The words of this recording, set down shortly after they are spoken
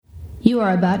You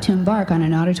are about to embark on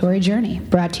an auditory journey,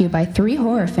 brought to you by three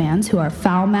horror fans who are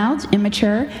foul-mouthed,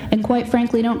 immature, and quite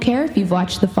frankly don't care if you've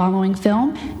watched the following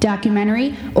film,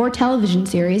 documentary, or television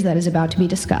series that is about to be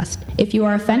discussed. If you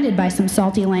are offended by some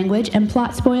salty language and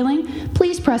plot spoiling,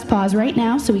 please press pause right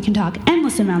now so we can talk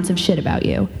endless amounts of shit about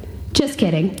you. Just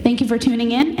kidding. Thank you for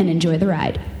tuning in and enjoy the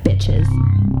ride, bitches.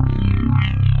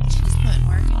 She's putting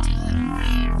work into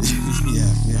it.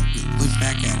 yeah. Look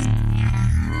back at it.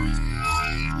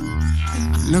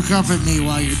 Look up at me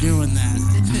while you're doing that.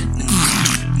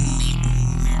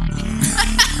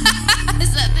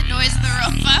 Is that the noise of the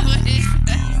robot?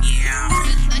 Yeah.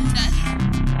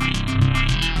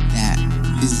 That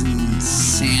is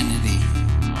insanity.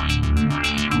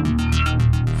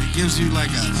 It gives you like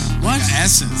a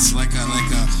essence, like a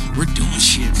we're doing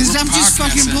shit. Because I'm just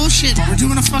fucking bullshitting. We're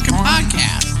doing a fucking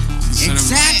podcast.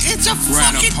 Exactly. It's a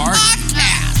fucking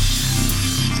podcast.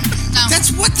 No.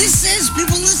 That's what this is.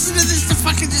 People listen to this to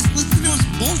fucking just listen to us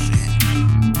bullshit.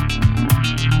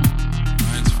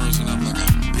 Mine's frozen up like a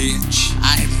bitch.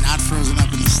 I am not frozen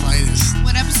up in the slightest.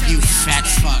 What episode You are we on fat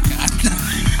today?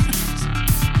 fuck.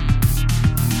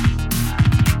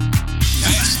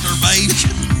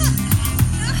 Masturbation.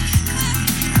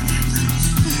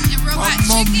 And robot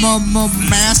chicken.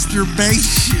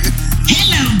 Masturbation.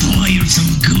 Hello, boys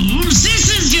and ghouls. This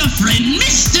is your friend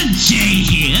Mr. J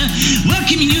here,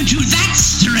 welcoming you to That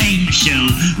Strange Show.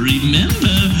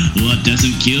 Remember, what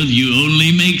doesn't kill you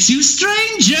only makes you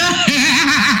stranger.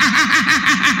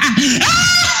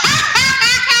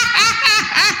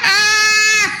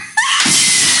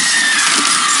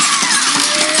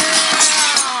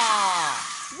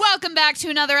 Welcome back to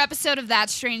another episode of That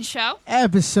Strange Show.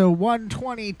 Episode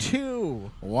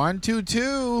 122.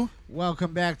 122.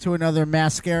 Welcome back to another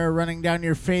mascara running down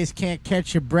your face, can't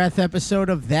catch your breath episode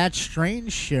of That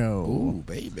Strange Show. Ooh,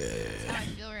 baby. That's how I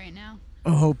feel right now.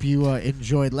 I hope you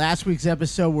enjoyed last week's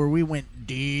episode where we went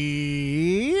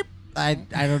deep. I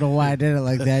don't know why I did it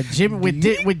like that.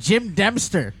 With Jim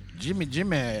Dempster. Jimmy.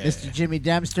 Mr. Jimmy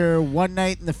Dempster, One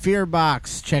Night in the Fear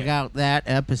Box. Check out that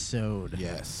episode.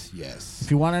 Yes. If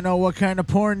you want to know what kind of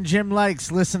porn Jim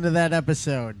likes, listen to that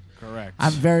episode. Correct.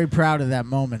 I'm very proud of that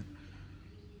moment.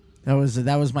 That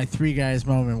was my Three Guys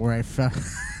moment where I felt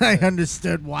I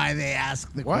understood why they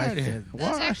asked the question.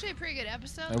 That was actually a pretty good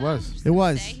episode. It though. was. Just It gonna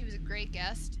was. say, he was a great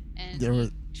guest, and There he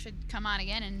was- should come on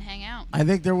again and hang out. I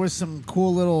think there was some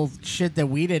cool little shit that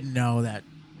we didn't know that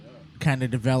kind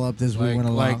of developed as we went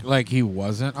along. Like he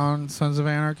wasn't on Sons of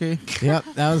Anarchy. Yep,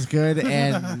 that was good,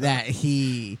 and that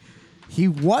he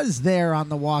was there on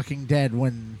The Walking Dead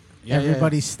when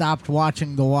everybody stopped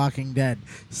watching The Walking Dead.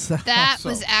 So That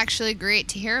was actually great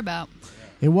to hear about.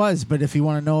 it was, but if you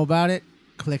want to know about it,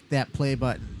 click that play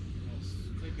button.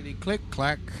 Clickety click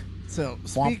clack. So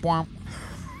Womp womp.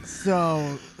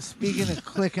 speaking of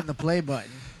clicking the play button,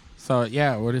 So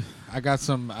yeah, I got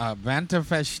some Vanta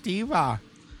Festiva.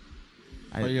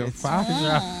 For your it's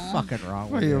faja. fucking wrong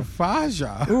For with your you.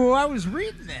 faja. Ooh, I was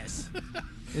reading this.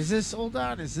 Is this, hold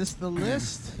on, is this the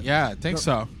list? Yeah, I think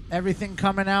so. Everything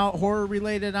coming out horror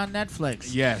related on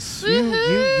Netflix. Yes.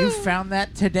 You found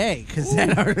that today because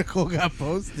that article got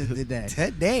posted today.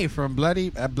 Today from Bloody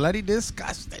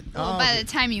Disgusting. Well, by the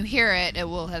time you hear it, it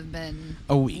will have been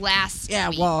A week. last Yeah,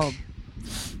 week. well,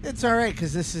 it's all right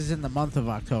because this is in the month of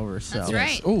October. So That's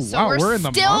right. Ooh, so wow, we're we're in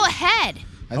the still month? ahead.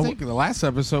 I think the last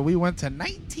episode we went to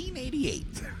 1988.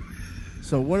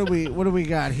 So what do we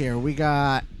got here? We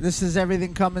got this is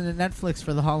everything coming to Netflix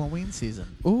for the Halloween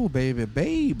season. Ooh, baby.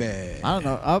 I don't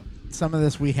know. Some of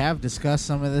this we have discussed.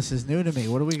 Some of this is new to me.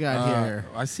 What do we got here?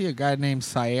 I see a guy named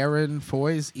Siren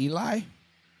Foy's Eli.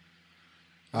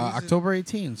 October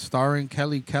 18th, starring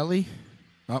Kelly Kelly.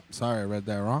 Oh, sorry, I read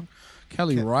that wrong.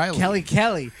 Kelly Riley.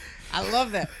 Kelly. I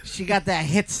love that. She got that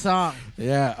hit song.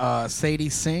 Yeah, Sadie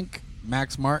Sink,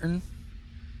 Max Martin,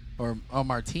 or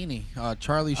Martini,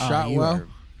 Charlie You Shotwell, are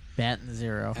batting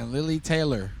zero. and Lily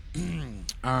Taylor.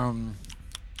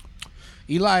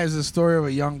 Eli is the story of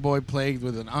a young boy plagued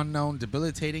with an unknown,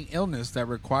 debilitating illness that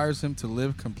requires him to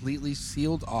live completely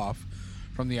sealed off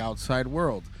from the outside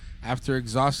world. After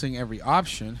exhausting every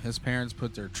option, his parents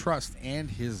put their trust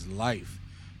and his life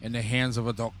in the hands of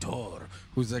a doctor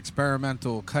whose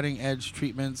experimental, cutting-edge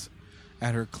treatments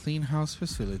at her clean house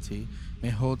facility may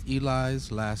hold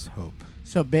Eli's last hope.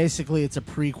 So basically, it's a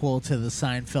prequel to the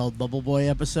Seinfeld Bubble Boy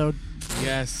episode.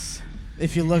 Yes.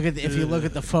 If you look at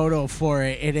the photo for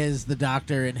it, it is the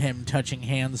doctor and him touching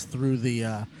hands through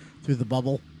the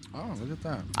bubble. Oh, look at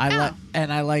that.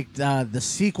 I liked the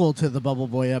sequel to the Bubble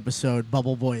Boy episode,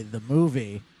 Bubble Boy the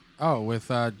movie, Oh,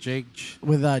 with Jake.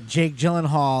 with Jake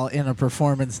Gyllenhaal in a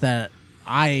performance that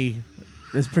I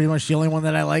It's pretty much the only one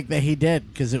that I like that he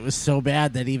did because it was so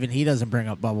bad that even he doesn't bring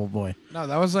up Bubble Boy. No,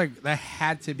 that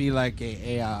had to be like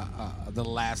the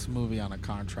last movie on a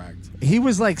contract. He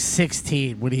was like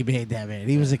 16 when he made that, man.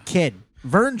 He was a kid.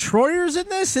 Vern Troyer's in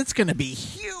this. It's going to be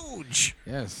huge.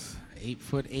 Yes,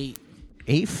 8'8".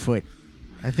 8 foot.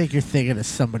 I think you're thinking of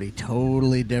somebody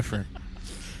totally different.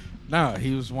 No,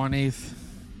 he was 1/8.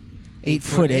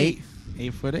 8'8".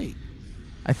 8'8".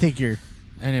 I think you're.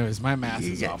 Anyways, my math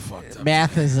is all fucked up.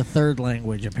 Math is a third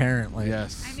language, apparently.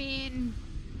 Yes. I mean,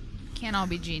 can't all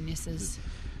be geniuses.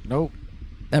 Nope.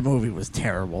 That movie was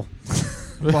terrible.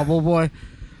 Bubble Boy.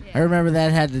 Yeah. I remember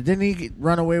that didn't he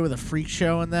run away with a freak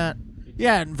show in that?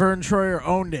 Yeah, and Vern Troyer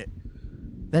owned it.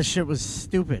 That shit was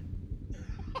stupid.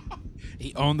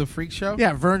 He owned the freak show?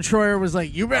 Yeah, Vern Troyer was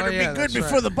like, you better Oh, yeah, be good that's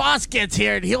before right. the boss gets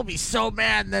here, and he'll be so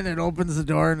mad. And then it opens the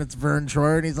door, and it's Vern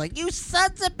Troyer, and he's like, you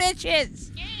sons of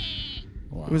bitches.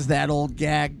 Wow. It was that old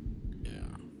gag.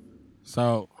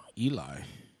 So, Eli.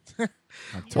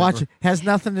 October, Watch it. Has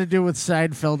nothing to do with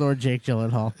Seinfeld or Jake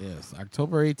Gyllenhaal. Yes,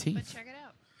 October 18th. But check it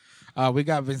out. We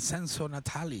got Vincenzo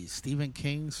Natali, Stephen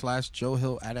King / Joe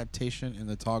Hill adaptation in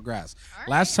the Tall Grass. All right.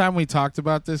 Last time we talked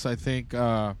about this, I think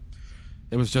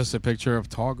it was just a picture of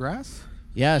tall grass.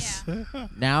 Yes.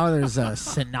 Now there's a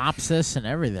synopsis and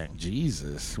everything.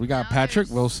 Jesus. We got Now Patrick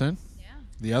there's- Wilson, Yeah.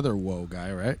 the other Woe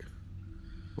guy, right?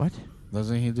 What?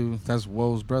 Doesn't he do? That's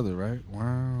Woe's brother, right?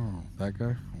 Wow. That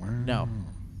guy? Wow. No.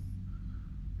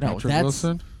 No, Patrick that's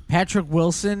Wilson? Patrick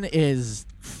Wilson is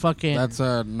fucking That's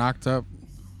Knocked Up.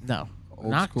 no. Old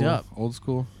Knocked school. Up. Old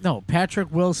school. No,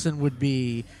 Patrick Wilson would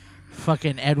be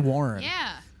fucking Ed Warren.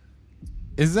 Yeah.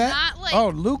 Is that? Not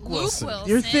like Luke Wilson.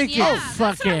 You're thinking yeah. That's what I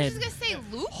was fucking- just gonna say,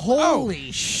 Luke.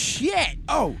 Holy shit.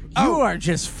 Oh, You are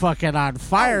just fucking on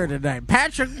fire tonight.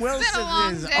 Patrick Wilson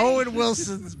long is day. Owen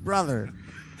Wilson's brother.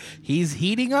 He's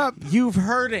heating up. You've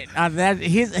heard it on that.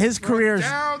 His career's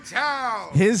Downtown.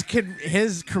 his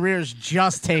career's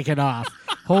just taken off.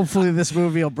 Hopefully, this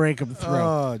movie will break him through.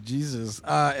 Oh, Jesus.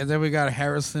 And then we got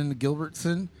Harrison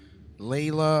Gilbertson,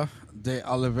 Layla de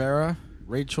Oliveira,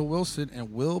 Rachel Wilson,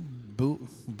 and Will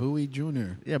Bowie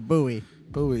Jr. Yeah, Bowie.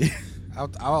 Bowie. I'll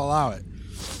allow it.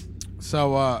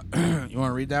 So, you want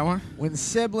to read that one? When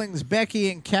siblings Becky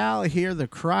and Cal hear the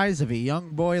cries of a young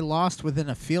boy lost within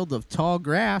a field of tall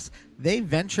grass, they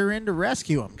venture in to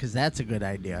rescue him, because that's a good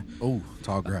idea. Oh,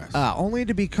 tall grass. Only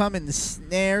to become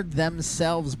ensnared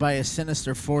themselves by a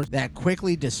sinister force that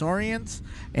quickly disorients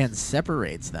and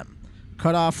separates them.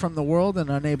 Cut off from the world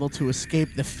and unable to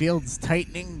escape the field's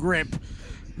tightening grip,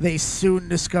 they soon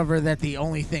discover that the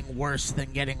only thing worse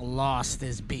than getting lost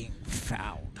is being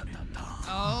found.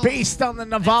 Oh, Based on the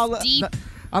novella, deep.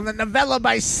 on the novella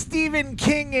by Stephen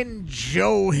King and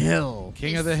Joe Hill.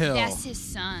 King of the Hill. That's his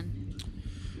son.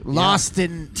 Lost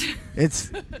in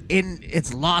it's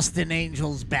Lost in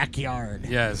Angel's backyard.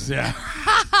 Yes, yeah.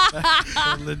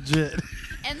 Legit.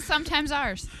 And sometimes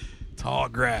ours. Tall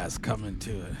grass coming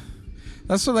to it.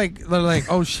 That's what they're like,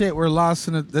 oh shit, we're lost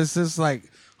in it. This is like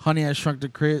Honey, I Shrunk the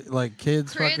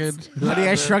Kids Crits. fucking. Honey,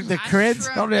 I Shrunk the I Crits.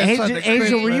 shrunk- Honey, I Shrunk the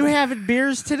Angel, Crits, were you man. having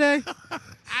beers today?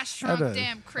 I shrunk Had a-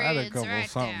 damn had a creds couple right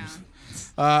somethings.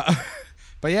 down.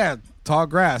 But yeah, tall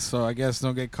grass, so I guess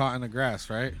don't get caught in the grass,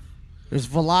 right? There's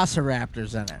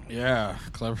velociraptors in it. Yeah,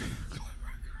 clever.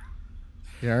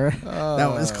 That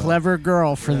was Clever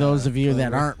Girl for those of you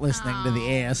that aren't listening to the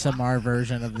ASMR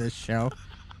version of this show.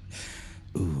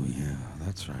 Ooh, yeah,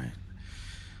 that's right.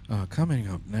 Coming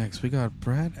up next, we got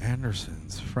Brad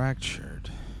Anderson's Fractured.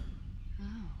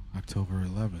 October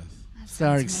 11th. That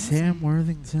Starring sounds Sam amazing.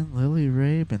 Worthington, Lily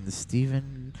Rabe, and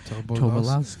Stephen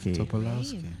Tobolowsky.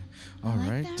 Tobolowsky. All I like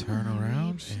right, that turn one.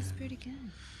 around She's and pretty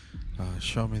good.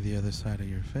 show me the other side of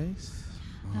your face.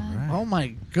 All right. Oh my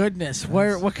goodness!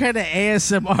 What kind of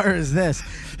ASMR is this?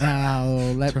 Now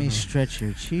let me Turn- stretch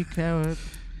your cheek out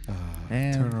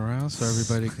and- turn around so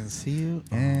everybody can see you.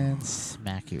 and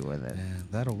smack you with it. And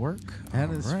that'll work. That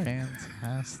All is right.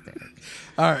 fantastic.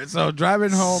 All right, so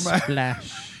driving home.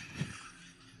 Splash.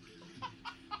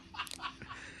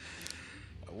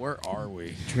 Where are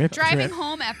we? Drip, Driving drip.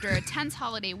 home after a tense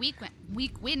holiday week. Wow,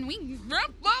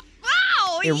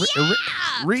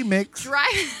 Remix.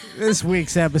 This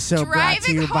week's episode brought to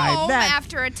Driving you by home Matt.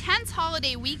 after a tense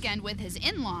holiday weekend with his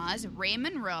in-laws, Ray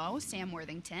Monroe, Sam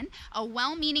Worthington, a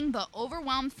well-meaning but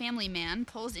overwhelmed family man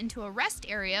pulls into a rest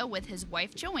area with his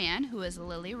wife Joanne, who is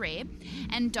Lily Rabe,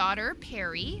 and daughter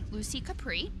Perry, Lucy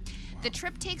Capri. The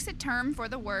trip takes a turn for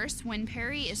the worse when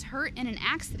Perry is hurt in an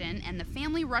accident and the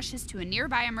family rushes to a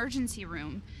nearby emergency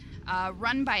room.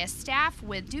 run by a staff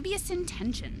with dubious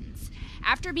intentions.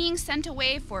 After being sent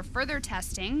away for further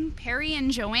testing, Perry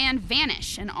and Joanne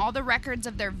vanish and all the records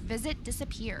of their visit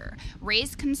disappear.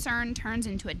 Ray's concern turns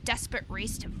into a desperate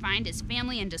race to find his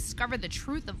family and discover the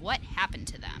truth of what happened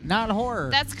to them. Not horror.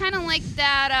 That's kind of like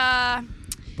that,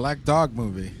 Black Dog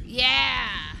movie yeah.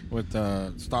 with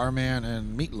Starman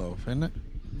and Meatloaf, isn't it?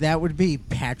 That would be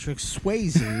Patrick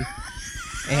Swayze and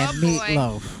Oh, boy.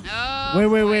 Meatloaf. Oh,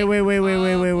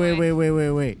 Wait.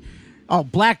 boy. Wait. Oh,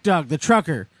 Black Dog, the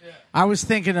trucker. I was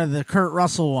thinking of the Kurt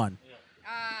Russell one.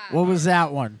 What was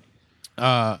that one?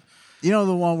 You know,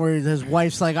 the one where his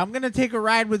wife's like, I'm going to take a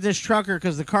ride with this trucker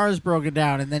because the car is broken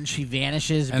down, and then she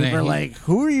vanishes, and And people are then like,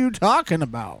 who are you talking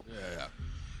about?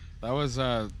 That was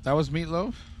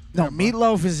Meatloaf. No,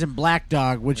 Meatloaf is in Black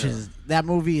Dog, which is, that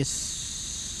movie is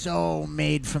so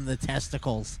made from the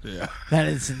testicles. Yeah. That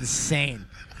is insane.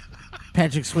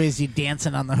 Patrick Swayze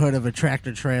dancing on the hood of a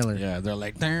tractor trailer. Yeah, they're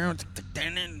like,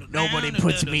 Nobody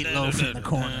puts Meatloaf in the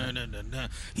corner.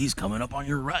 He's coming up on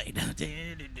your right.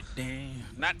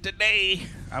 not today.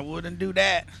 I wouldn't do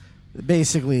that.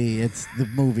 Basically, it's the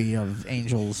movie of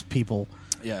angels, people.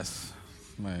 Yes.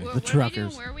 What are we truckers.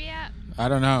 doing? Where are we at? I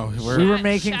don't know. We were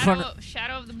making fun of...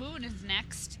 Shadow of the Moon is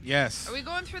next. Yes. Are we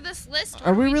going through this list?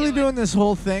 Are we really doing this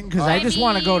whole thing? Because I just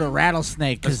want to go to mean-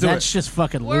 Rattlesnake, because Let's do that's it. just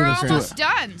fucking We're ludicrous. almost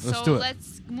done, Let's so do it.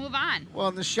 let's move on. Well,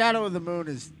 in the Shadow of the Moon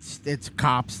it's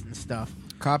cops and stuff.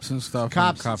 Cops and stuff.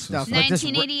 Cops and stuff. But this-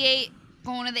 1988,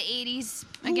 going to the 80s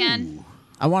again.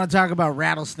 I want to talk about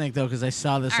Rattlesnake, though, because I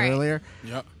saw this All right. earlier.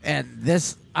 Yep. And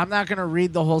this, I'm not going to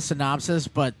read the whole synopsis,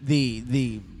 but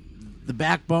the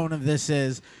backbone of this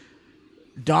is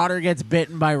daughter gets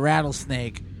bitten by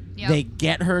rattlesnake. Yep. They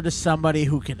get her to somebody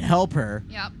who can help her,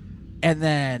 Yep. and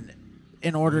then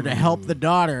in order to help the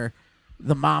daughter,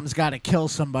 the mom's got to kill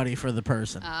somebody for the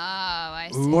person, Oh, I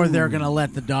see. or they're going to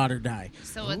let the daughter die.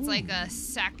 So it's like a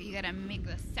you gotta make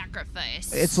the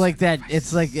sacrifice. It's like that.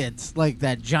 It's like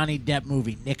that Johnny Depp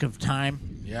movie, Nick of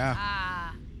Time, Yeah.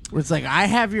 Ah. where it's like, I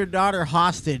have your daughter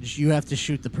hostage. You have to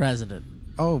shoot the president.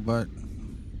 Oh, but.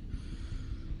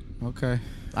 Okay.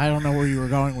 I don't know where you were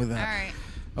going with All that. right.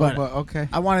 But, but okay.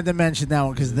 I wanted to mention that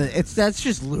one because that's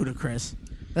just ludicrous.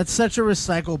 That's such a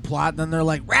recycled plot. And then they're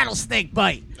like, rattlesnake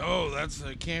bite. Oh, that's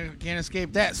can't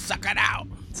escape that. Suck it out.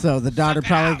 So the daughter Suck it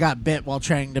probably out. got bit while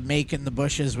trying to make in the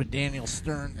bushes with Daniel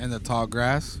Stern And the tall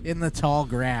grass in the tall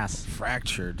grass.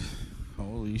 fractured.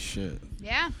 Holy shit.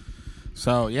 Yeah.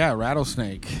 So yeah,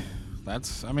 rattlesnake.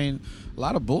 That's a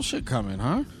lot of bullshit coming,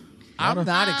 huh? I'm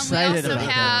not excited we also about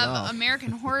that have at all.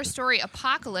 American Horror Story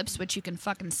Apocalypse, which you can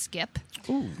fucking skip.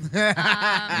 Is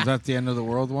that the end of the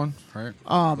world one? Right.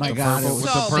 Oh my The god! purple- It was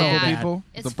with so the purple bad. people.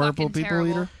 It's The purple fucking people terrible.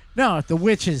 eater. No, the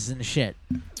witches and shit.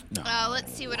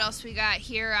 Let's see what else we got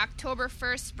here. October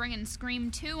 1st, bringing Scream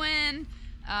 2 in.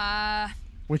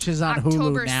 Which is on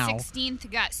October Hulu now. 16th,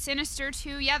 got Sinister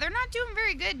 2. Yeah, they're not doing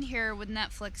very good here with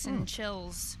Netflix and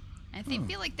Chills. I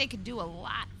feel like they could do a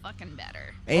lot fucking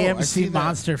better. I see AMC that.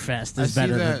 Monster Fest I is see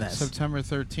better that than this. September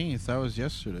 13th. That was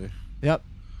yesterday. Yep.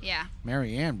 Yeah.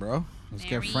 Mary Ann, bro. Let's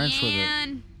get French with it.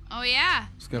 Marianne. Oh, yeah.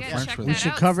 Let's get We gotta French check with We it. that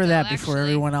should out cover still, that before actually.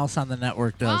 everyone else on the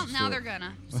network Well, does. now they're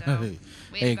gonna. So, way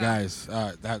Hey to go. guys,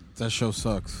 that show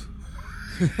sucks.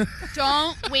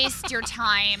 Don't waste your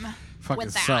time Fucking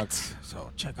with that. sucks. So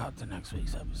check out the next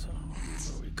week's episode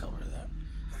where we cover that.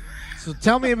 So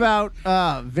tell me about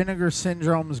Vinegar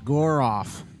Syndrome's Gore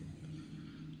Off.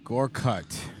 Gore cut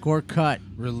Gore Cut.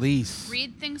 release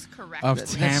Read things correctly. of The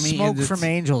Tammy smoke and the from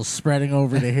angels spreading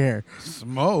over to here.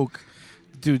 smoke.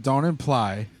 Dude, don't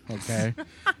imply. Okay.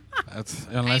 That's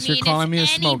unless I mean, you're calling me a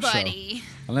it's smoke show. anybody.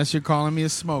 Unless you're calling me a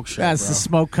smoke show. That's bro. the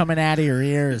smoke coming out of your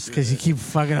ears because you keep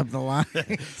fucking up the line.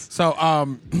 So,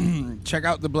 check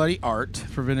out the bloody art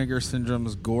for Vinegar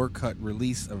Syndrome's Gore Cut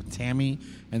release of Tammy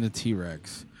and the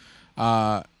T-Rex.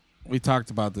 We talked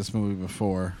about this movie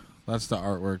before. That's the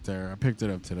artwork there. I picked it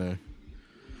up today.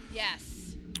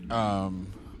 Yes.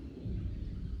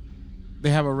 They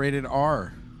have a rated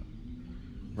R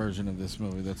version of this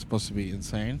movie that's supposed to be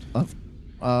insane.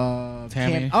 Tammy.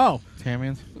 Tammy.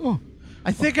 Oh,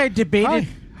 I think I debated.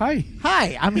 Hi.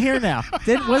 Hi, I'm here now.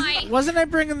 Hi. Wasn't I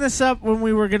bringing this up when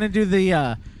we were gonna do the?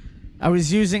 I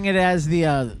was using it as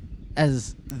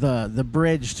the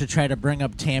bridge to try to bring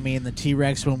up Tammy and the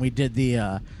T-Rex when we did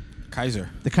the Kaiser.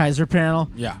 Kaiser panel.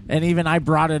 Yeah. And even I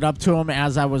brought it up to him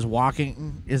as I was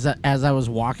walking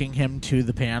him to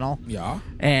the panel. Yeah.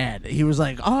 And he was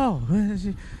like, "Oh,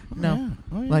 no." yeah.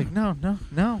 Oh, yeah. Like, no.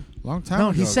 Long time No,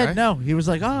 ago, he said guy. no. He was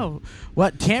like, "Oh,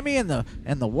 what? Tammy and the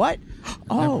what?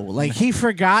 Oh, like he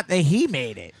forgot that he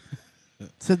made it."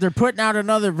 Said they're putting out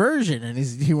another version, and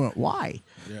he went, "Why?"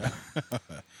 Yeah.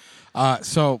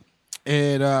 So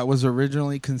it was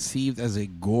originally conceived as a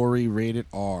gory rated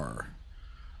R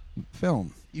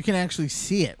film. You can actually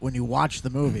see it when you watch the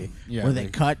movie where they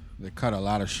cut. They cut a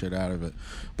lot of shit out of it.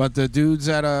 But the dudes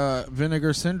at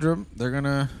Vinegar Syndrome, they're going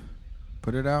to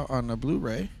put it out on a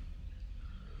Blu-ray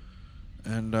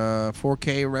and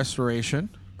 4K restoration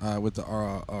with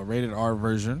the rated R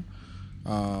version.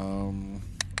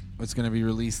 It's going to be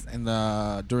released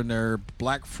during their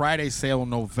Black Friday sale in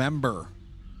November.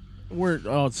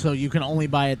 So you can only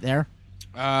buy it there?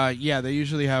 Yeah, they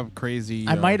usually have crazy...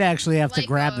 I might actually have to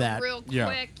grab that. Real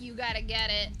quick, you got to get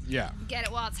it. Yeah. Get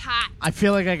it while it's hot. I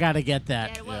feel like I got to get that.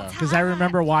 Get it while it's Because I hot.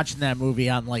 remember watching that movie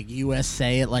on like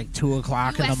USA at like 2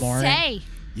 o'clock in the morning.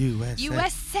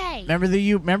 USA.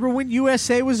 Remember when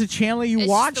USA was a channel you It's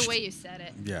watched? just the way you said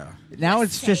it. Yeah. Now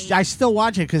it's just, I still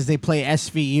watch it because they play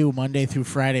SVU Monday through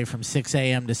Friday from 6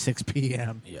 a.m. to 6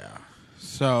 p.m. Yeah.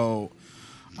 So,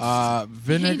 Angel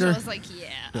Vinegar... was like,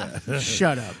 yeah.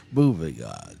 Shut up. Moving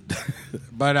on.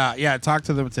 But, yeah, I talked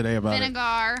to them today about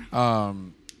Vinegar. it.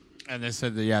 And they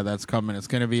said that, that's coming. It's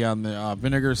going to be on the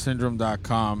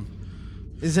vinegarsyndrome.com.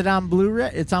 Is it on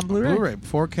Blu-ray? It's on Blu-ray? Blu-ray,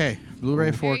 4K.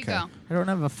 Blu-ray 4K. There you go. I don't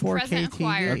have a 4K Present TV.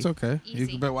 acquired. That's okay. You Easy.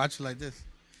 can better watch it like this.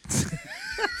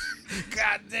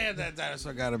 God damn, that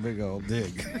dinosaur got a big old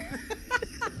dig.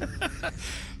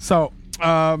 So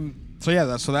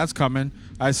that's coming.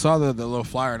 I saw the little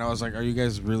flyer and I was like, "Are you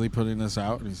guys really putting this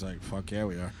out?" And he's like, "Fuck yeah,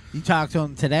 we are." You talked to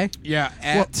him today? Yeah,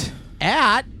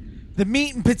 At the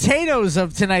meat and potatoes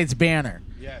of tonight's banner.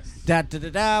 yes.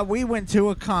 We went to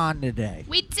a con today.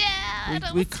 We did. It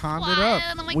We was conned it fun. up.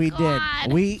 Oh my we God.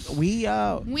 did.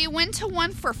 We went to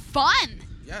one for fun.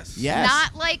 Yes. Yes.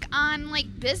 Not like on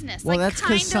like business. Well, like that's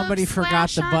 'cause somebody forgot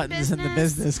the on buttons in the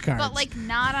business cards. But like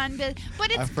not on business. But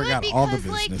it's I good forgot because all the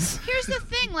like business. here's the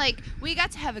thing. Like we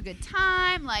got to have a good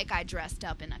time. Like I dressed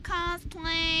up in a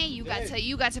cosplay.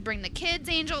 You got to bring the kids,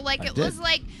 Angel. Like it was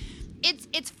like.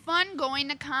 It's fun going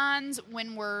to cons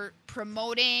when we're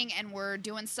promoting and we're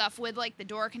doing stuff with like the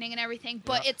Dorkening and everything,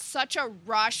 but it's such a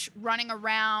rush running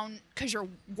around because you're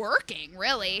working,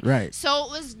 really. Right. So it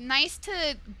was nice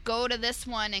to go to this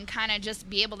one and kind of just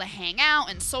be able to hang out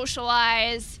and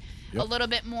socialize a little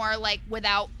bit more, like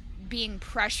without being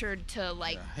pressured to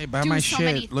like Hey, buy do my so shit.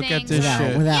 many Look at things. this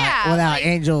shit. Without Yeah, like-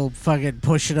 Angel fucking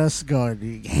pushing us,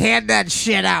 going, hand that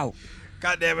shit out.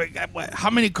 God damn it!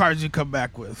 How many cards you come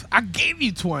back with? I gave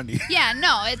you 20. Yeah,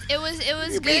 no, it was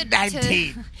You good. made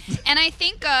 19. And I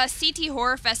think CT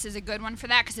Horror Fest is a good one for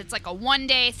that because it's like a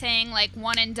 1-day thing, like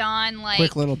one and done. Like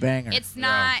Quick little banger. it's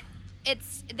not.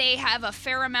 They have a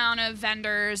fair amount of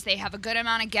vendors. They have a good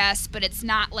amount of guests, but it's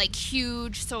not like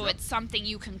huge. So it's something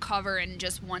you can cover in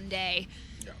just one day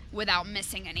without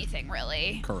missing anything,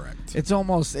 really. Correct. It's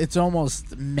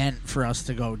almost meant for us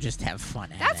to go just have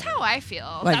fun at That's it. how I feel.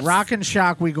 Like That's- Rock and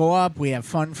Shock, we go up, we have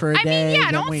fun for a I day. mean,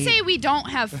 yeah, then don't say we don't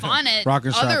have fun at Rock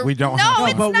and Shock, other- we don't no, have fun.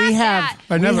 it's No, but not we have- that.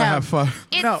 I We never have- have fun.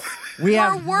 It's, No, we we're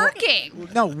have working.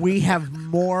 No, we have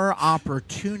more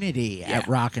opportunity at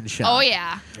Rock and Shock. Oh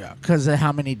yeah. Because of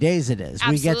how many days it is.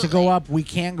 We get to Absolutely. go up. We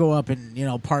can go up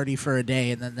and party for a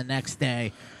day, and then the next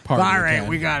day, Party all right, again.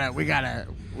 we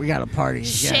gotta party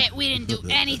again. Shit, we didn't do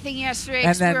anything yesterday And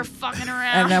because we then- were fucking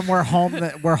around. And then we're home.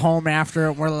 We're home after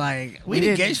it. We're like, we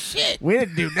didn't get shit. We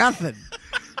didn't do nothing.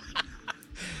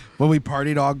 But we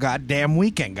partied all goddamn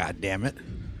weekend. Goddamn it.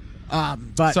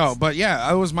 But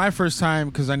Yeah, it was my first time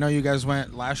because I know you guys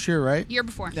went last year, right? year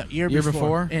before. the year Year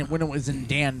before, before? and when it was in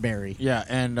Danbury. Yeah,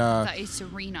 and It's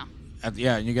Arena. and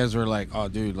you guys were like, "Oh,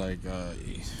 dude, like,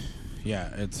 yeah,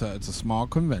 it's a small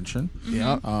convention.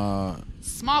 Yeah.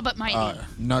 Small but mighty.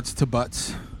 Nuts to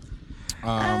butts.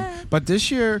 But this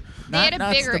year, they had a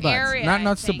nuts bigger to butts. area. not I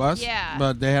nuts to think. butts, Yeah.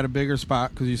 but they had a bigger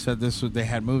spot because you said they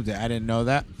had moved it. I didn't know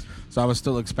that, so I was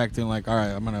still expecting like, all right,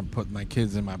 I'm gonna put my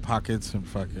kids in my pockets and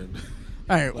fucking.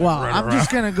 All right. Well, run I'm around.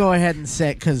 just gonna go ahead and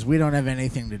say because we don't have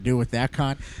anything to do with that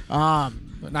con.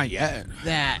 But not yet.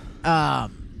 That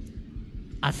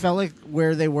I felt like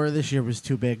where they were this year was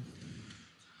too big.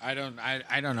 I don't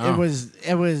know. It was.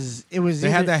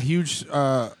 They had that huge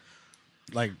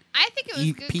like I think it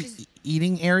was good 'cause-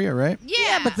 eating area, right?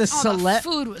 yeah, but the the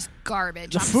food was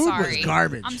garbage. The I'm food sorry. was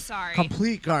garbage. I'm sorry.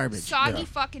 Complete garbage. Soggy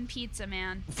fucking pizza,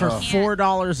 man. For Can't-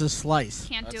 $4 a slice.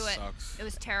 Can't That do it. sucks. It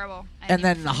was terrible. I And didn't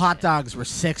then the finish hot it. dogs were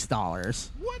 $6.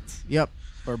 What? Yep.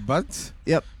 For butts?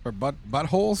 Yep. For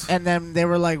buttholes? And then they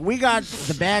were like, "We got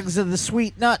the bags of the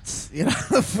sweet nuts."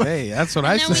 Hey, that's what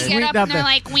I And then we said. get Sweet up and they're nothing.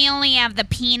 like, we only have the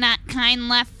peanut kind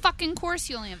left. Fucking course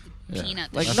you only have the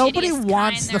peanut. The Like nobody shittiest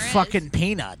wants kind the there is. fucking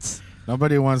peanuts.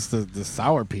 Nobody wants the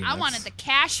sour peanuts. I wanted the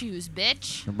cashews,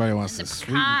 bitch. Everybody wants and the the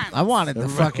sweet. pecans. I wanted the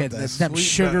Everybody fucking want that them sweet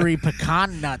sugary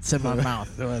pecan nuts in my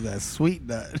mouth. They want that sweet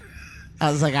nut. I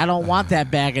was like, I don't want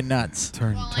that bag of nuts.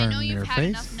 Turn Well, I know your you've had face.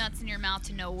 enough nuts in your mouth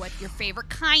to know what your favorite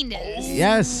kind is.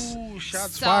 Yes. Ooh,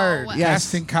 shots So- fired.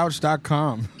 Yes.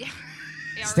 Castingcouch.com. Yeah,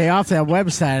 Stay off that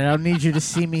website. I don't need you to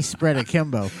see me spread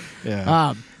akimbo.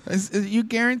 Yeah. You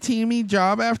guarantee me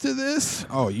job after this?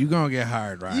 Oh, you gonna get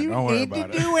hired, right? You Don't worry need to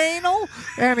about it. do anal?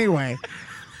 Anyway.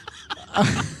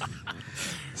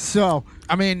 So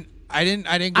I mean, I didn't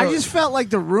go. I just felt like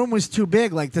the room was too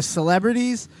big. Like the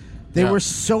celebrities, they Yeah. were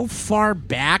so far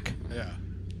back Yeah.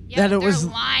 Yeah, that but it their was.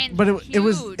 lines But were it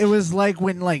was huge. like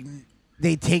when like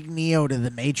they take Neo to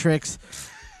the Matrix.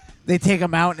 They take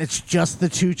him out and it's just the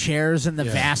two chairs in the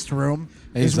Yeah. vast room.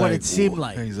 And Is he's what like, it seemed "Whoa."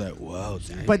 like. And he's like, "Whoa,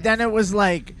 dude." But then it was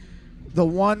like the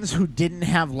ones who didn't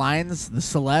have lines, the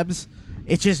celebs.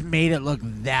 It just made it look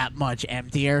that much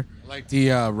emptier. Like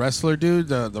the wrestler dude,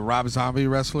 the Rob Zombie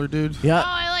wrestler dude. Oh, Yeah.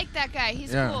 I like that guy.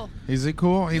 He's Yeah. cool. Is he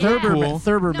cool? He Yeah. looked cool.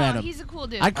 Thurber met No, him. he's a cool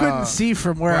dude. I couldn't see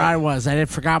from where but- I was. I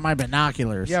forgot my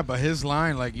binoculars. Yeah, but his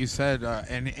line, like you said,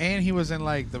 and he was in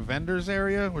like the vendors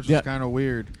area, which Yeah. is kind of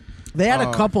weird. They had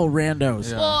a couple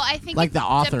randos. Yeah. Well, I think Like it the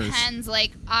authors. depends.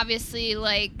 Like obviously,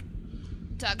 like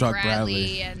Doug Bradley.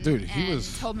 Bradley and Dude, he and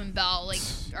was- Tobin Bell like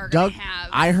are Doug, gonna have.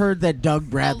 I heard that Doug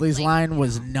Bradley's like- line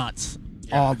was nuts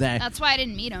all day. That's why I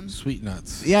didn't meet him. Sweet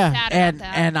nuts. Yeah, sad and about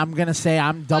that. and I'm gonna say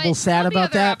I'm double But sad there'll be about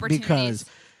other that opportunities. because,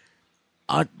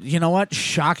 you know what?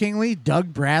 Shockingly,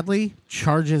 Doug Bradley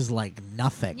charges like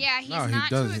nothing. Yeah, he's No, he not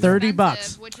too doesn't. expensive,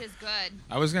 $30, which is good.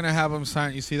 I was gonna have him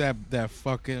sign. You see that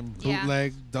fucking Yeah.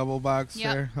 bootleg double box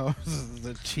Yep. there? Oh, this is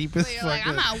the cheapest But you're like,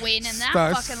 fucking I'm not waiting in that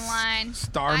Star- fucking line.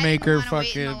 Star I didn't Maker wanna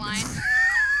wait in the fucking line.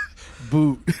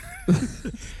 boot.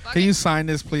 Fuck Can you it. sign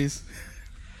this, please?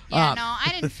 Yeah, no,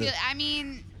 I didn't feel. I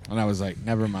mean, And I was like,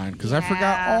 never mind, because I forgot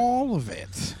Yeah. all of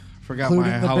it. Forgot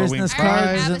Including my the Halloween business I already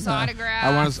cards have his and,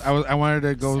 autograph. I wanted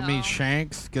to go So- meet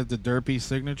Shanks, get the derpy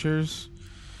signatures,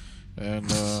 and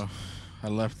I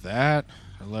left that.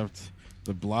 I left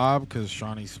the Blob because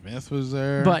Shawnee Smith was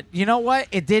there. But you know what?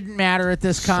 It didn't matter at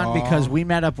this con Saw. because we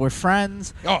met up with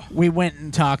friends. Oh. We went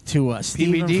and talked to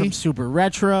Steven PBD? from Super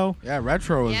Retro. yeah,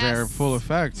 Retro was there in Yes. full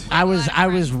effect. I was lot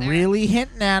of friends there. really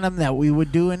hinting at him that we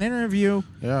would do an interview.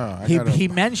 Yeah, He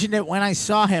mentioned it when I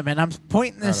saw him, and I'm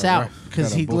pointing this Got a- out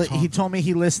because got a bouton. he told me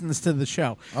he listens to the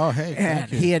show. Oh, hey, and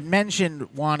thank you. he had mentioned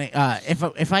wanting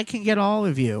if I can get all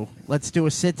of you, let's do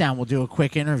a sit down. We'll do a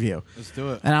quick interview. Let's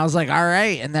do it. And I was like, all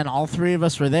right. And then all three of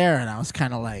us were there, and I was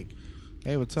kind of like,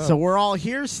 Hey, what's up? so we're all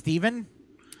here, Steven.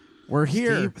 We're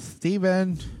here.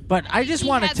 Steven. But I just he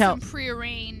want to had tell. some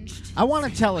prearranged. I want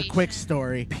to tell a quick situation.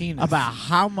 story Penis. about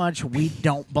how much we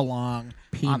don't belong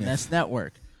on Penis. this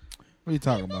network. What are you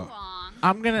talking about? Belong.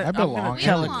 I'm gonna belong.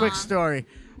 tell a We quick belong. story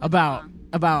about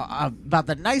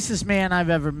the nicest man I've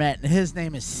ever met, and his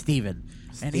name is Steven.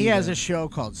 And he has a show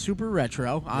called Super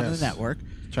Retro on Yes. the network.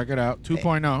 Check it out.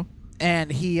 2.0.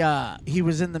 And he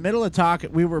was in the middle of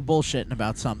talking. We were bullshitting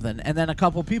about something, and then a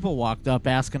couple people walked up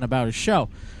asking about his show.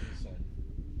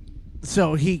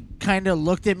 So he kind of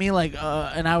looked at me like,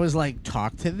 and I was like,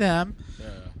 talk to them.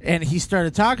 And he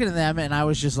started talking to them, and I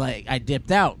was just like, I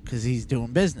dipped out because he's doing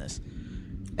business.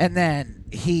 And then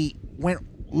he went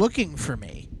looking for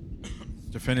me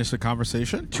To finish the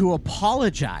conversation? to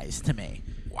apologize to me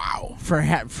Wow.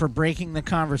 for breaking the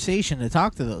conversation to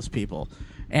talk to those people.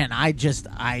 And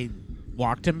I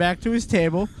walked him back to his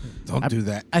table. Don't do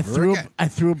that. I threw Again. I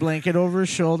threw a blanket over his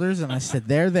shoulders, and I said,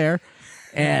 there.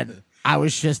 And I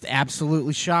was just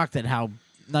absolutely shocked at how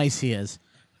nice he is.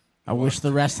 I wish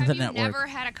the rest of Have the you network. never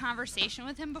had a conversation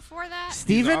with him before that?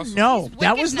 Steven, awesome. no. He's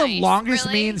That wicked was the nice, longest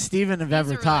really. me and Steven have He's ever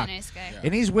a really talked. nice guy.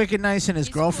 And he's wicked nice, and his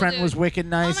He's a cool girlfriend was dude. wicked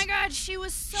nice. Oh my God, she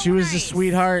was so She was a nice.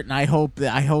 sweetheart, and I hope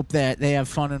that they have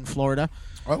fun in Florida.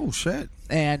 Oh, shit.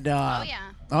 And Oh yeah.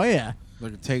 oh yeah,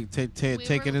 Look, take We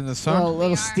it were- in the sun.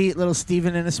 little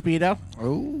Steven in a speedo.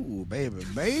 Oh, baby.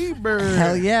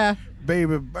 Hell yeah,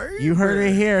 Baby. you heard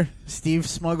it here. Steve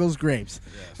smuggles grapes.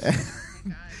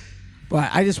 But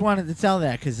I just wanted to tell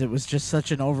that because it was just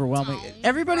such an overwhelming. Oh,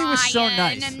 Everybody was so Ryan,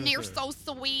 nice. And you're so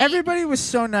sweet. Everybody was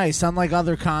so nice, unlike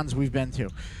other cons we've been to.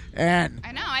 And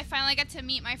I know. I finally got to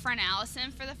meet my friend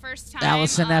Allison for the first time.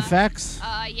 Allison FX.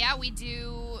 Yeah, we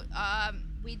do.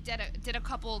 We did a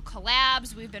couple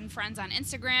collabs. We've been friends on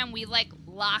Instagram. We like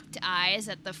locked eyes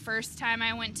at the first time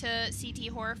I went to CT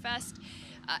Horror Fest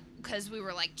because we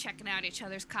were like checking out each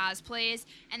other's cosplays,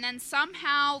 and then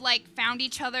somehow like found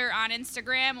each other on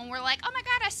Instagram, and we're like, oh my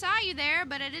God, I saw you there,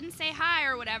 but I didn't say hi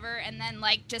or whatever, and then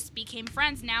like just became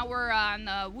friends. Now we're on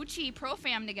the Wuchi Pro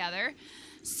Fam together.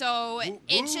 So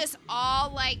it just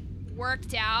all like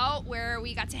worked out where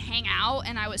we got to hang out,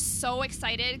 and I was so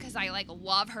excited because I like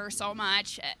love her so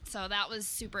much. So that was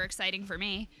super exciting for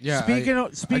me. Yeah. Speaking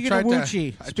of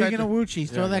Wuchi,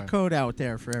 throw that go code out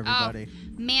there for everybody.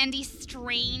 Mandy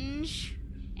Strange,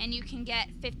 and you can get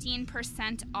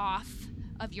 15% off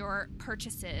of your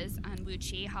purchases on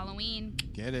Wuchi. Halloween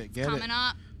Get it. coming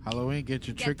up. Halloween, get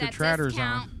your Get trick or that treaters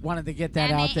discount. on. Wanted to get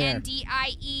that out there.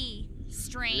 MANDIE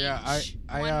Strange. Yeah,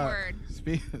 One word.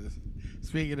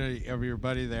 Speaking of your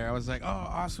buddy there, I was like, oh,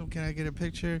 awesome. Can I get a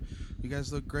picture? You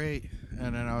guys look great.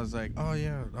 And then I was like, oh,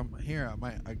 yeah, I'm here.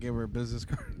 I gave her a business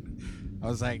card. I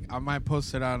was like, I might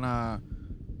post it on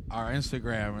our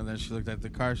Instagram. And then she looked at the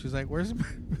card. She's like, where's Mandy?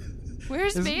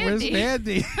 Where's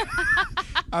Mandy?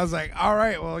 I was like, all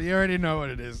right, well, you already know what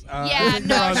it is.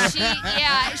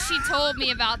 She told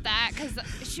me about that because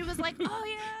she was like, oh,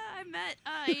 yeah, I met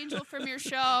Angel from your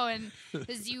show, and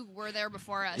because you were there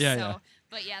before us. Yeah.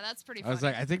 But, yeah, that's pretty I funny. was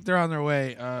like, I think they're on their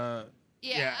way.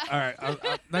 Yeah. All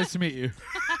right. Nice to meet you.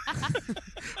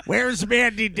 Where's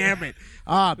Mandy, damn it?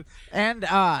 And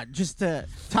just to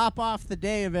top off the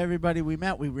day of everybody we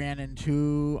met, we ran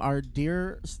into our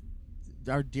dear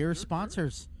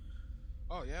sponsors.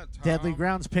 Oh, yeah. Tom. Deadly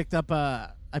Grounds picked up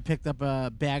I picked up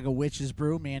a bag of Witch's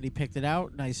Brew. Mandy picked it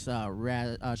out. Nice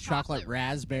chocolate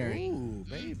raspberry. Ooh,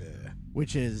 baby.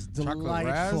 Which is Chocolate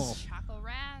delightful. Chocolate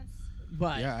Raz.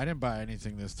 But Yeah, I didn't buy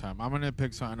anything this time. I'm going to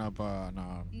pick something up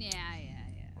on... Yeah.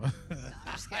 No,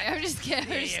 I'm just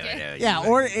kidding. yeah,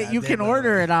 or you can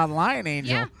order it online,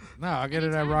 Angel. Yeah. No, I'll get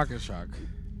it at Rocket Shock.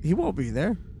 He won't be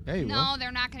there. Yeah, you No,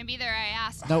 they're not going to be there. I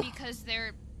asked Nope. because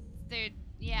they're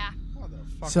yeah. will.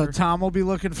 So Tom will be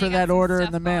looking for They got that some order in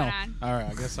stuff the mail. going on. All right,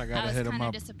 I guess I got I to was hit him kind up.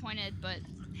 of disappointed, but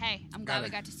hey, I'm glad we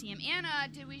got to see him. And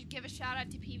did we give a shout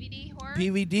out to PVD Horror?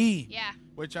 PVD. Yeah.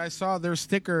 Which I saw their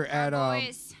sticker at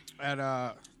boys.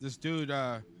 this dude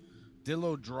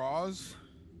Dillo Draws.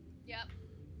 Yep.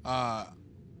 I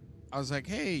was like,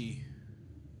 hey,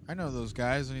 I know those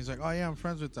guys, and he's like, oh yeah, I'm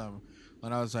friends with them.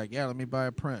 And I was like, yeah, let me buy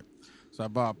a print. So I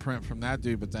bought a print from that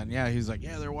dude, but then he's like,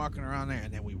 yeah, they're walking around there,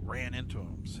 and then we ran into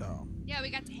him. So Yeah, we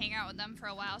got to hang out with them for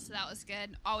a while, so that was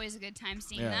good. Always a good time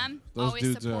seeing Yeah, them. those Always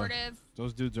dudes supportive.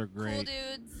 those dudes are great. Cool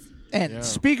dudes. And Yeah.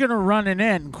 speaking of running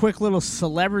in, quick little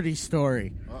celebrity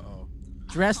story. Uh-oh.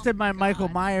 Dressed in my Michael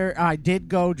Myers, I did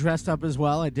go dressed up as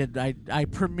well. I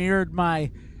premiered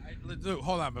my. Dude,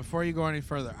 hold on. Before you go any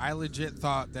further, I legit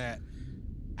thought that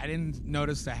I didn't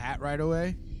notice the hat right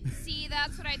away. See,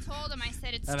 that's what I told him. I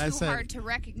said it's And too I said, hard to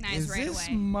recognize Is right this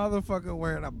away. motherfucker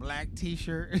wearing a black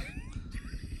T-shirt?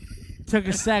 Took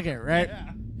a second, right?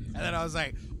 And then I was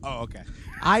like, oh, okay.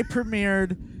 I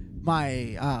premiered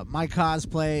my my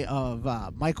cosplay of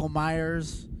Michael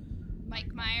Myers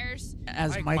Mike Myers.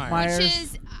 as Mike Mike Myers. Myers.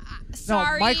 Which is,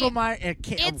 sorry. No, Michael Myers.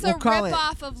 It's we'll a call it.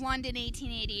 ripoff of London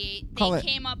 1888. Call They it-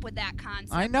 came up with that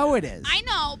concept. I know it is. I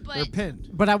know, They're but pinned.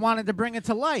 But I wanted to bring it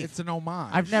to life. It's an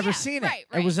homage. I've never Yeah, seen right,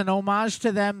 it. It was right. an homage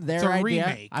to them, their It's a idea.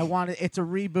 remake. I wanted. It's a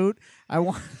reboot. I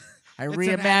It's an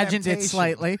reimagined it adaptation.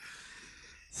 slightly.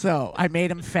 So I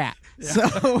made him fat.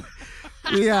 So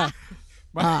yeah.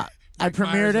 I Mike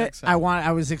premiered Myers it. XL.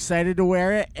 I was excited to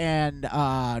wear it, and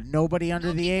nobody under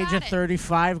Nobody the age got of it.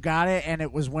 35 got it. And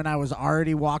it was when I was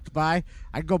already walked by.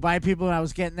 I'd go by people, and I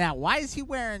was getting that. Why is he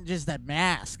wearing just a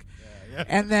mask? Yeah.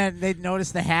 And then they'd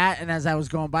notice the hat, and as I was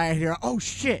going by, I'd hear, "Oh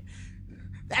shit,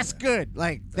 that's good."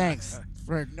 Like, thanks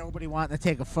for nobody wanting to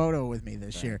take a photo with me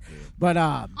this year. But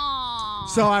Aww.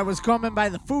 so I was coming by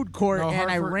the food court, No, and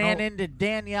I Hartford, ran no. into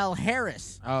Danielle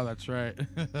Harris, Oh, that's right.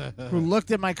 who looked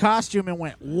at my costume and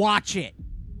went, "Watch it."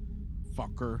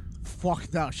 Fucker.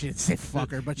 Fuck no, she didn't say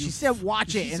fucker, but she said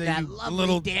watch it She in said, that "You lovely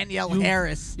little- Danielle you-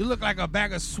 Harris. You look like a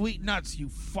bag of sweet nuts, you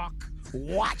fuck.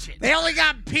 Watch it. They only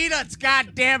got peanuts,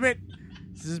 god damn it.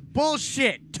 This is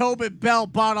bullshit. Tobin Bell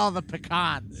bought all the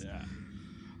pecans. Yeah.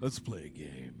 Let's play a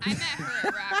game. I met her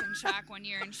at Rock and Shock one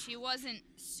year, and she wasn't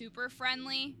super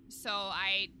friendly, so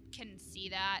I can see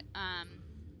that.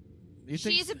 Do you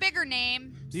think, She's a bigger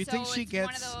name. Do you so think she it's one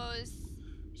gets- of those.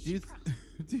 do you,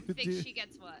 Think she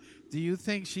gets what? do you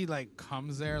think she like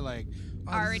comes there like, oh,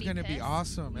 this Already is gonna be pissed?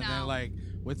 awesome, and then No. like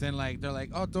within like they're like,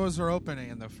 oh, doors are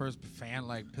opening, and the first fan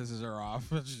like pisses her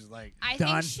off, and she's like, I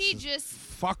Done. think she just.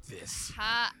 fuck this.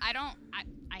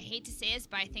 I hate to say this,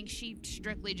 but I think she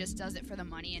strictly just does it for the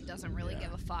money and doesn't really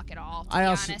give a fuck at all. To I be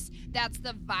also- honest, that's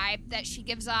the vibe that she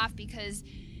gives off because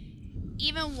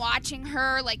even watching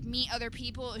her like meet other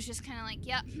people, it was just kind of like,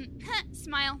 yep,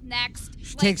 smile, next.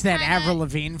 She Like, takes that kinda Avril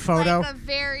Lavigne photo. Like a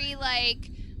very like,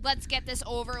 let's get this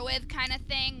over with kind of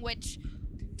thing, which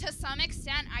to some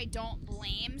extent, I don't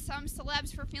blame some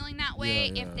celebs for feeling that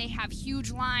way. If they have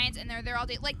huge lines and they're there all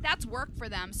day, like that's work for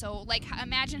them. So like,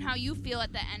 imagine how you feel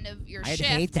at the end of your I'd shift.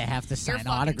 hate to have to You're sign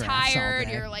fucking autographs tired. all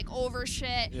day. You're like over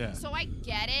shit. Yeah. So I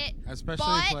get it. Especially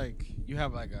but if like you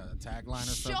have like a tagline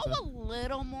or show something. a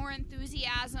little more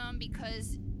enthusiasm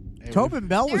because Hey, Tobin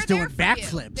Bell was they're doing there for you.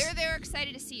 backflips. They're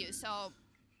excited to see you. So,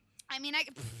 I mean,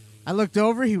 I looked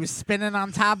over. He was spinning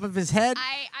on top of his head.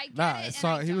 I get Nah, it. I and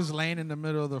saw I he was don't. laying in the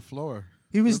middle of the floor.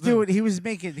 He was With them. doing. He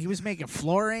was making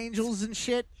floor angels and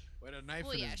shit. With a knife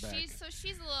Well, in yeah, his back.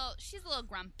 she's a little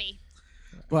grumpy.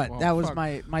 But Well, that was fuck-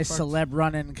 my fuck. celeb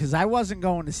run-in because I wasn't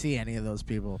going to see any of those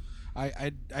people.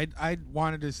 I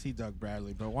wanted to see Doug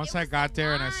Bradley, but once It I was got the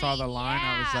there and I saw the line, line,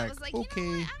 I was yeah, like, I was like, okay. You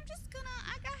know what? I'm just gonna.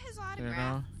 I got his You autograph.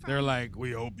 know, from- they're like,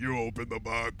 we hope you open the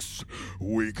box.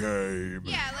 We came.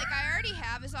 Yeah, like I already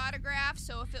have his autograph,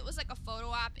 so if it was like a photo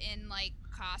op in like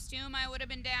costume, I would have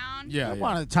been down. Yeah, I yeah.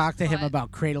 want to talk to him But-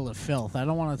 about Cradle of Filth. I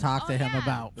don't want to talk Oh, to him yeah.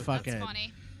 about That's fucking.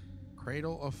 funny.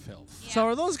 Cradle of Filth. Yeah. So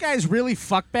are those guys really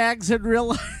fuckbags in real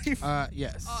life?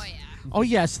 Yes. Oh yeah. Oh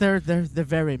yes, they're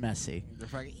very messy. They're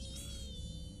fucking.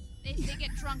 They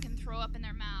get drunk and throw up in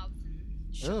their mouths and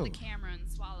show Ew. the camera and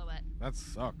swallow it. That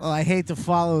sucks. Well, I hate to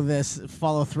follow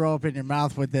throw up in your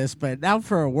mouth with this, but now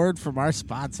for a word from our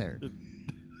sponsor.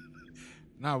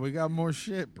 No, we got more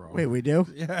shit, bro. Wait, we do?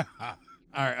 Yeah. All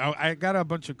right, I got a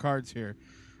bunch of cards here.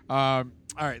 All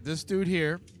right, this dude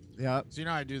here. Yeah. So you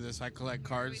know how I do this. I collect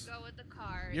Here we cards. go with the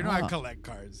card. You know I collect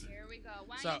cards. Here we go.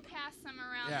 Why So- don't you pass them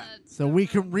around Yeah. the So we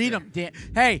can read them.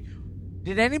 Hey,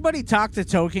 did anybody talk to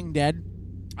Talking Dead?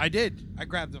 I did. I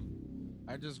grabbed them.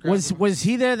 I just grabbed them. Was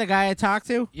he there? The guy I talked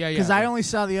to? Yeah, yeah, Because I yeah. only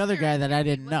saw the other guy that I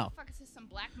didn't What know. the fuck is this? Some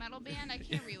black metal band? I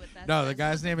can't read what that No, the says.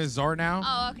 guy's name is Zornow.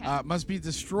 Oh, okay. Must be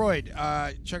destroyed.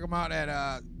 Check him out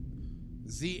at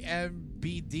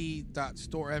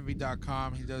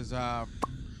zmbd.storeenvy.com. He does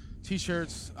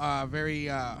t-shirts, very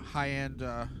high-end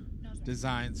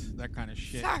designs, that kind of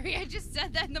shit. Sorry, I just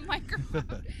said that in the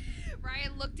microphone.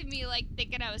 Ryan looked at me like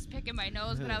thinking I was picking my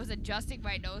nose, but I was adjusting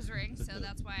my nose ring, so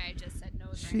that's why I just said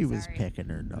nose ring. She was sorry. picking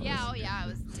her nose. Yeah, oh yeah, I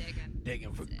was digging.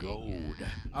 Digging for Digging.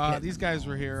 gold. These guys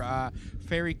were here.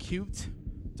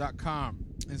 Fairycute.com,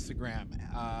 Instagram.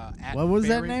 At What was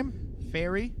that Fairy- name?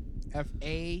 Fairy,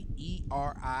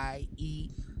 F-A-E-R-I-E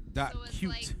dot So it's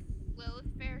cute. like Lilith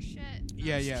Fair shit. No,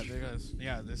 Yeah, I'm yeah, just- there is.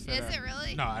 Yeah, this. Is it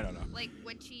really? No, I don't know. Like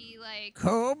witchy, like.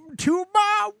 Come to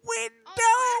my window.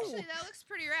 Oh, no, actually, that looks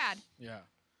pretty rad. Yeah.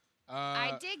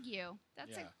 I dig you.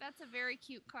 That's yeah. a very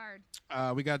cute card.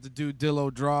 We got the dude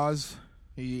Dillo Draws.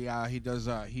 He does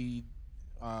knows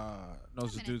the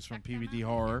gonna dudes from check them PVD out.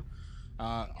 Horror.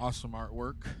 Awesome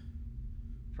artwork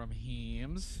from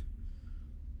Heems.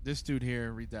 This dude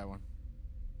here, read that one.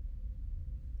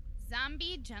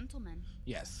 Zombie Gentleman.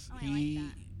 Yes, Oh, I like he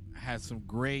that. has some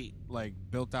great like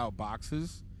built out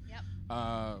boxes. Yep.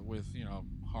 With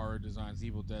horror designs,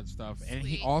 Evil Dead stuff, and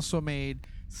he Sweet. also made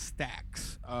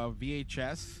stacks of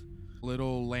VHS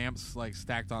little lamps like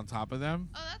stacked on top of them.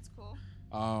 Oh, that's cool.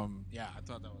 Yeah, I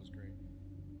thought that was great.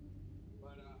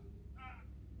 But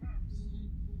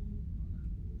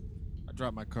I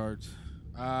dropped my cards.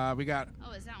 We got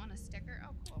Oh, is that one a sticker?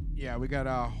 Oh, cool. we got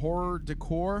horror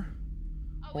decor.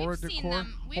 Oh, Horror we've seen decor.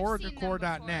 them. We've seen them before,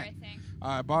 Horrordecor.net. I think.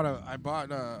 I bought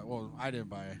well, I didn't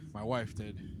buy it. My wife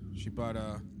did. She bought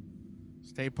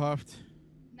Stay Puffed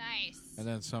Nice. and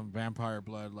then some vampire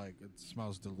blood. Like, it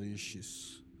smells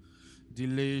delicious.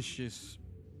 Delicious.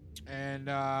 And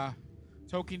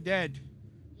Talking Dead.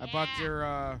 I bought Yeah.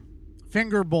 their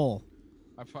Finger bowl.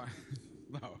 I bought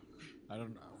no, I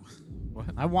don't know. What?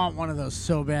 I want one of those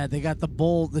so bad. They got the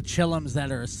bowl, the chillums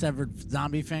that are a severed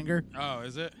zombie finger. Oh,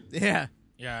 is it? Yeah.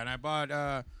 Yeah, and I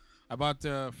bought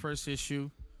the first issue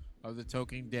of the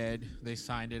Talking Dead. They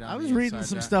signed it on I the was reading inside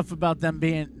some that. stuff about them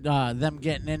being them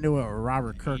getting into it with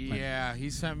Robert Kirkman. Yeah, he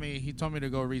told me to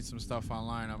go read some stuff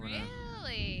online. I'm gonna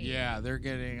Really? Yeah,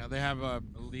 they have a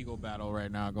legal battle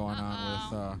right now going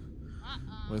on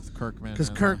with Kirkman. Because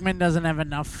and, Kirkman doesn't have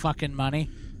enough fucking money.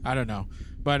 I don't know.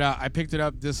 But I picked it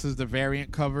up. This is the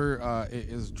variant cover. It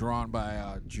is drawn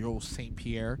by Joe St.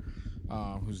 Pierre,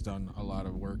 who's done a lot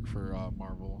of work for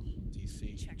Marvel,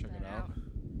 DC. Check it that out.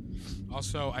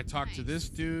 Also, I talked to this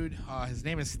dude. His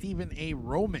name is Stephen A.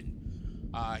 Roman.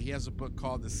 He has a book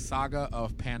called The Saga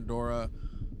of Pandora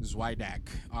Zwidak.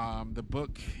 The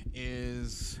book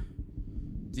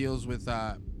deals with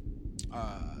a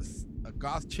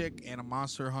goth chick and a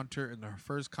monster hunter in their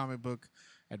first comic book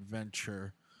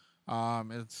adventure.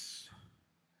 It's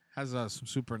has some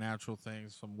supernatural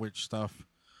things, some witch stuff.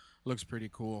 Looks pretty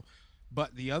cool.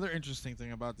 But the other interesting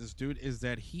thing about this dude is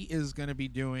that he is going to be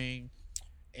doing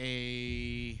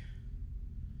a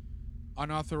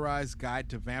unauthorized guide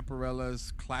to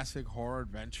Vampirella's classic horror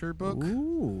adventure book.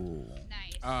 Ooh.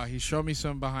 Nice. He showed me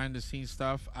some behind the scenes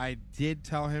stuff. I did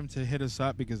tell him to hit us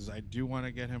up because I do want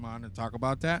to get him on and talk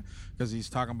about that, because he's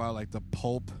talking about like the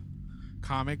pulp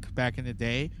comic back in the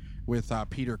day with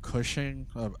Peter Cushing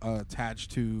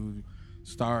attached to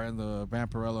star in the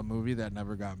Vampirella movie that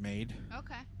never got made.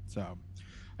 Okay. So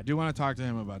I do want to talk to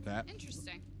him about that.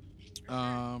 Interesting.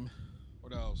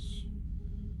 What else?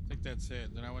 I think that's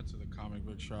it. Then I went to the comic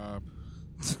book shop.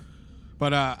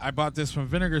 But I bought this from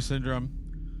Vinegar Syndrome.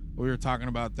 We were talking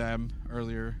about them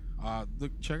earlier.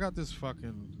 Look, check out this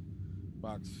fucking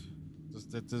box.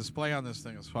 The display on this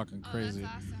thing is fucking crazy.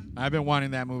 That's awesome. I've been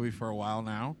wanting that movie for a while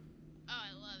now. Oh,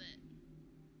 I love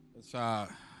it. It's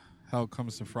Hell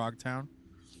Comes to Frogtown.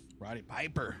 Roddy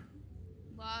Piper.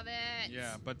 Love it.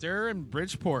 Yeah, but they're in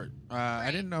Bridgeport.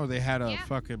 I didn't know they had a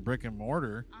fucking brick and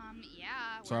mortar. Yeah.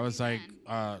 So I was like,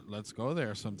 let's go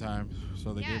there sometime.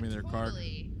 So they gave me their card.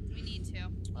 We need to.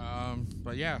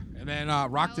 But yeah, and then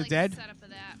Rock the Dead. Setup of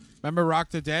that. Remember Rock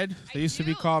the Dead? They used to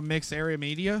be do. called Mixed Area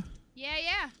Media.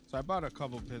 Yeah. So I bought a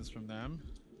couple pins from them.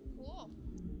 Cool.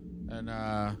 And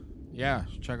yeah,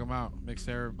 check them out. Mixed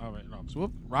Area. Oh wait, no.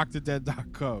 So,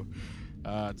 rockthedead.co.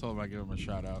 I told them I'd give them a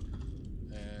shout out.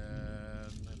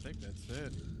 And I think that's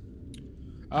it.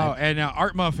 Oh, and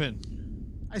Art Muffin.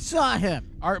 I saw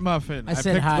him. Art Muffin. I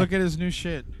said hi. Look at his new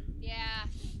shit. Yeah.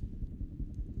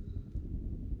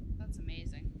 That's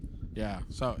amazing. Yeah.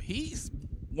 So he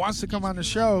wants to come on the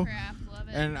show. Crap. Love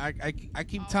it. And I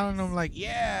keep telling him, like,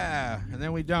 yeah. And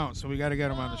then we don't. So we got to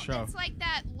get him on the show. It's like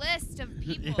that list of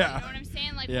people. Yeah. You know what I'm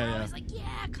saying? Like, Yeah, we're yeah. always like,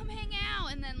 yeah, come hang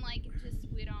out. And then, like,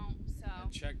 just we don't. So.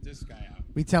 And check this guy out.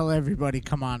 We tell everybody,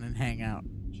 come on and hang out.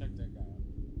 Check that guy out.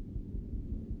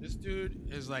 This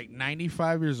dude is like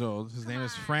 95 years old. His name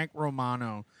is Frank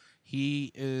Romano.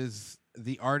 He is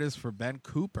the artist for Ben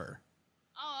Cooper.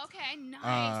 Oh, okay.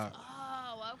 Nice.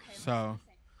 Okay. So,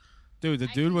 dude, the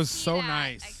dude was so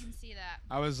nice. I can see that.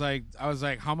 I was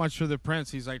like, how much for the prints?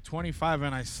 He's like 25,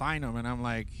 and I sign him, and I'm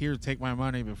like, here, take my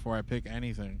money before I pick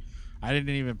anything. I didn't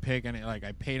even pick any. Like,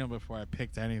 I paid him before I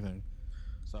picked anything.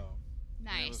 So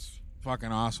Nice. It was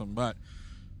fucking awesome. But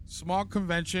small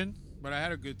convention, but I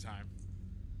had a good time.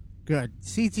 Good.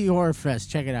 CT Horror Fest.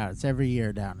 Check it out. It's every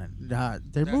year down in.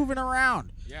 They're moving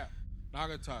around. Yeah,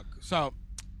 Naugatuck. So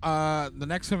the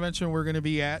next convention we're going to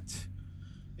be at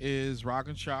is Rock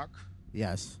and Shock.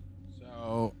 Yes.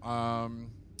 So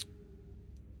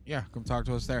yeah, come talk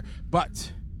to us there.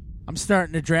 But I'm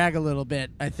starting to drag a little bit.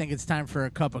 I think it's time for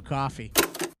a cup of coffee.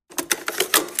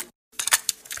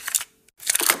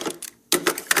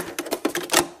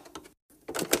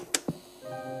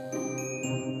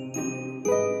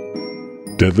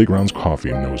 Deadly Grounds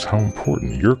Coffee knows how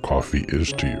important your coffee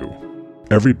is to you.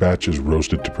 Every batch is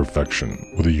roasted to perfection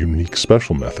with a unique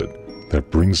special method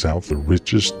that brings out the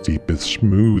richest, deepest,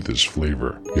 smoothest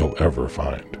flavor you'll ever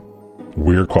find.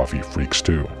 We're coffee freaks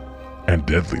too, and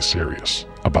deadly serious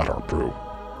about our brew.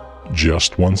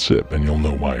 Just one sip and you'll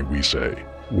know why we say,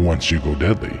 once you go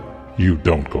deadly, you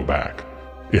don't go back.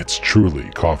 It's truly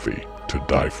coffee to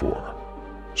die for.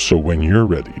 So when you're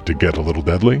ready to get a little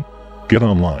deadly, get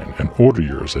online and order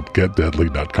yours at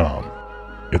getdeadly.com.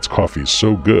 It's coffee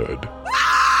so good,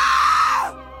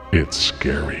 it's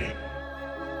scary.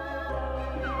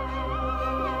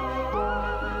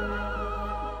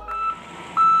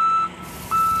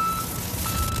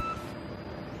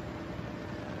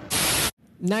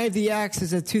 Night of the Axe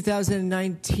is a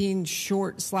 2019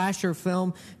 short slasher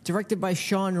film directed by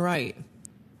Sean Wright.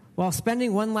 While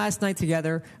spending one last night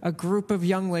together, a group of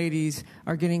young ladies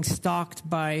are getting stalked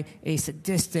by a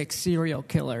sadistic serial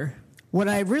killer. What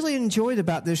I really enjoyed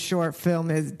about this short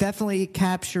film is it definitely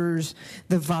captures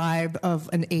the vibe of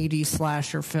an 80s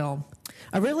slasher film.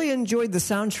 I really enjoyed the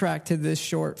soundtrack to this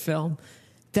short film.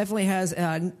 Definitely has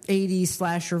 80s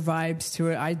slasher vibes to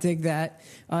it. I dig that.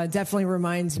 Definitely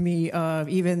reminds me of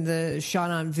even the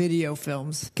shot on video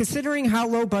films. Considering how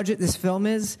low budget this film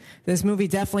is, this movie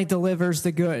definitely delivers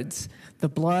the goods. The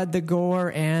blood, the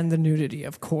gore, and the nudity,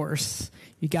 of course.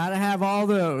 You gotta have all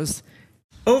those.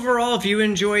 Overall, if you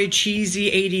enjoy cheesy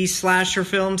 80s slasher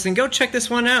films, then go check this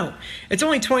one out. It's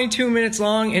only 22 minutes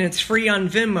long, and it's free on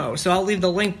Vimeo, so I'll leave the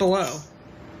link below.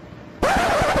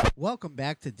 Welcome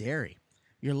back to Derry.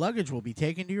 Your luggage will be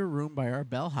taken to your room by our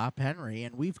bellhop, Henry,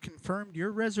 and we've confirmed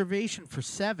your reservation for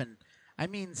 6,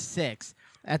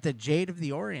 at the Jade of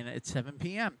the Orient at 7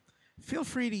 p.m. Feel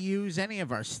free to use any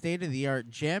of our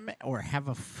state-of-the-art gym or have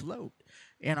a float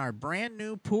in our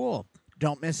brand-new pool.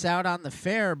 Don't miss out on the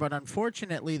fair, but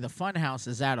unfortunately the funhouse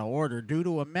is out of order due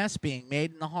to a mess being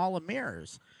made in the Hall of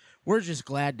Mirrors. We're just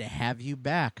glad to have you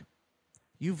back.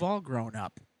 You've all grown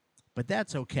up. But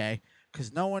that's okay,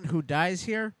 because no one who dies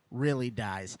here really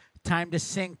dies. Time to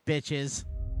sink, bitches.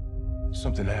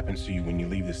 Something happens to you when you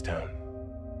leave this town.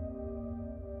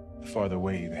 The farther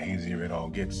away, the hazier it all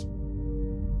gets.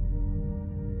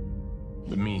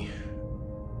 But me,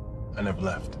 I never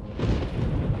left.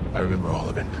 I remember all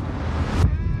of it.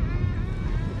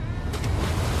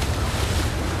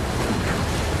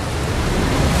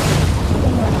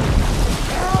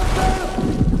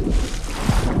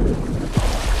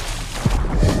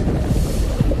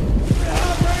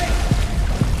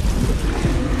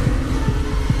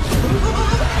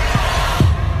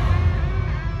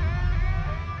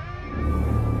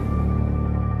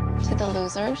 To the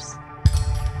losers.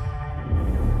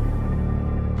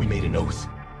 We made an oath.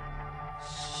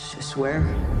 Swear?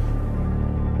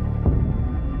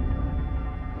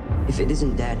 If it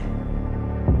isn't dead,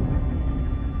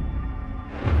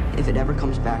 if it ever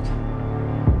comes back,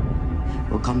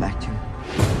 we'll come back to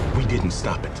it. We didn't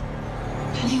stop it.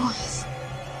 Pennywise.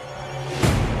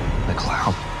 The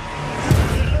clown.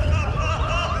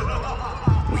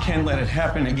 We can't let it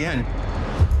happen again.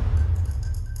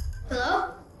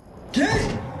 Hello?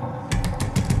 Kid!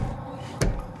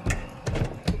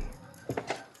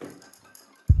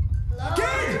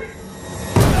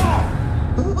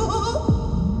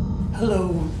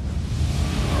 Hello.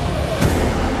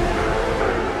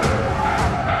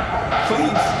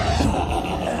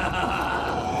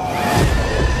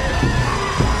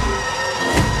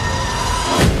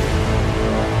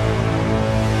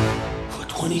 For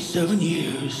 27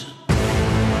 years,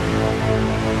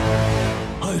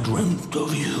 I dreamt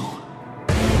of you.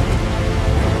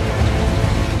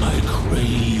 I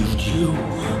craved you.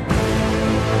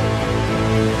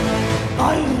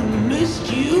 I've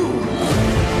missed you.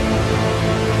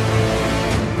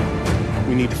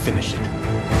 We need to finish it.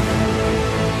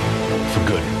 For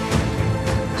good.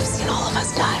 I've seen all of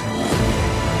us die.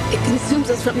 It consumes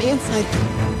us from the inside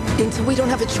until we don't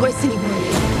have a choice anymore.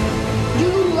 You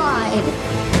lied.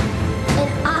 And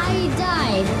I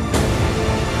died.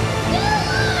 You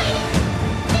lied.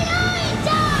 And I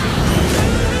died.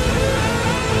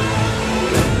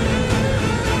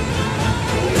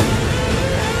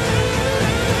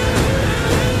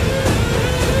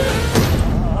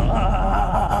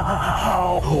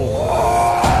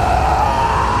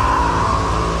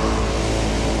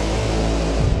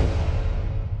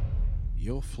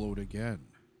 You'll float again.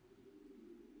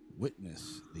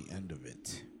 Witness the end of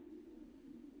it.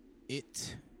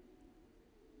 It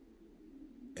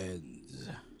ends.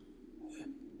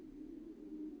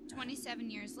 27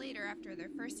 years later, after their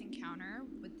first encounter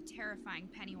with the terrifying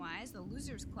Pennywise, the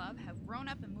Losers Club have grown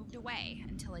up and moved away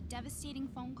until a devastating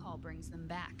phone call brings them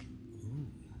back.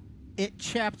 It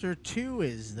Chapter 2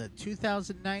 is the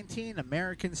 2019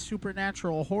 American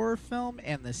supernatural horror film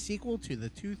and the sequel to the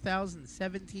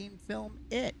 2017 film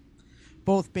It,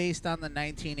 both based on the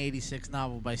 1986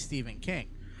 novel by Stephen King.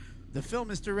 The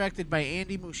film is directed by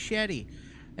Andy Muschietti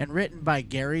and written by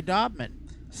Gary Dobman.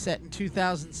 Set in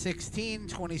 2016,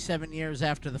 27 years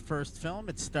after the first film,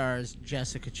 it stars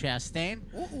Jessica Chastain,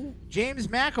 James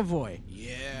McAvoy,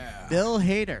 Bill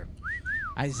Hader,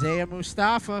 Isaiah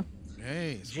Mustafa,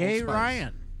 Jay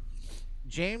Ryan,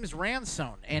 James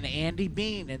Ransone, and Andy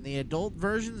Bean in the adult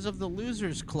versions of the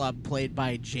Losers Club played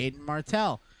by Jaden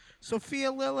Martell.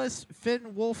 Sophia Lillis,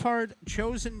 Finn Wolfhard,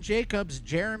 Chosen Jacobs,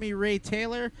 Jeremy Ray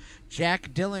Taylor,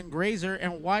 Jack Dylan Grazer,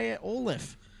 and Wyatt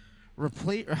Olive.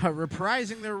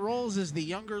 Reprising their roles as the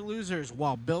younger losers,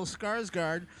 while Bill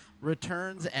Skarsgård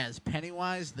returns as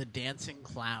Pennywise the Dancing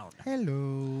Clown.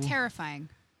 Hello. Terrifying.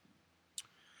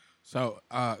 So,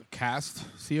 cast,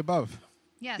 see above.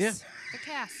 Yes, Yeah. the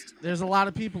cast. There's a lot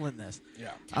of people in this.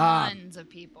 Yeah. Tons of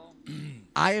people.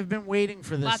 I have been waiting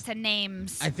for this. Lots of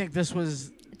names. I think this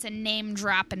was... It's a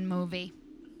name-dropping movie.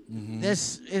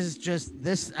 This is just...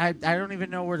 this. I don't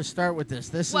even know where to start with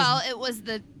this. It was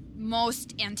the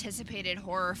most anticipated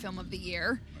horror film of the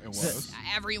year. It was.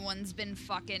 Everyone's been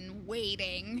fucking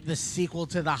waiting. The sequel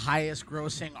to the highest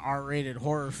grossing R-rated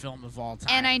horror film of all time.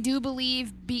 And I do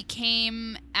believe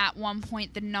became, at one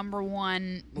point, the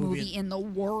 #1 movie in the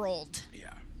world.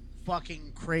 Yeah.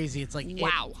 Fucking crazy. It's like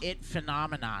wow. It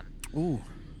phenomenon. Ooh.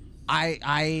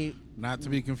 I Not to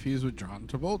be confused with John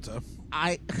Travolta.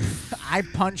 I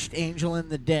punched Angel in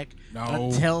the dick No.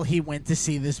 until he went to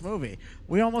see this movie.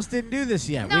 We almost didn't do this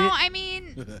yet. No, I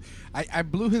mean... I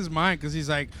blew his mind because he's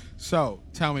like, so,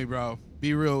 tell me, bro,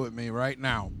 be real with me right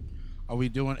now. Are we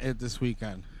doing it this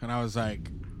weekend? And I was like,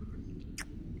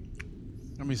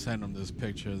 let me send him this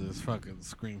picture of this fucking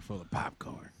screen full of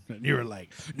popcorn. And you were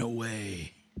like, no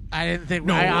way. I didn't think.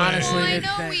 No I way. honestly Well, I didn't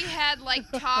know think. we had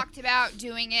talked about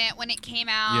doing it when it came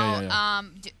out,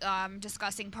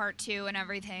 discussing part 2 and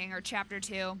everything, or chapter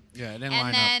 2. Yeah, it didn't and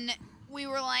line then up. we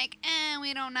were like,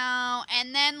 we don't know.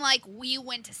 And then we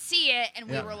went to see it, and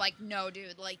we were like, no,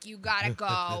 dude, you gotta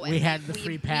go. We and had the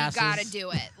free passes. We gotta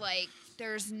do it.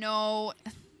 There's no.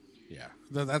 Yeah,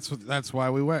 that's why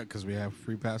we went, because we have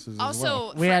free passes as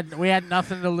well. We had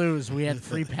nothing to lose. We had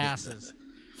free passes.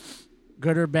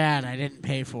 Good or bad, I didn't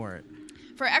pay for it.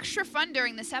 For extra fun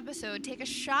during this episode, take a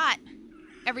shot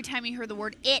every time you hear the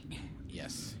word "it."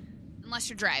 Yes. Unless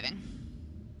you're driving.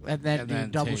 And then do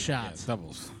double shots.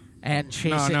 Doubles. And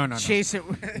chase it. No. Chase it.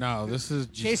 No, this is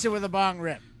chase it with a bong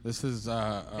rip. This is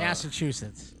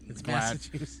Massachusetts. It's Glad.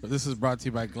 Massachusetts. This is brought to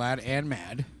you by Glad and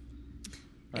Mad.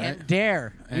 All And right?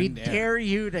 Dare. We And dare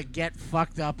you to get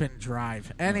fucked up and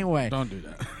drive. Anyway. Don't do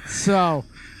that. So.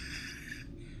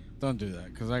 Don't do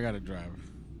that, because I got to drive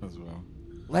as well.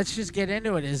 Let's just get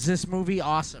into it. Is this movie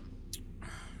awesome?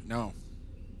 No.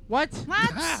 What?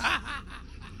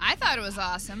 I thought it was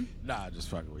awesome. Nah, just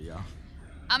fucking with y'all.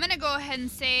 I'm gonna go ahead and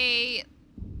say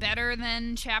better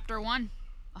than chapter 1,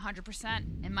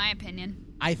 100%, in my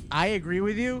opinion. I agree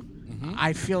with you. Mm-hmm.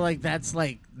 I feel like that's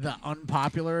the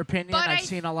unpopular opinion. But I've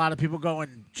seen a lot of people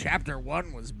going, chapter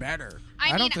 1 was better.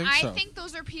 I don't think so. I think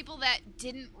those are people that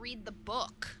didn't read the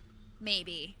book,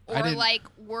 maybe, or I didn't-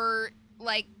 were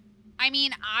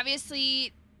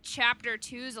obviously chapter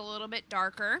 2 is a little bit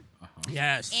darker.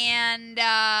 Yes. And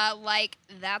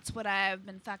that's what I've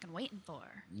been fucking waiting for.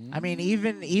 I mean,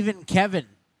 even Kevin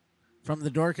from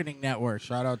the Dorkening Network.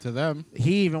 Shout out to them.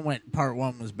 He even went part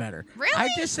 1 was better. Really? I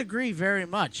disagree very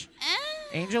much.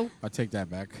 Angel? I'll take that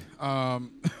back.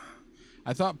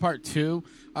 I thought part 2,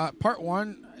 part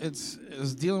 1,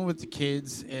 is dealing with the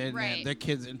kids and Right. the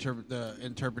kids' the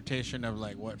interpretation of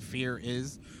what fear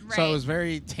is. So Right. it was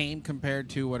very tame compared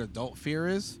to what adult fear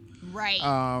is. Right.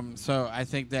 So I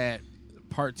think that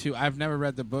part 2, I've never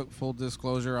read the book, full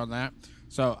disclosure on that.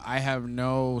 So I have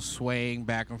no swaying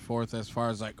back and forth as far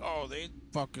as they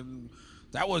fucking,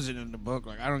 that wasn't in the book.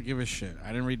 I don't give a shit. I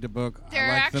didn't read the book. There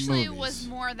I like the actually movies. was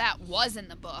more that was in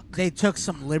the book. They took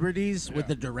some liberties with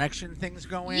the direction things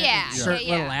go in. Yeah, and certain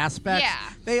yeah, little yeah. aspects.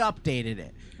 Yeah. They updated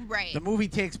it. Right. The movie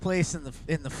takes place in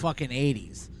the fucking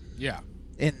 80s. Yeah.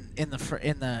 In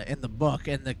the book,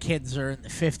 and the kids are in the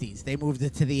 50s. They moved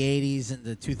it to the 80s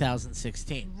into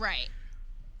 2016. Right.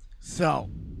 So,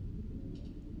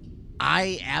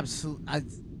 I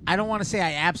don't want to say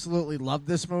I absolutely love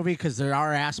this movie, because there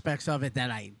are aspects of it that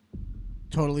I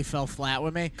totally fell flat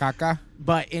with me. Caca.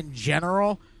 But in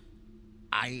general,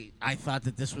 I thought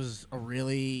that this was a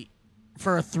really,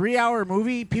 for a 3-hour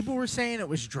movie, people were saying it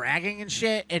was dragging and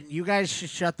shit, and you guys should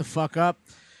shut the fuck up.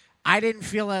 I didn't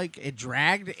feel like it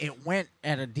dragged. It went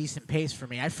at a decent pace for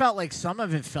me. I felt like some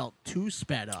of it felt too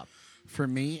sped up. For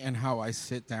me and how I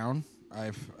sit down,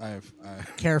 I've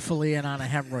Carefully and on a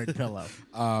hemorrhoid pillow.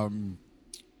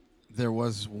 There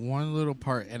was one little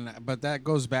part, but that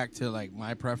goes back to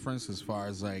my preference as far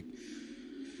as any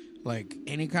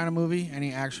kind of movie,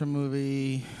 any action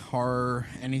movie, horror,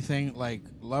 anything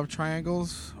love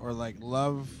triangles or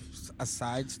love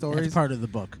aside stories. That's part of the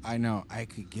book. I know. I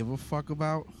could give a fuck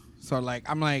about. So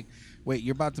I'm wait,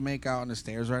 you're about to make out on the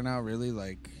stairs right now? Really?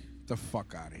 The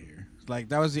fuck out of here.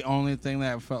 That was the only thing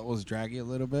that I felt was draggy a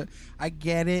little bit. I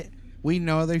get it. We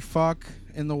know they fuck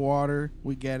in the water.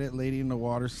 We get it. Lady in the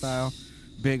water style.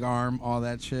 Big arm, all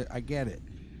that shit. I get it.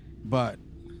 But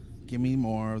give me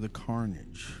more of the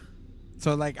carnage.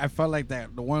 So I felt like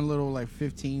that the one little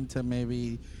 15 to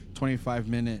maybe 25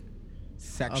 minute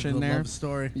section Of the there. love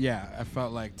story. Yeah, I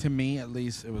felt to me at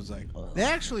least, it was They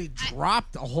actually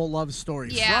dropped a whole love story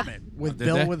Yeah. from it with Did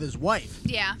Bill they? with his wife.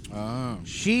 Yeah. Oh.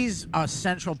 She's a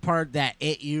central part that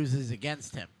it uses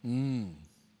against him Mm.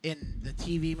 in the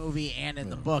TV movie and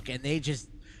in the book, and they just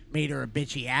made her a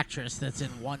bitchy actress that's in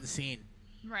one scene.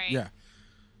 Right. Yeah.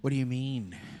 What do you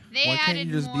mean? They Why can't added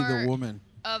you just be the more woman?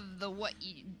 of the what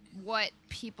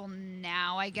people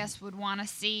now I guess would want to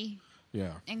see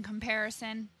Yeah. in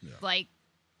comparison. Yeah.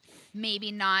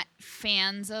 Maybe not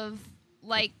fans of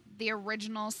the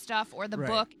original stuff or the Right.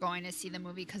 book going to see the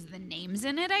movie because of the names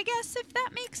in it, I guess, if that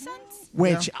makes sense.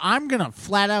 Which I'm going to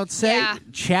flat out say Yeah.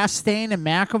 Chastain and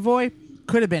McAvoy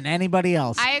could have been anybody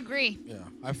else. I agree. Yeah.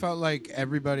 I felt like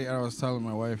everybody, I was telling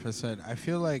my wife, I said, I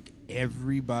feel like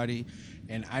everybody,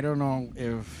 and I don't know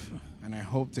if, and I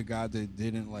hope to God they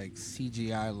didn't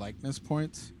CGI likeness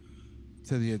points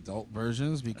to the adult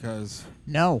versions, because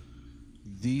no.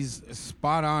 These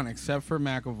spot on except for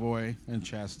McAvoy and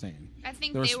Chastain. I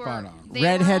think They're they were spot on. they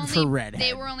Redhead were for only, redhead.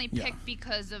 They were only Yeah. picked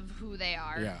because of who they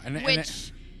are. Yeah, and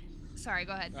which sorry,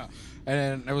 go ahead.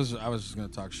 And I was just gonna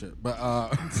talk shit, but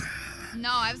No,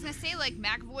 I was gonna say like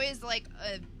McAvoy is like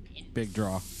a big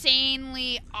draw.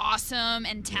 insanely awesome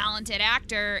and talented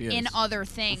actor in other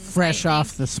things. Fresh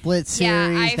off the Split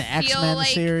series, the X-Men like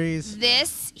series.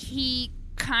 This, he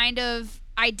kind of.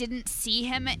 I didn't see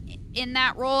him in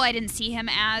that role. I didn't see him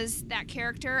as that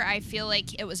character. I feel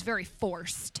like it was very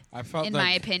forced. I felt, in like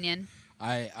my opinion.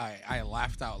 I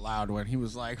laughed out loud when he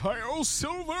was like, "Hi,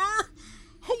 Silver,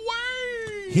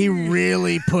 away!" He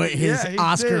really put his he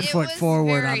Oscar did. foot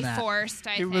forward on that. Forced,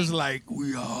 I He think. was like,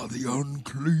 "We are the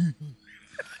unclean,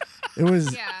 It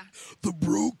was the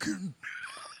broken."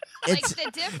 Like the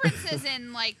differences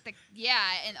in like the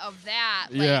and of that,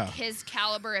 like Yeah. his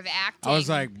caliber of acting. I was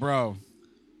like, "Bro,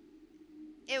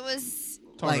 it was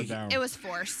tone it down." it was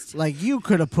forced. Like, you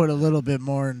could have put a little bit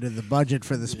more into the budget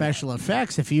for the special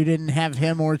effects if you didn't have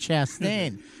him or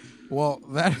Chastain. Well,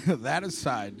 that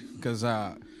aside, because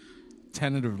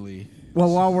tentatively. Well,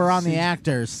 while we're on the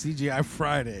actors, CGI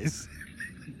Fridays.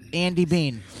 Andy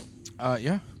Bean.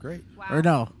 Yeah, great. Wow. Or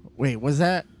no, wait, was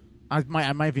that? I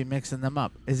might be mixing them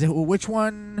up. Is it which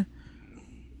one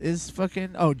is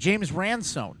fucking? Oh, James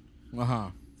Ransone.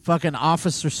 Fucking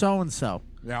Officer So and So.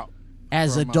 Yeah.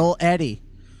 As From, adult Eddie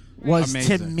was to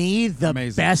Amazing. me the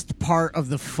Amazing. best part of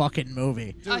the fucking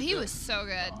movie. Oh, he was so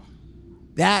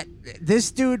good.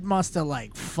 This dude must have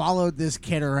like followed this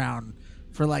kid around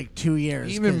for like 2 years.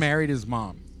 He even 'cause, married his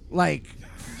mom. like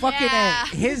fucking Yeah.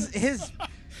 his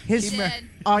He did.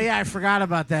 oh yeah, I forgot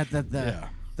about that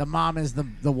the mom is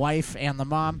the wife and the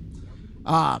mom.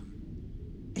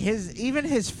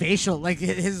 His facial, like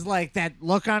his like that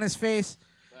look on his face,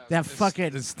 that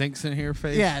fucking It stinks in here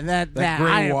face. yeah, that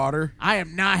gray water. I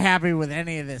am not happy with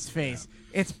any of this face.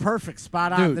 It's perfect,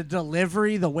 spot on. Dude. The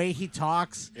delivery, the way he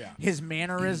talks, Yeah. his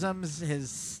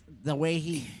mannerisms, the way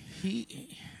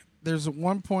he There's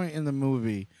one point in the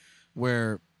movie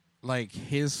where, like,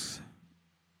 his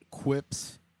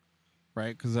quips,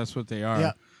 right? Because that's what they are.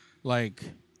 Yeah. Like,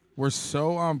 we're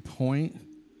so on point.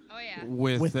 Oh yeah.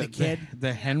 With the kid?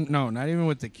 No, not even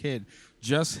with the kid.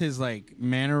 Just his like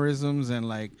mannerisms and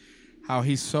like how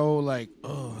he's so like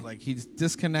he's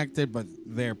disconnected, but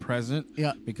they're present.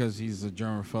 Yeah. Because he's a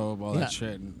germaphobe, all Yeah. that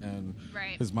shit, and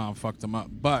Right. his mom fucked him up.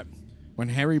 But when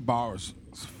Harry Bowers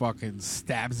fucking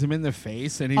stabs him in the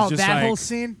face, and he's just that like, whole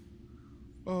scene.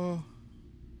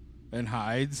 and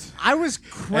hides. I was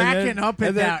cracking up at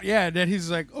and then, that. Yeah, and then he's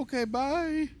like, okay,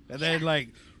 bye. And then like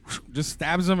just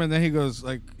stabs him, and then he goes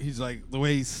like, he's like, the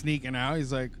way he's sneaking out,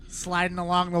 he's like Sliding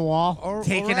along the wall,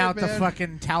 taking all right, out the man.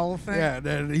 fucking towel thing. Yeah, and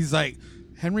then he's like,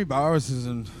 Henry Bowers is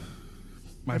in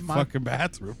my In my- fucking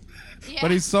bathroom. Yeah.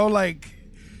 But he's so like,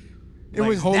 It like,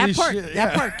 was holy that part. shit. That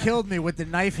yeah. part killed me with the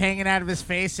knife hanging out of his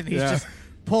face, and he's Yeah. just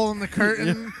pulling the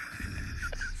curtain.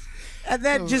 And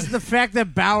then just the fact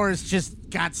that Bowers just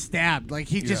got stabbed, like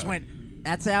he just Yeah. went,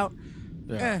 "That's out."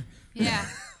 Yeah. Eh. Yeah.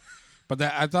 But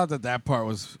I thought that part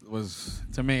was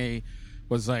to me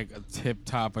was like a tip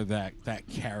top of that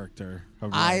character.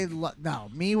 Of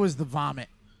like, Me was the vomit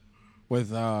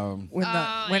with when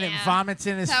Oh, when it yeah. vomits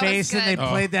in his That was face and they good.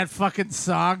 played that fucking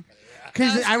song. That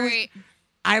Because was I was great.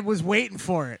 I was waiting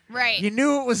for it. Right. You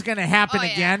knew it was going to happen Oh,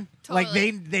 yeah. again. Like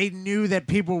Totally. they knew that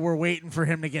people were waiting for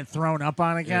him to get thrown up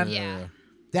on again. Yeah.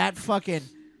 That fucking.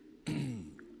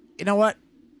 You know what?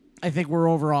 I think we're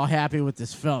overall happy with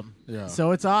this film. Yeah.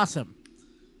 So it's awesome.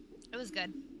 It was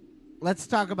good. Let's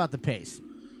talk about the pace,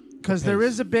 because there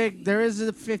is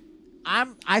a fifth.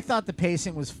 I thought the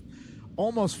pacing was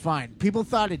almost fine. People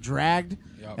thought it dragged,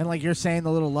 Yep. and like you're saying,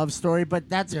 the little love story, but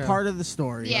that's Yeah. part of the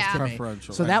story. Yeah. to me.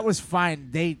 Preferential. So that was fine.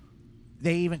 They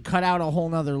even cut out a whole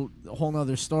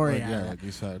nother story. Like, out yeah, of it. like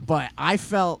you said. But I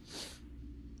felt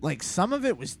like some of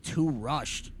it was too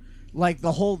rushed. Like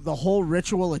the whole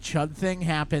ritual of Chud thing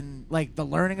happened. Like the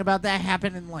learning about that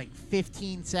happened in like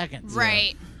 15 seconds.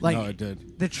 Right. Like No, it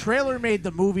did. The trailer made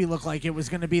the movie look like it was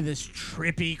going to be this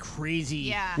trippy, crazy.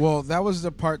 Yeah. Well, that was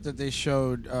the part that they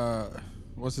showed.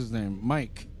 What's his name?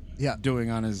 Mike. Yeah. Doing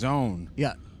on his own.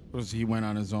 Yeah. Was he went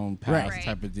on his own path Right.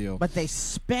 type of deal? But they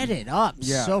sped it up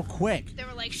Yeah. so quick. They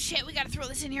were like, shit, we got to throw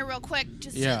this in here real quick.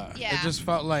 Just yeah. yeah. It just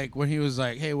felt like when he was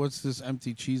like, "Hey, what's this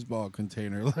empty cheese ball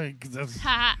container?" Like, that's,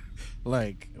 Haha.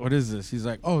 like, what is this? He's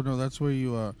like, "Oh no, that's where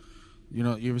you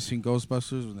you ever seen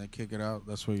Ghostbusters when they kick it out?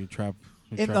 That's where you trap."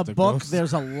 In the book, ghosts."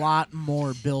 there's a lot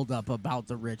more buildup about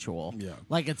the ritual. Yeah.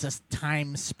 Like it's a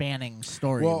time-spanning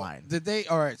Well, storyline. did they?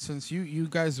 All right, since you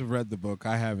guys have read the book,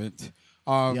 I haven't.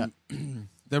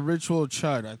 The ritual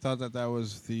Chud. I thought that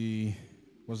was the.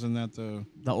 Wasn't that the?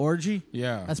 The orgy?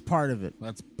 Yeah. That's part of it.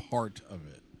 That's part of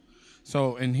it.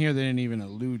 So in here they didn't even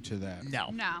allude to that. No.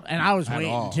 No. And I was At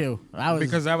waiting all. too.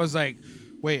 Because I was like,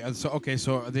 wait, so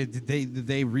did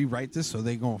they rewrite this so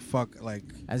they gonna fuck like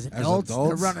as adults?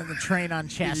 They're running the train on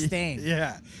Chastain.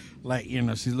 Yeah, like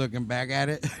she's looking back at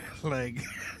it. Like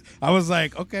I was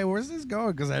like, okay, where's this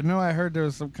going? Because I know I heard there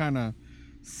was some kind of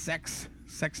sex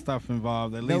stuff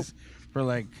involved. At least for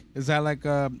like, is that like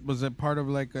was it part of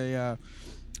like a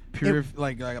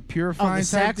like a purifying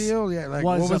type deal? Yeah, like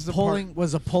what was the pulling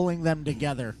pulling them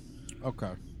together.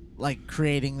 Okay, like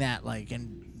creating that like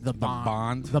in the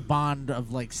bond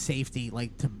of like safety,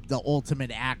 like to the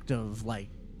ultimate act of like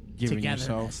giving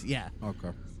togetherness. yourself. Yeah.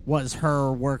 Okay. Was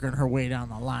her working her way down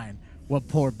the line. What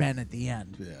poor Ben at the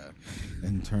end. Yeah.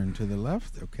 And turn to the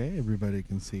left. Okay, everybody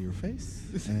can see your face,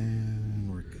 and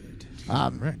we're good.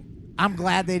 Right. I'm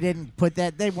glad they didn't put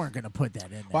that. They weren't going to put that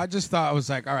in there. Well, I just thought I was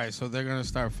like, all right, so they're gonna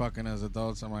start fucking as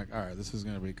adults. I'm like, all right, this is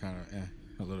gonna be kind of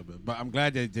a little bit, but I'm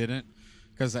glad they didn't,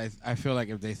 because I feel like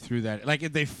if they threw that, like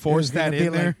if they forced that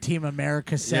in there, like Team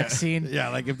America sex scene. Yeah,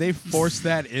 like if they forced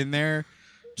that in there,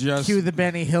 just cue the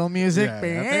Benny Hill music. Yeah.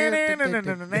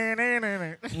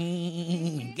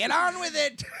 Get on with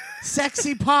it,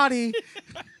 sexy potty.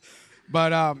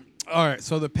 But all right,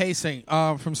 so the pacing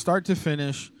from start to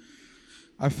finish,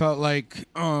 I felt like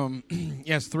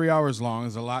yes, 3 hours long.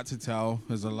 There's a lot to tell.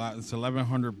 There's a lot. It's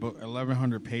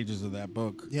 1,100 pages of that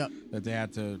book. Yep. That they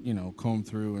had to comb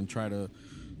through and try to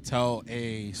tell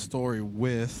a story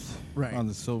with on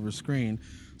the silver screen.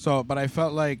 So, but I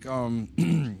felt like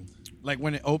like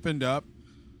when it opened up,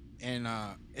 and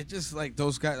it just like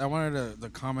those guys. I wanted to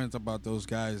comment about those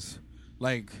guys,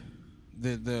 like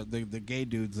the gay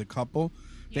dudes, the couple.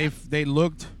 Yeah. They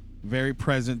looked very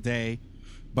present day.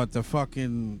 But the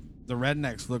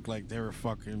rednecks looked like they were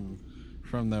fucking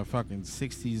from the fucking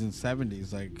 60s and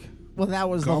 70s, like. Well, that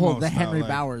was the Henry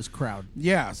Bowers crowd.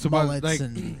 Yeah, so mullets like,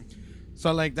 and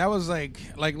so like that was like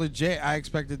legit. I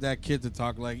expected that kid to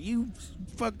talk like, "You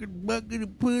fucking bucket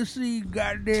of pussy, you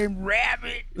goddamn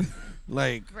rabbit."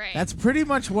 Like that's pretty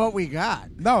much what we got.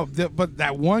 No, but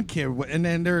that one kid, and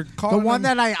then they're calling the one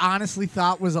that I honestly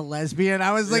thought was a lesbian.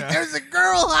 I was like, "There's a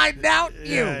girl hiding out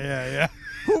you." Yeah.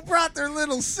 Who brought their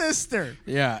little sister?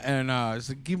 Yeah, and it's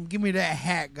like, give me that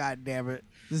hat, goddammit.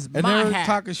 This is and my they were hat.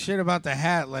 talking shit about the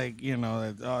hat, like,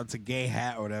 it's a gay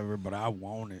hat or whatever, but I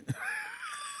want it.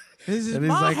 This is And he's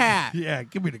my like, hat. Yeah,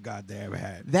 give me the goddamn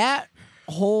hat. That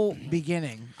whole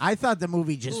beginning, I thought the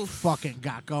movie just fucking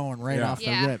got going right off the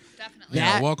rip. Definitely.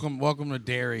 Yeah, welcome to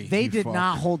Derry. They you did fuck.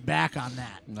 not hold back on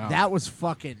that. No. That was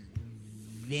fucking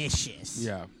vicious.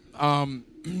 Yeah.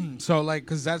 So like,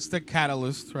 because that's the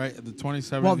catalyst, right? The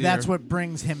 27th Well, that's year. what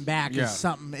brings him back. Yeah. Is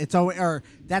something. It's or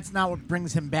that's not what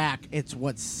brings him back. It's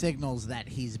what signals that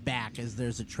he's back. Is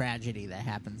there's a tragedy that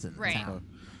happens in the town.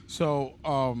 So,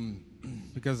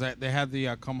 because they had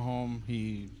the come home,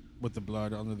 with the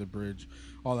blood under the bridge,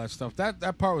 all that stuff.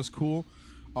 That part was cool.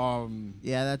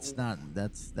 Yeah,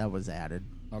 that was added.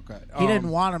 Okay. He didn't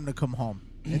want him to come home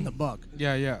in the book.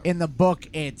 Yeah. In the book,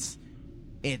 it's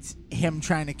him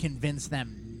trying to convince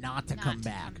them not to come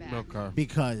back. Okay.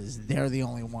 Because they're the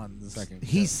only ones.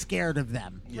 He's scared of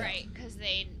them. Yeah. Right, because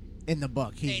they. In the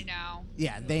book, they know.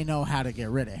 Yeah, they know how to get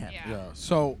rid of him. Yeah.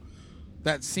 So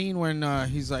that scene when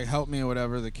he's like, "Help me" or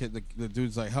whatever, the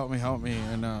dude's like, "Help me,"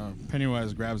 and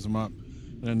Pennywise grabs him up,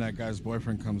 and then that guy's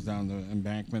boyfriend comes down the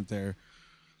embankment there.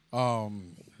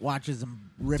 Watches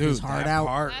him rip his heart that out.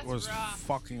 Part That's was rough.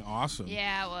 fucking awesome.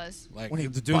 Yeah, it was. Like When he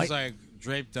the dude's bite- like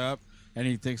draped up, and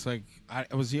he thinks like,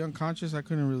 was he unconscious? I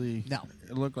couldn't really. No.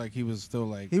 It looked like he was still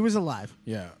like. He was alive.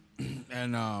 Yeah,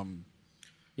 and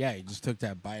yeah, he just took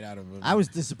that bite out of him. I was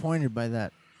disappointed by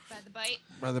that. By the bite.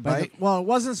 By the bite. Well, it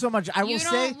wasn't so much. I you will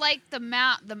don't say. like the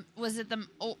mouth? Was it the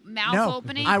mouth No,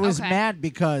 opening? I was Okay. mad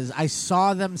because I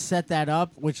saw them set that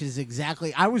up, which is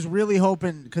exactly. I was really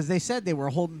hoping because they said they were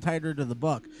holding tighter to the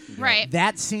book. Right.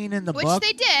 That scene in the Which book.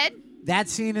 they did. That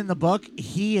scene in the book,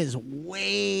 he is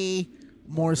way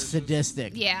more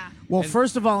sadistic. Yeah. Well,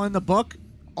 first of all, in the book,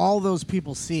 all those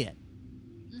people see it.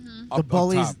 Up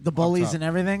The bullies top. and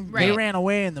everything. They Right. ran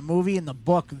away in the movie. In the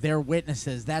book, they're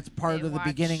witnesses. That's part They of the watch-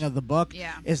 beginning of the book.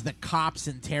 Yeah. Is the cops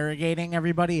interrogating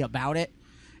everybody about it,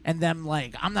 and them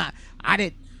like,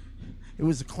 it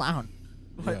was a clown.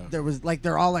 But Yeah. there was like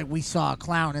they're all like, we saw a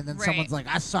clown, and then Right. someone's like,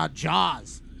 I saw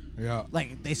Jaws. Yeah.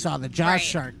 Like they saw the Jaws Right.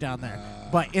 shark down there.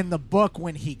 But in the book,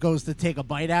 when he goes to take a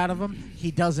bite out of him, he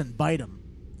doesn't bite him.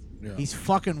 Yeah. He's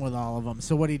fucking with all of them.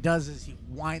 So what he does is he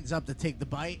winds up to take the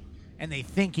bite, and they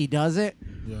think he does it,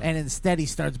 Yeah. and instead he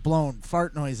starts blowing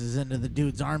fart noises into the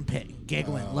dude's armpit, and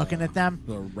giggling, looking at them.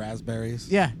 The raspberries.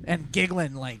 Yeah, and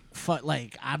giggling like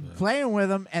I'm playing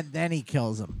with him, and then he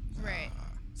kills him. Right.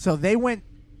 So they went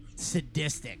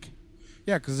sadistic.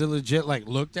 Yeah, because they legit like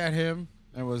looked at him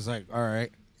and was like, all right.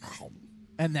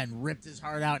 And then ripped his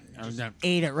heart out and just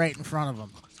ate it right in front of him.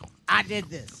 I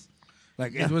did this.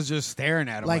 Like, it was just staring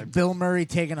at him. Like Bill Murray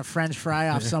taking a French fry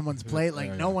off someone's plate.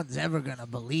 Like, no one's ever going to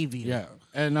believe you. Yeah.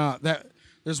 And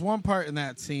there's one part in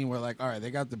that scene where, like, all right,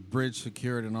 they got the bridge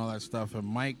secured and all that stuff, and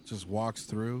Mike just walks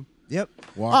through. Yep.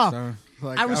 Walks down.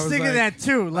 Like, I was thinking like, that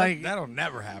too. Like that'll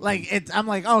never happen. Like I'm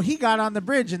like, oh, he got on the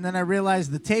bridge, and then I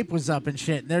realized the tape was up and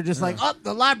shit. And they're just like, oh,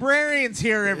 the librarian's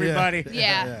here, everybody.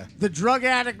 Yeah. The drug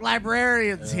addict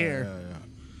librarian's here. Yeah.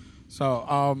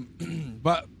 So,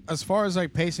 but as far as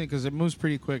like pacing, because it moves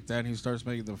pretty quick, then he starts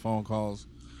making the phone calls.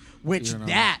 Which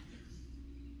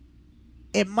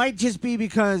it might just be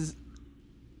because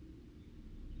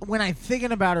when I'm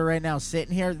thinking about it right now,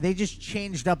 sitting here, they just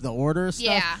changed up the order of stuff.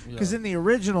 Yeah. Because in the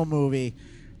original movie,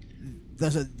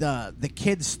 the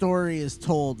kid's story is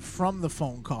told from the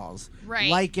phone calls,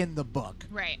 right? Like in the book,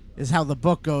 right? Is how the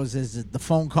book goes. Is that the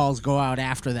phone calls go out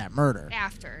after that murder?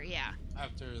 After, yeah.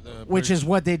 After the which is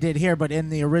what they did here, but in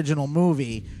the original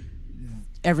movie,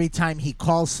 every time he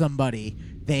calls somebody,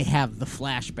 they have the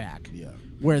flashback. Yeah.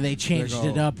 Where they changed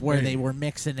it up, where hey. they were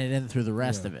mixing it in through the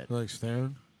rest of it. They're like,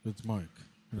 Stan, it's Mike.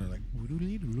 And they're like,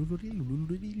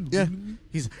 yeah.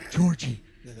 He's Georgie.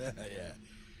 Yeah.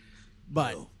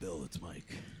 But Bill, it's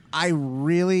Mike.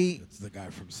 It's the guy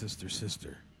from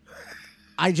Sister.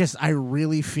 I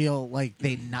really feel like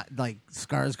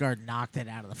Skarsgård knocked it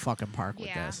out of the fucking park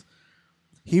with this.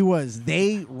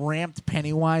 They ramped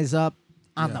Pennywise up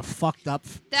on the fucked up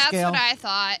That's scale. what I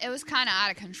thought. It was kind of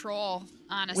out of control,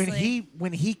 honestly.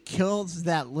 When he kills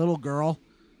that little girl,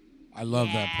 I love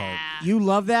that part. You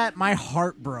love that? My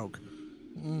heart broke.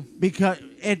 Because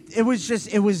it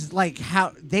was like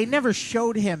how they never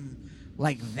showed him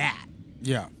like that.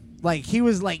 Yeah. Like he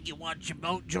was like, you want your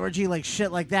boat, Georgie? Like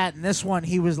shit like that. And this one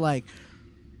he was like,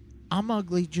 I'm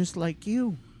ugly just like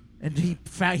you. And he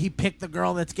picked the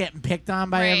girl that's getting picked on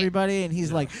by everybody, and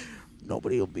he's like,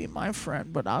 nobody will be my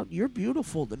friend, but you're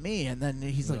beautiful to me. And then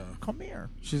he's like, come here.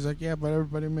 She's like, yeah, but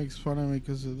everybody makes fun of me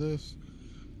because of this.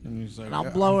 And he's like, and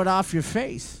I'll blow it off your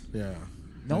face. Yeah.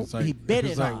 Nope, like, he bit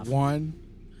it like off. 1,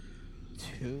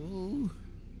 2.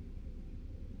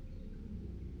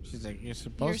 She's like, you're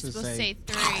supposed to say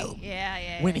 3.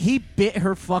 Yeah. When he bit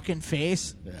her fucking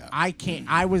face,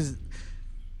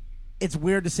 it's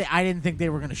weird to say, I didn't think they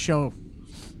were going to show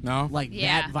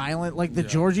that violent. Like the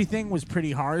Georgie thing was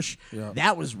pretty harsh. Yeah.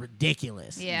 That was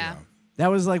ridiculous. Yeah.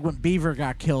 That was like when Beaver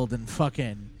got killed in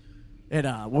fucking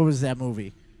what was that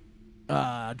movie?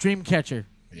 Dreamcatcher.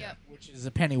 Yep. Which is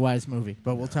a Pennywise movie,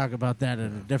 but we'll talk about that at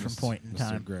a different point in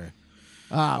time. Gray.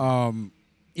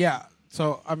 Yeah.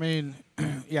 So I mean,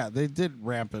 yeah, they did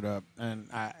ramp it up, and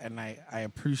I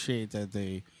appreciate that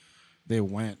they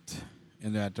went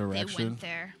in that direction. They went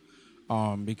there.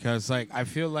 Because like I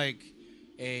feel like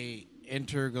a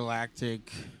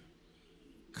intergalactic,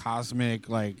 cosmic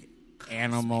like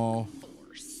animal,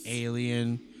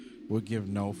 alien would give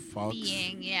no fucks.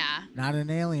 Being, yeah. Not an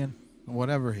alien.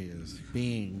 Whatever he is,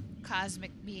 being.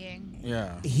 Cosmic being.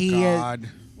 Yeah. God.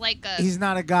 He's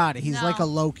not a god. He's like a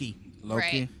Loki. Loki?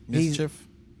 Right. Mischief?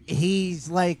 He's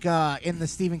like, in the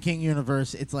Stephen King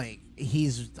universe, it's like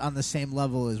he's on the same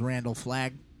level as Randall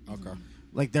Flagg. Okay.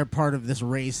 Like they're part of this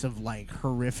race of like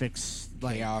horrific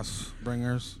chaos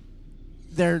bringers.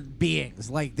 They're beings.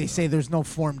 Like they say there's no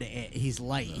form to it. He's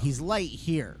light. Yeah. He's light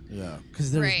here. Yeah.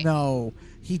 Because there's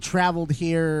he traveled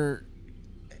here,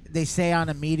 they say on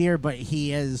a meteor, but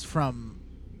he is from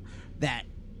that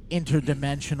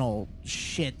interdimensional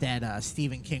shit that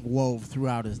Stephen King wove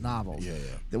throughout his novels.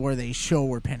 Yeah. Where they show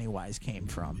where Pennywise came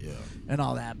from. Yeah. And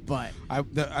all that. But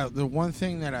the one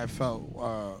thing that I felt,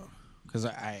 because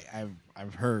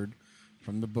I've heard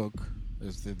from the book,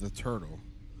 is the turtle.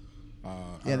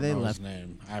 They left his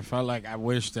name. I felt like I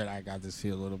wish that I got to see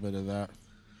a little bit of that.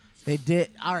 They did.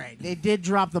 All right. They did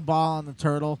drop the ball on the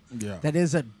turtle. Yeah. That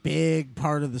is a big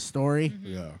part of the story. Mm-hmm.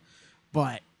 Yeah.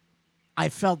 But I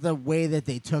felt the way that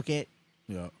they took it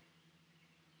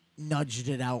nudged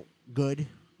it out good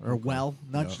or well.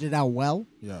 Nudged it out well.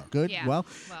 Yeah. Good. Yeah. Well.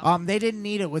 They didn't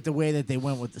need it with the way that they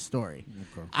went with the story.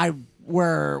 Okay.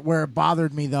 Where it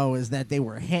bothered me though is that they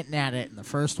were hinting at it in the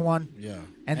first one. Yeah.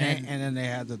 And then they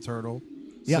had the turtle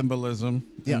symbolism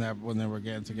in that when they were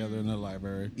getting together in the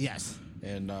library. Yes.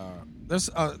 And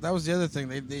that was the other thing.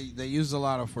 They used a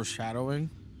lot of foreshadowing.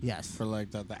 Yes. For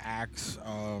like the axe.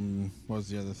 What was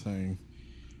the other thing?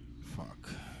 Fuck.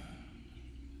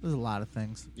 There's a lot of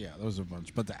things. Yeah, there was a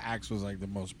bunch, but the axe was like the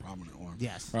most prominent one.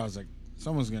 Yes. Where I was like,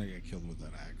 Someone's gonna get killed with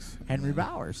that axe. Henry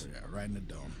Bowers. Yeah, right in the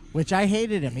dome. Which I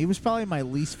hated him. He was probably my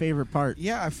least favorite part.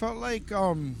 Yeah, I felt like they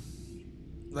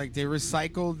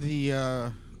recycled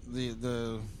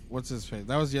the what's his face.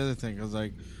 That was the other thing. Cause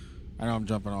like, I know I'm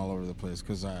jumping all over the place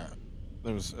because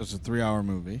it was a 3-hour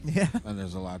movie. Yeah, and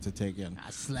there's a lot to take in.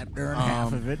 I slept during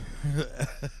half of it.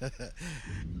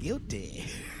 Guilty.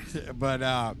 But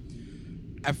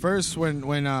at first, when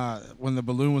the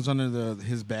balloon was under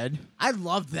his bed, I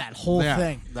loved that whole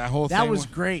thing. That whole that thing was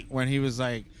great. When he was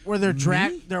like, where they're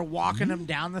they're walking him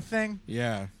down the thing.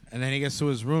 Yeah, and then he gets to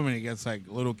his room and he gets like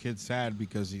little kid sad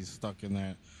because he's stuck in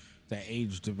that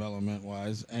age development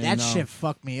wise. And, that shit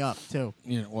fucked me up too.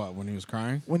 You know what? When he was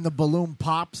crying, when the balloon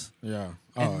pops. Yeah.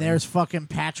 And there's fucking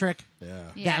Patrick. Yeah.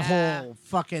 That whole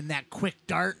fucking that quick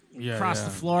dart across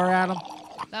the floor at him.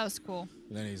 That was cool.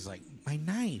 And then he's like, my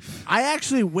knife. I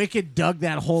actually wicked dug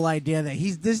that whole idea that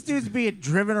this dude's being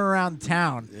driven around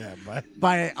town. Yeah,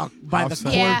 by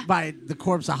the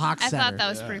corpse of Hawk I Center. thought that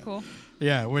was pretty cool.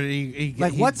 Yeah, when he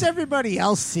what's everybody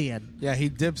else seeing? Yeah, he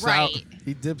dips out.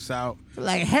 He dips out.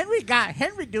 Like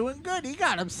Henry doing good. He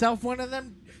got himself one of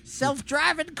them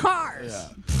self-driving cars. Yeah,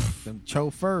 them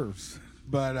chauffeurs.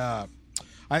 But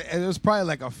it was probably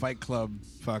like a Fight Club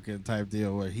fucking type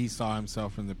deal where he saw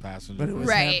himself in the passenger. But it was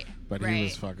right. But he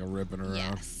was fucking ripping around.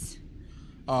 Yes.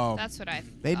 That's what I.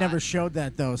 They never showed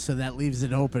that though, so that leaves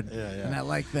it open. Yeah. And I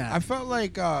like that. I felt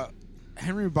like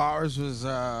Henry Bowers was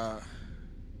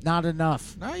not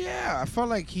enough. No, yeah. I felt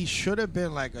like he should have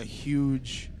been like a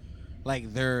huge,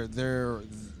 like their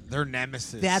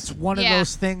nemesis. That's one of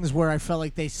those things where I felt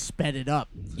like they sped it up.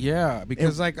 Yeah,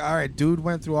 because all right, dude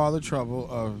went through all the trouble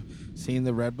of seeing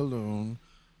the red balloon,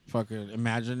 fucking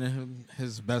imagining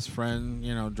his best friend,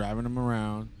 driving him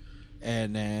around,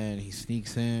 and then he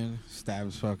sneaks in,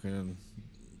 stabs fucking,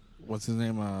 what's his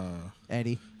name?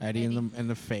 Eddie in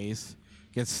the face.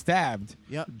 Gets stabbed.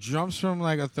 Yep. Jumps from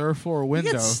like a 3rd floor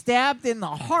window. He gets stabbed in the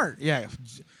heart. Yeah.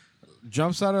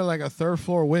 Jumps out of like a 3rd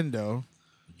floor window,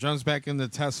 jumps back in the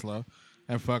Tesla,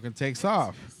 and fucking takes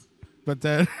off. But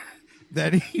then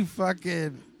he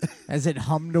fucking as it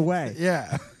hummed away.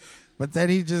 Yeah. But then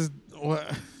he just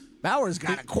Bowers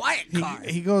got a quiet car.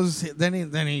 He goes. Then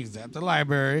he's at the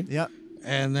library. Yep.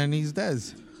 And then he's dead.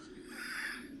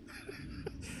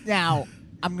 Now,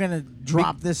 I'm going to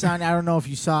drop this on. I don't know if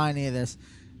you saw any of this.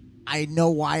 I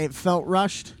know why it felt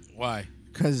rushed. Why?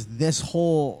 Because this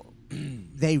whole...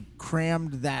 they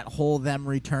crammed that whole them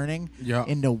returning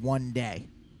into one day.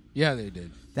 Yeah, they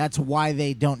did. That's why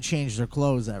they don't change their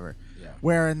clothes ever. Yeah.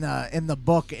 Where in the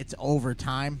book, it's over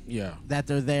time. Yeah. That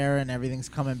they're there and everything's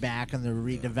coming back and they're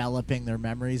redeveloping their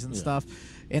memories and stuff.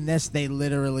 In this, they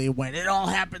literally went, it all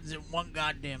happens in one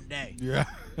goddamn day. Yeah.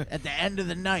 At the end of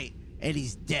the night,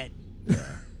 Eddie's dead. Yeah.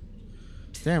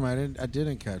 Damn, I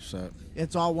didn't catch that.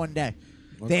 It's all one day.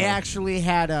 Okay. They actually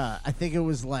had I think it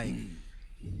was like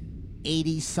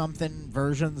 80-something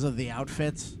versions of the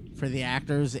outfits for the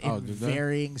actors in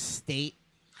varying state.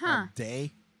 Huh.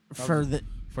 Day? For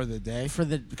the day?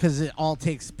 Because it all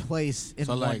takes place in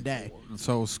one day.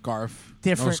 So scarf.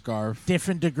 Different no scarf.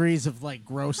 Different degrees of like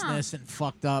grossness and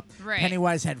fucked up. Right.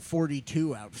 Pennywise had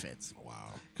 42 outfits. Wow.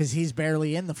 Because he's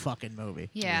barely in the fucking movie.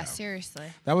 Yeah, seriously.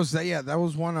 That was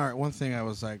one thing I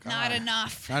was like, Not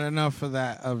enough. Not enough of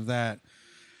that.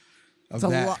 It's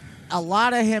a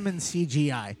lot of him in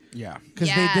CGI. Yeah. Because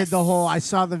they did the whole, I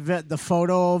saw the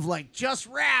photo of like just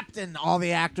wrapped and all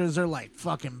the actors are like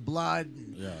fucking blood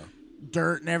and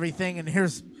dirt and everything. And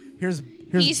here's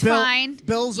He's Bill, fine.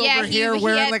 Bill's Yeah, over he here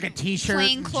wearing had like a t-shirt.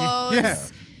 plain clothes. Yeah.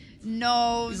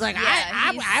 No. He's like,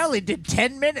 I only did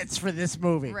 10 minutes for this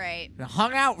movie. Right. And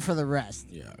hung out for the rest.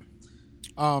 Yeah.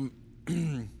 I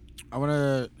want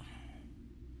to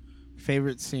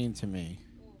favorite scene to me.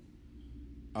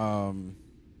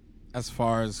 As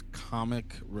far as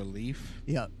comic relief,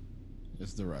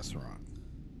 is the restaurant.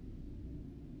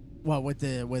 What with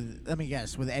let me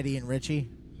guess, with Eddie and Richie?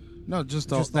 No, just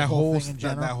the that whole whole thing in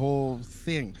general? that whole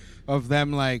thing of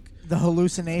them like the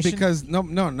hallucination. Because no,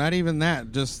 not even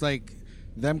that. Just like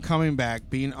them coming back,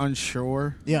 being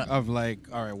unsure of like,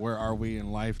 all right, where are we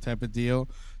in life type of deal.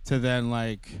 To then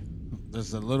like,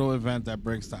 there's a little event that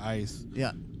breaks the ice.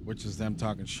 Yeah. Which is them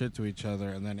talking shit to each other,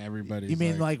 and then everybody's You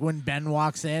mean like when Ben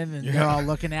walks in and they're all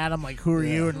looking at him like, who are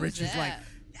you? And Richie's like,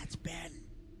 that's Ben.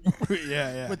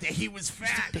 yeah. But he was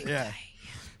fat. Yeah.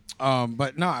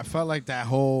 But no, I felt like that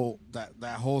whole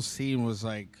scene was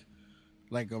like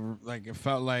it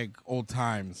felt like old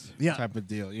times type of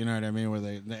deal. You know what I mean? Where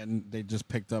they just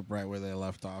picked up right where they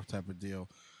left off type of deal.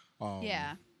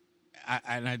 Yeah.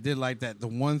 I did like that. The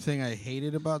one thing I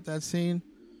hated about that scene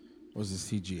was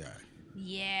the CGI.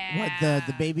 Yeah. What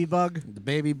the baby bug? The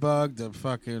baby bug, the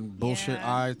fucking bullshit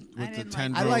eye with the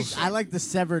tendrils. I like the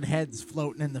severed heads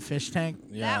floating in the fish tank.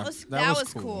 Yeah, that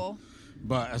was cool.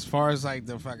 But as far as like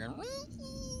the fucking,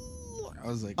 I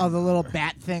was like, the little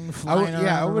bat thing flying around.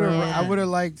 I would have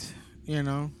liked,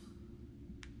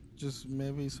 just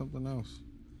maybe something else.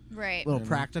 Right. A little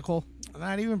practical.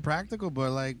 Not even practical,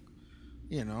 but like,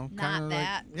 not kind of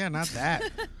that. like, not that.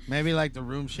 Maybe like the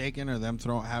room shaking or them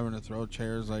having to throw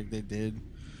chairs like they did.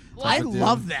 Well, I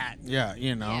love that. Yeah,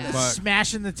 but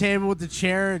smashing the table with the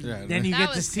chair, and then you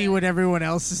get to see what everyone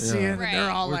else is seeing, and they're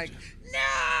all like,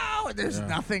 "No, there's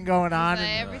nothing going on."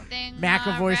 And everything.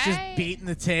 McAvoy's just beating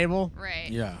the table. Right.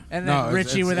 Yeah. And then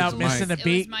Richie, without missing Mike. a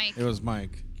beat, It was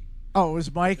Mike. Oh, it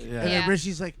was Mike. Yeah. And then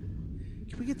Richie's like,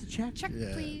 "Can we get the check? Check,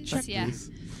 please." Check, yeah. please.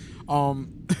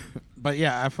 But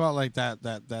yeah, I felt like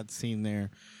that scene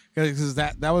there, because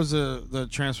that was the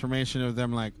transformation of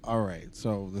them. Like, all right,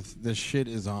 so the shit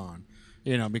is on,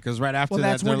 because right after that,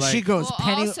 that's they're when like, she goes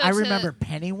Penny. also I to- remember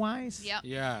Pennywise. Yep.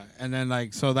 yeah, and then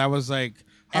like so that was like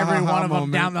Every one of them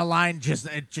moment. down the line just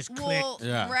clicked. Well,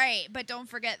 Yeah. right, but don't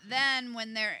forget then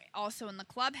when they're also in the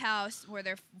clubhouse where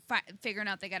they're figuring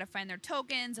out they got to find their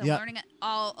tokens and Yep. learning it,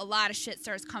 a lot of shit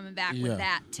starts coming back Yeah. with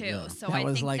that too. Yeah. So That I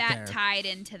was think like that their- tied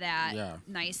into that Yeah.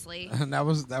 nicely. And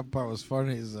that part was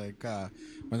funny. He's like,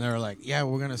 when they were like, yeah,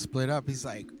 we're gonna split up. He's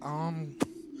like,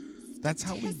 that's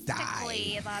how we die.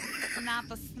 Statistically, that's not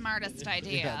the smartest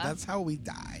idea. Yeah, that's how we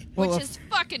die. which Well, is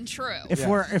fucking true. If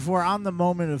we're on the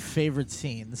moment of favorite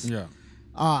scenes, Yeah.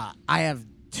 I have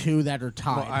two that are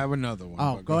tied. Well, I have another one.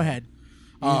 Oh, but go ahead.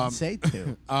 You didn't say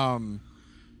two.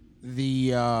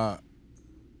 The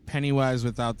Pennywise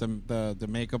without the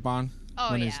makeup on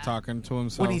when he's talking to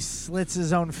himself. When he slits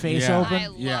his own face Yeah. open. I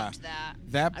loved that.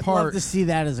 That I'd part. love to see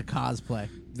that as a cosplay.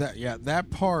 That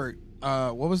part.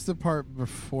 What was the part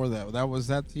before that? That was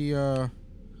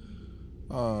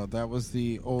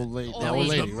the old lady. Old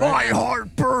lady. My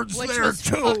heart burns Which there was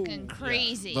too. fucking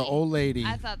crazy. The old lady.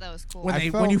 I thought that was cool.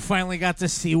 When you finally got to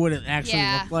see what it actually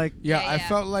Yeah. looked like. Yeah, Yeah, I yeah.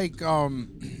 felt like a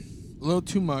little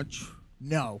too much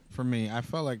No. for me. I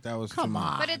felt like that was too Come much.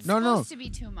 on. but it's No, supposed no. to be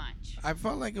too much. I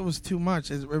felt like it was too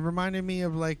much. It reminded me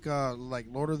of like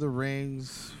Lord of the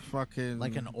Rings, fucking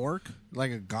Like an orc?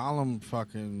 like a golem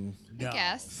fucking I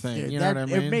guess. thing. Dude, you know what I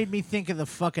mean? It made me think of the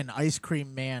fucking ice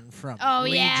cream man from Oh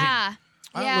Legion. yeah.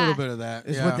 A little bit of that.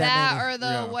 Is yeah. what That made me- or the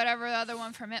Yeah. whatever the other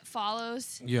one from It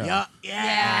Follows. Yeah.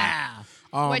 Yeah.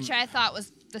 Which I thought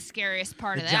was the scariest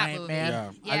part The of that giant movie.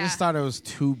 man? Yeah. I just thought it was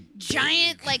too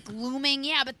Giant, like looming,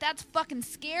 yeah, but that's fucking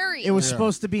scary. It was Yeah.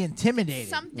 supposed to be intimidating.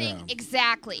 something Yeah.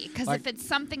 exactly because Like- if it's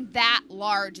something that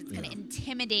large, it's gonna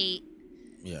intimidate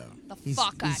Yeah. the He's,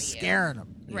 fuck out of he's you. scaring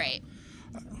him. Right.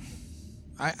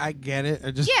 I get it.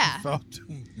 It just Yeah. felt too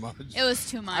much. It was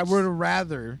too much. I would have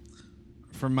rather,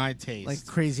 for my taste, Like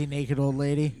crazy naked old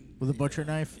lady with a butcher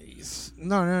knife.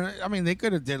 No. I mean, they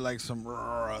could have did like some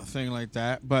thing like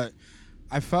that, but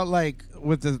I felt like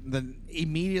with the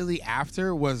immediately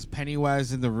after was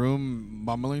Pennywise in the room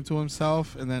mumbling to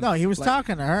himself, and then No, he was like-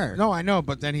 talking to her. No, I know,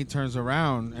 but then he turns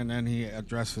around and then he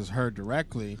addresses her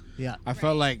directly. Yeah. I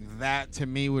felt like that to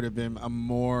me would have been a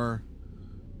more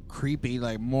creepy,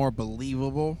 like more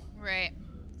believable. Right.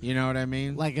 You know what I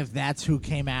mean? Like if that's who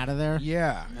came out of there.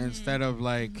 Yeah, instead of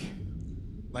like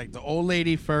the old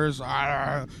lady first.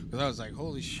 Because I was like,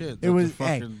 holy shit! It was. that's a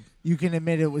Hey, fucking you can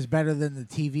admit it was better than the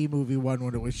TV movie one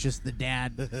when it was just the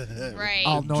dad, Right.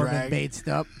 all Norman Drag. Bates'd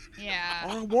up. Yeah.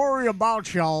 I worry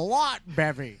about you a lot,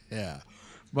 Bevy. yeah,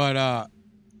 but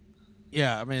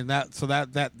yeah. I mean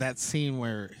that scene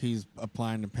where he's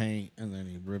applying the paint and then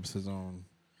he rips his own,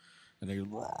 and he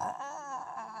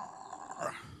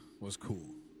was cool.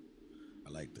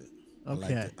 I liked it.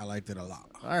 Okay. I liked it a lot.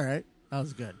 All right, that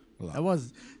was good. lot.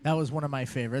 That was one of my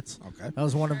favorites. Okay. That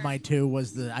was one of my two.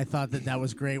 I thought that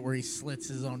was great where he slits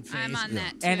his own face. I'm on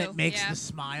that too. And it makes yeah. the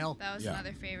smile. That was Yeah.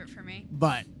 another favorite for me.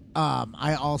 But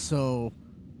I also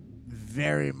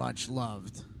very much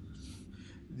loved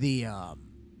the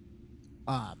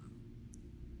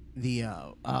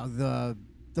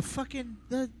fucking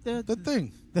the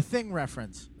thing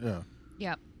reference Yeah.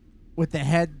 Yep. with the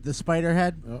head, the spider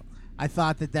head. Yep. I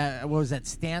thought that what was that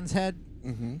Stan's head?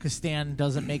 Mm-hmm. Because Stan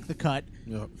doesn't make the cut.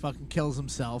 Yep. Fucking kills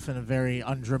himself in a very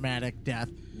undramatic death.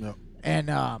 Yep. And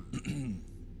I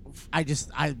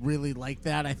really liked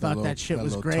that. I thought little- that shit that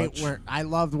was little great. touch. Where I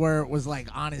loved where it was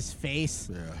like on his face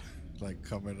Yeah. Like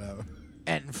coming out.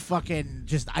 and fucking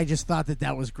I just thought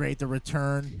that was great. The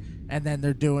return, and then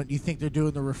you think they're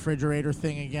doing the refrigerator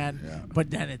thing again, Yeah.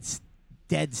 but then it's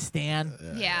dead Stan.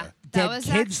 Yeah, Dead that was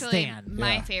kid actually Stan.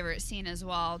 my favorite scene as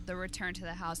well. The return to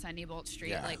the house on Newbolt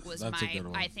Street was that's a my, good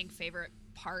one. I think, favorite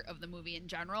part of the movie in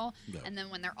general. Yeah. And then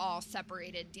when they're all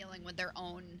separated, dealing with their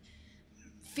own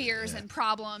fears and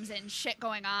problems and shit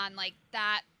going on, like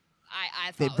that, I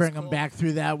thought They was bring cool. them back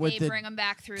through that with They the bring them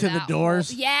back through to that the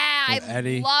doors. whole- yeah, With I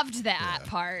Eddie. loved that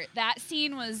part. That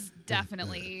scene was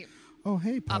definitely Oh,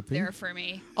 hey, up puppy. there for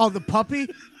me. Oh, the puppy.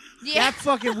 Yeah. That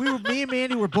fucking me and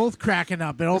Mandy were both cracking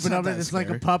up. It opened not up and that it's like a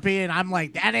scary. puppy, and I'm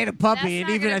like, that ain't a puppy. That's and not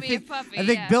even gonna I be think a puppy, I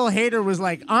think yeah. Bill Hader was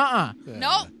like, Nope,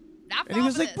 not and he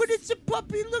was like, this. but it's a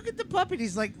puppy. Look at the puppy. And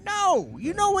he's like, no,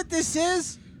 you know what this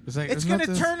is? It's like, It's isn't gonna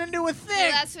that turn into a Well,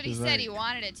 thing. that's what he He's said like- he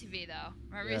wanted it to be, though.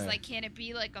 Remember, he's Yeah. like, can it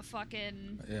be like a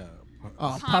fucking Yeah.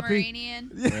 Oh, puppy.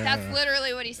 Pomeranian? Yeah. That's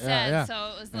literally what he said. Yeah.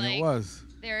 So it was And like, it was.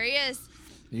 there he is.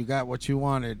 You got what you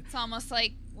wanted. It's almost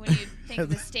like when you think of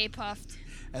the Stay Puffed.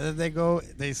 And then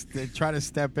they try to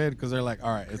step in because they're like,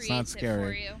 all right, it's not creates it for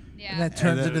scary. you. Yeah. And that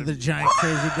turns And then- into the giant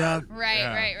crazy dog. Right,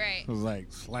 Yeah. right. It was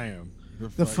like, slam.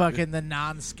 The fucking the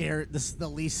non-scary, the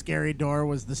least scary door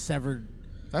was the severed.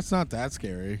 That's not that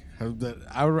scary. You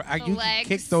can legs.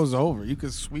 kick those over. You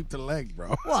can sweep the leg,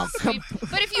 bro. Well,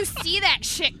 But if you see that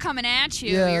shit coming at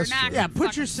you, Yeah, you're that's not true. yeah, gonna put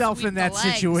fucking yourself sweep in that the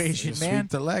legs. situation, Just man.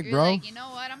 sweep the leg, You're bro. like, you know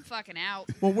what? I'm fucking out.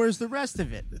 Well, where's the rest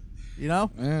of it? You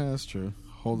know? Yeah, that's true.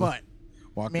 Hold But, it.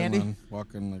 Walking Mandy?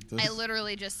 walking like this. I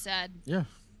literally just said, Yeah.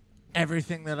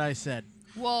 Everything that I said.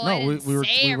 well, No, I didn't we were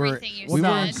say we were everything you we said.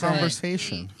 were in but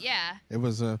conversation. yeah. It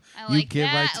was a I you like give,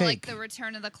 that. I I take. like the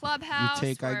return of the clubhouse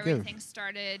take, I where give. everything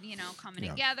started, coming Yeah.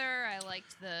 together. I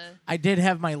liked the I did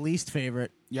have my least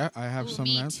favorite. Yeah, I have some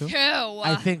me of that too.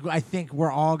 too. I think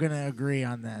we're all gonna agree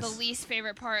on this. The least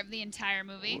favorite part of the entire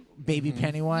movie. Baby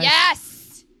Pennywise. Yes.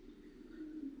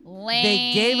 Lame.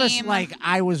 They gave us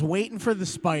I was waiting for the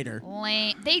spider.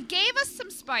 Lame. They gave us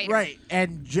some spider. Right,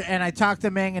 and I talked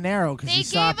to Manganero because They he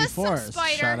saw it gave us before some us.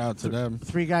 spider. Shout out to them.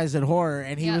 Three Guys at Horror,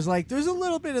 and he Yeah. was like, "There's a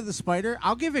little bit of the spider.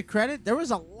 I'll give it credit. There was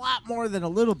a lot more than a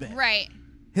little bit. Right.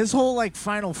 His whole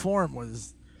final form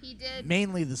was He did.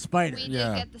 mainly the spider, We Yeah.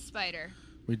 did get the spider.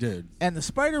 We did. and the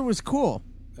spider was cool.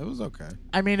 It was okay.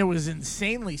 I mean, it was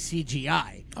insanely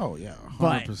CGI, Oh yeah,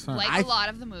 But- 100%. Like I- a lot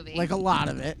of the movie. like a lot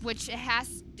of it. Which it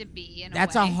has to be in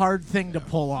That's a a way. hard thing to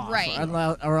pull off, Right.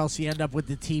 Or else you end up with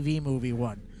the TV movie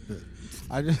one,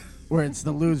 I just where it's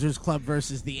the Losers Club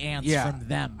versus the Ants yeah. from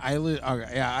them. I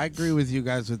agree with you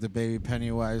guys with the baby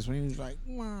Pennywise when he was like,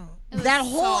 wow. It was That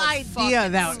whole so idea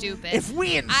fucking that stupid. if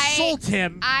we insult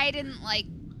him, I didn't like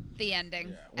the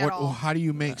ending at all. How do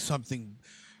you make something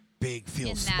big feel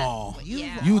In that small? way,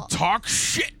 yeah. You talk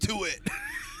shit to it.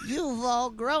 you've all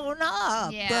grown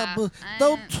up. Yeah,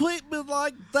 Don't treat me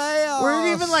like that. Where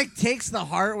it even Oh. takes the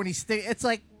heart when he it's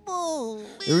like, oh.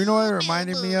 You know what it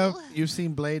reminded me of? You've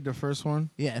seen Blade, the first one?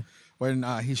 Yeah. When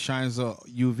he shines a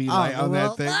UV light on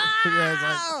that thing.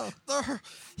 Yeah, it's like,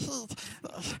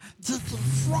 Just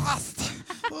frost.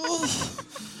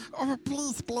 Oh,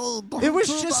 please, Blade. don't It was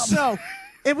do just that. so.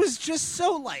 It was just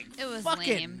so It was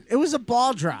fucking. lame. It was a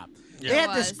ball drop. They It had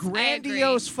this was. I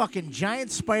grandiose fucking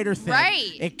giant spider thing.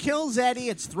 Right. It kills Eddie.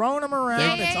 It's throwing him around.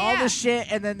 Yeah, it's yeah, all yeah. this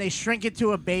shit, and then they shrink it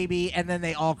to a baby, and then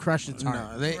they all crush its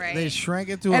heart. no, they Right. shrank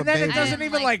it to a And then it baby. I doesn't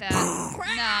didn't even like.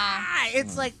 that.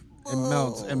 It's like. It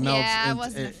melts. It melts. Yeah, I and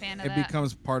wasn't a fan of it that.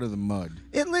 becomes part of the mud.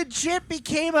 It legit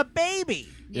became a baby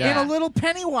Yeah. in a little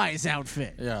Pennywise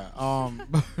outfit. Yeah.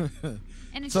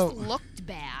 And it So- just looked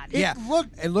bad.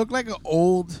 It looked like an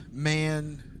old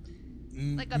man.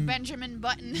 Like a Benjamin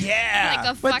Button. Yeah.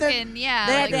 like a But then fucking, yeah.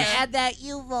 They had like to a- add that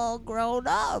you've all grown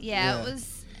up. yeah, Yeah. it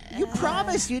was. You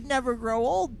promised you'd never grow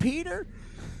old, Peter.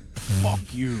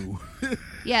 Fuck you.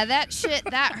 Yeah, that shit,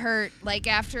 that hurt. Like,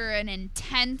 after an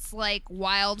intense,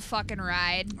 wild fucking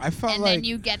ride. I felt and like- then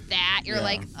you get that. You're Yeah.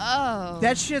 like, oh.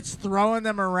 That shit's throwing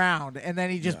them around, and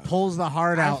then he just pulls the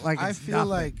heart out like I it's feel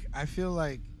nothing.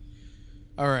 like.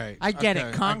 All right. I get it.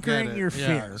 okay, Conquering I get it. your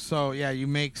Yeah, fear. So yeah, you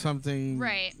make something.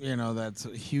 Right. That's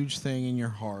a huge thing in your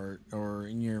heart or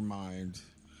in your mind,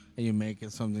 and you make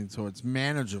it something so it's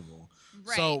manageable.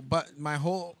 Right. So, but my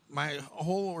whole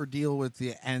ordeal with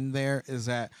the end there is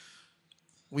that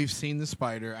we've seen the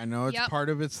spider. I know it's Yep. part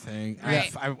of its thing.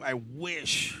 Right. I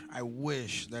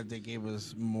wish that they gave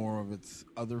us more of its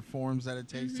other forms that it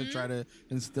takes to try to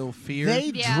instill fear.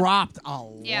 They Yeah. dropped a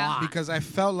lot. Yeah. Because I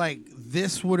felt like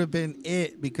this would have been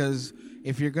it. Because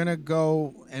if you're gonna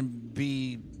go and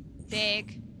be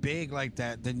big like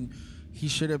that, then he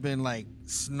should have been like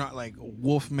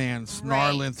Wolfman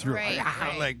snarling Right, through,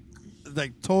 right.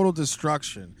 like total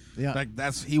destruction. Yeah. Like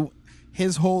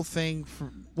his whole thing.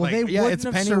 Well, they it's wouldn't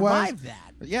have Pennywise. survived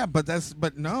that. Yeah, but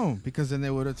no, because then they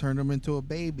would have turned him into a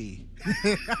baby.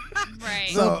 Right.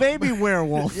 So baby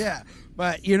werewolf. Yeah,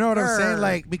 but you know what I'm saying? Grr.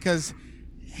 Like, because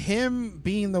him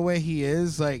being the way he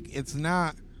is, like, it's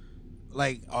not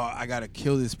like, oh, I gotta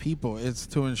kill these people. It's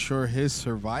to ensure his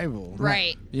survival.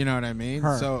 Right. You know what I mean?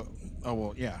 Her. So, oh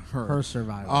well, yeah, Her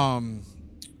survival.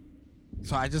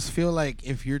 So I just feel like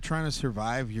if you're trying to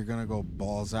survive, you're gonna go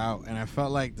balls out, and I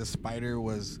felt like the spider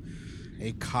was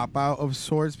a cop out of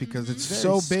sorts because it's Very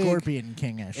so big. Scorpion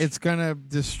King-ish. It's gonna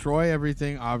destroy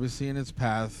everything, obviously, in its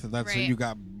path. That's Right. when you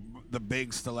got the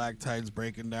big stalactites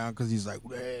breaking down because he's like,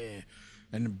 "Bleh,"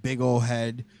 and the big old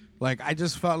head. Like, I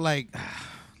just felt like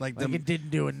like it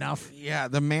didn't do enough. yeah,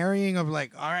 the marrying of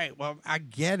like, all right, well, I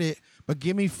get it, but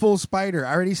give me full spider.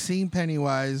 I already seen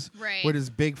Pennywise Right. with his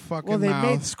big fucking Well, they mouth.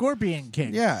 made Scorpion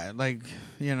King. Yeah, like,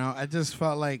 you know, I just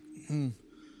felt like,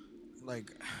 like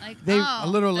They- a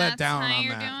little let that's down how on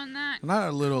you're that. doing that? Not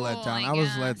a little let Cool, down. I I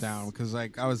was let guess. down because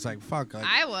like I was like, fuck. Like,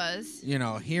 I was. you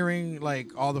know, hearing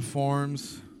like all the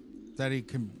forms that he's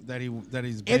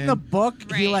been In the book,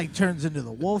 he Right. like turns into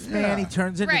the Wolfman. Yeah. He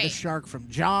turns into the Right. shark from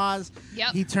Jaws.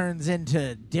 Yep. He turns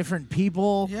into different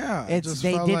people. Yeah, it it's just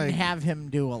they felt didn't like- have him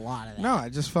do a lot of that. No, I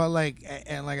just felt like,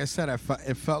 and like I said,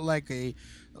 it felt like a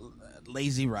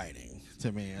lazy writing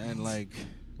to me, and like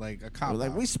a cop.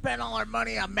 Like out. we spent all our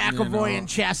money on McAvoy know, and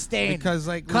Chastain because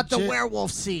like cut the legit-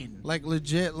 werewolf scene. Like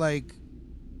legit, like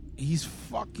he's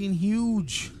fucking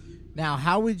huge. Now,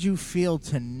 how would you feel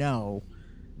to know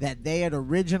that they had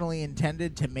originally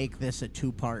intended to make this a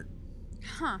 2-part?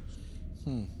 Huh.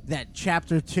 That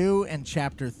chapter 2 and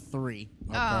chapter 3.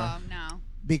 Oh, no.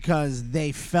 Because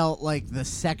they felt like the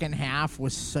second half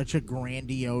was such a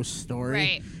grandiose story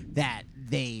Right. that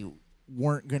they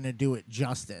weren't going to do it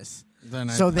justice. Then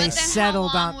So they But then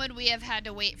settled how long on would we have had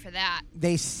to wait for that?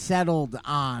 they settled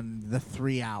on the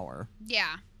 3-hour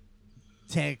Yeah.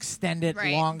 to extend it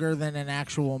Right. longer than an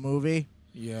actual movie.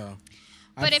 Yeah.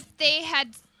 But if they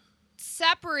had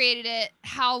separated it,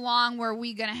 how long were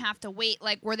we going to have to wait?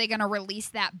 Like, were they going to release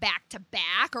that back to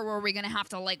back, or were we going to have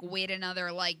to, like, wait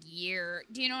another, like, year?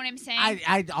 Do you know what I'm saying?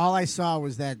 I all I saw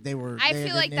was that they were. I they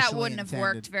feel had like that initially wouldn't have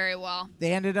intended. worked very well.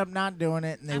 They ended up not doing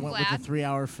it, and they I'm went glad. with the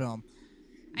 3-hour film.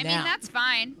 I Now- mean, that's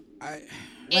fine. It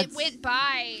Let's- went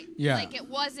by, Yeah. like, it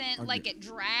wasn't, like, it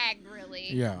dragged,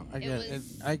 really. Yeah, I get it.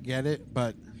 I get it,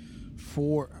 but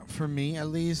for me at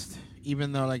least,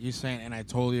 even though like you're saying, and I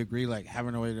totally agree, like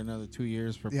having to wait another 2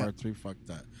 years for Yeah. part 3, fuck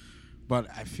that. But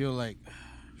I feel like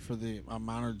for the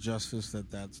amount of justice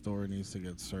that story needs to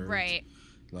get served, Right.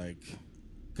 Like,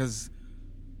 because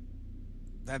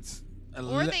that's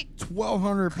Or they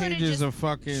 1,200 coulda pages just of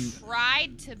fucking.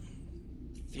 tried to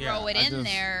throw it I in just,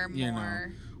 there you more.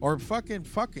 know. Or fucking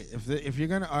fuck it. If you're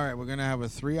gonna, all right, we're gonna have a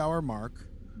 3-hour mark.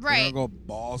 We're Right. gonna go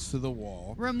balls to the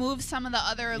wall. Remove some of the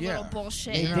other little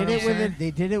bullshit. They in did it there. with it.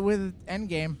 They did it with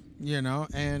Endgame. You know,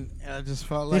 and I just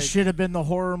felt like This should have been the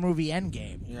horror movie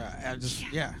Endgame.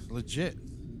 Yeah, legit.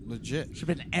 Should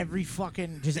have been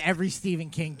every Stephen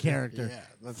King character.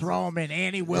 Yeah, Throw him in.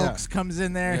 Annie Wilkes comes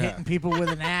in there Yeah. hitting people with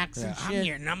an axe and I'm shit.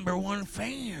 your number one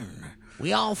fan.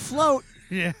 We all float.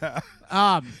 Yeah.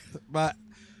 But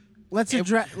let's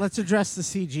address the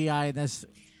CGI in this.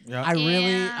 Yeah.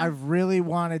 I really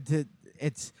wanted to.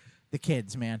 It's the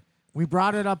kids, man. We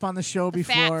brought it up on the show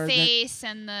before. Fat face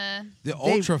and the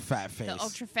ultra fat face. The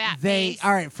ultra fat They face.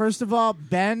 all right. First of all,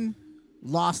 Ben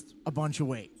lost a bunch of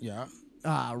weight. Yeah.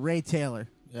 Ray Taylor.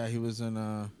 Yeah, he was in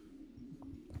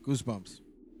Goosebumps.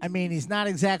 I mean, he's not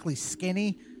exactly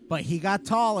skinny, but he got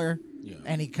taller,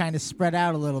 and he kind of spread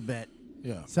out a little bit.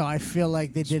 Yeah. So I feel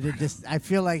like they did it. Just I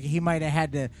feel like he might have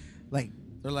had to, like,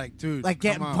 They're like, dude,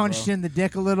 getting come on, punched bro. in the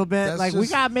dick a little bit. That's Like, we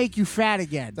just- gotta make you fat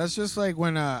again. That's just like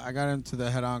when I got into the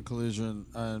head-on collision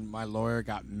and my lawyer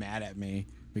got mad at me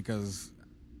because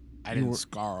I didn't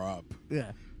scar up.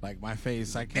 Yeah. Like my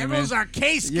face, I came There goes in. our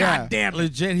case, Yeah, goddammit.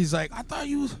 legit. He's like, I thought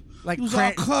you was Like you was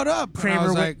Kra- all cut up. And I Kramer was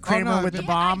with- like, Kramer oh, no, with the I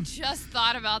bomb. just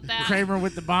thought about that. Kramer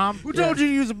with the bomb. Who told you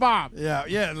to use a bomb?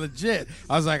 Yeah, legit.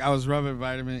 I was rubbing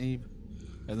vitamin E,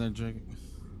 and then drinking.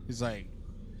 He's like,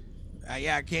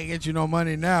 yeah, I can't get you no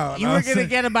money now. And You I were was gonna like-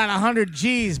 get about 100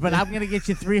 G's, but I'm gonna get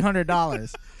you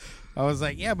 $300, I was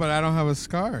like, yeah, but I don't have a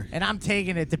scar. and I'm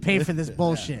taking it to pay for this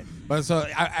bullshit. But so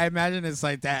I imagine it's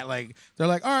like that. Like they're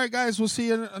like, all right, guys, we'll see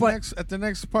you at the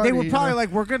next party. They were you probably know?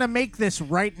 like, "We're gonna make this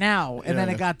right now," and then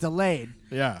Yeah. it got delayed.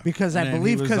 Yeah, because And I then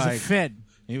he believe was because like- of Finn.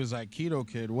 He was like, Keto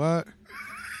Kid, what?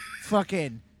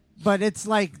 Fucking, but it's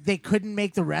like they couldn't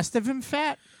make the rest of him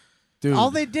fat. Dude.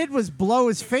 All they did was blow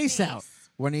his face out.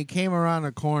 When he came around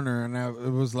the corner, and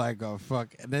it was like, oh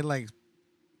fuck, and then like,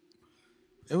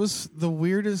 it was the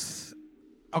weirdest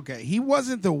okay, he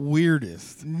wasn't the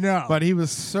weirdest. No. But he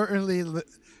was certainly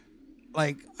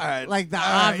like the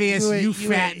obvious you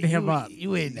fattened him up.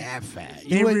 You ain't that fat.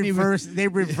 They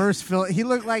reverse fill. He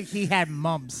looked like he had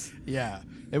mumps. Yeah.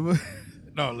 It was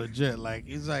no legit. Like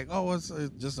he's like, oh, it's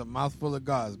just a mouthful of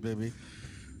gauze, baby.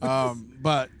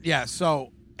 But yeah.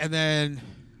 So and then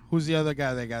who's the other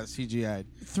guy that got CGI'd?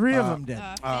 3 of them did.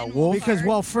 Wolf. Because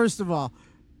first of all,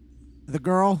 the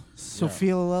girl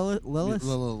Sophia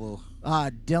Lillis,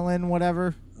 Dylan,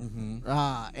 whatever,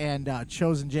 and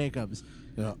Chosen Jacobs.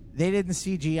 Yeah. They didn't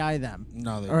CGI them.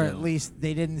 No, they or didn't. at least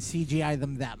they didn't CGI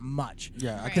them that much.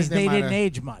 Yeah, because they didn't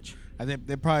age much. I think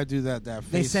they probably do that. Face,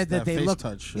 they said that they face looked.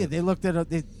 touch shit. Yeah, they looked at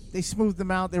it. They smoothed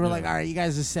them out. They were like, "All right, you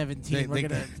guys are 17. We're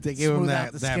gonna they gave him smooth that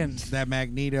out the skin." that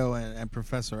Magneto and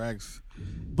Professor X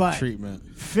But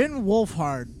treatment. Finn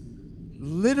Wolfhard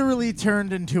literally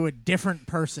turned into a different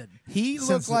person. He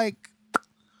looked like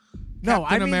no,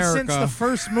 Captain I mean America. since the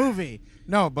first movie.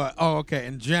 No, but okay.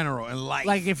 In general, in life,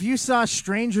 Like if you saw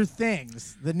Stranger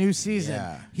Things, the new season,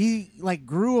 Yeah. he like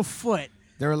grew a foot.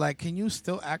 they were like, "Can you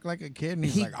still act like a kid?" And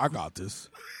he's like, "I got this."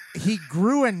 He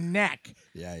grew a neck.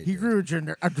 Yeah, he grew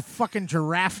a fucking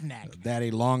giraffe neck.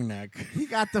 Daddy long neck. He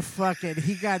got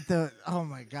the oh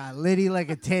my god, litty like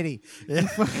a titty.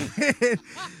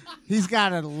 He's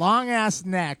got a long ass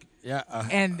neck. Yeah,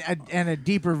 and a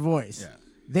deeper voice. Yeah.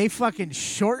 They fucking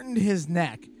shortened his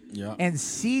neck. Yeah. And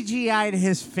CGI'd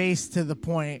his face to the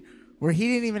point where he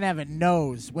didn't even have a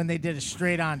nose when they did a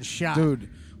straight on shot. Dude,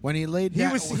 when he laid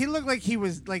down, He looked like he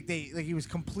was he was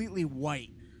completely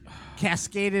white.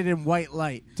 Cascaded in white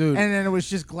light. Dude. And then it was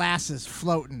just glasses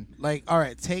floating. like, all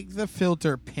right, take the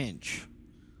filter pinch,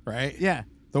 right? Yeah.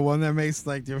 The one that makes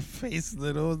like your face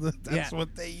little. That's Yeah.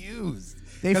 what they used.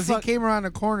 They Because he fuck- came around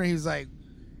the corner, he was like,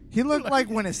 He looked like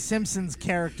when a Simpsons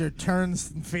character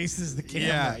turns and faces the camera.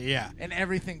 Yeah, yeah. And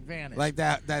everything vanished. like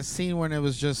that scene when it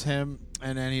was just him,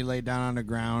 and then he laid down on the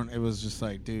ground. It was just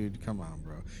like, dude, come on,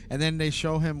 bro. And then they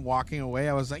show him walking away.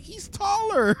 I was like, he's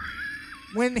taller.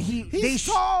 when He's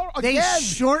tall they again.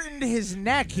 shortened his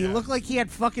neck. He looked like he had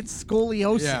fucking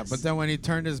scoliosis. Yeah, but then when he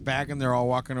turned his back and they're all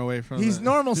walking away from he's the-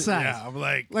 normal size. Yeah, I'm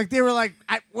like, they were like,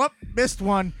 whoop, missed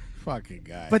one. fucking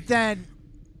guy. But then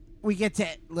we get to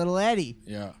little Eddie,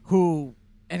 yeah. who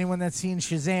anyone that's seen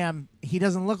Shazam, he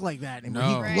doesn't look like that anymore. No.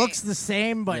 He Right. looks the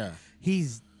same, but Yeah.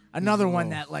 he's another He's one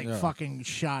low. that Yeah. fucking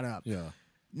shot up. Yeah.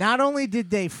 Not only did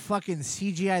they fucking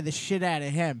CGI the shit out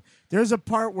of him, there's a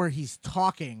part where he's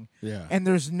talking Yeah. and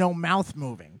there's no mouth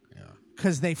moving. Yeah.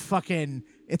 Because they fucking,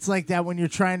 it's like that when you're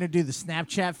trying to do the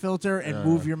Snapchat filter and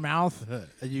move your mouth,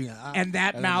 and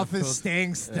that then mouth the is filter-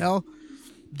 staying still.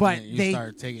 But And you they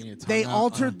start taking your tongue they out,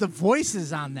 altered the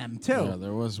voices on them too, Yeah,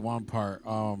 there was one part.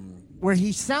 where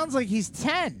he sounds like he's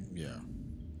 10. Yeah.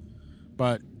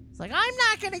 But It's like, I'm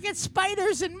not gonna get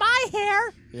spiders in my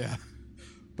hair. yeah.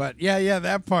 But yeah,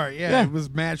 that part. Yeah, Yeah. it was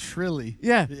mad shrilly.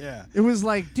 Yeah, Yeah. It was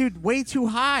like, dude, way too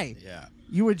high. Yeah.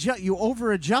 You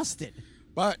over adjusted.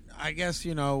 But I guess,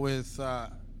 with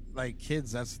like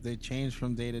kids, they change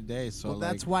from day to day. So Well,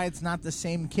 that's why it's not the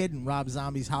same kid in Rob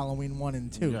Zombie's Halloween 1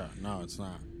 and 2. Yeah, no, it's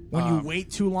not. When you wait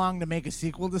too long to make a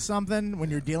sequel to something, when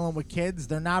you're dealing with kids,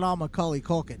 they're not all Macaulay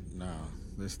Culkin No,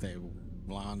 they stay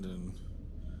blonde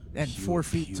and 4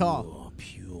 feet tall.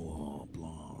 Pure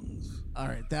blondes. All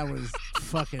right, that was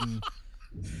fucking.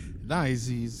 No,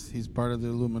 he's part of the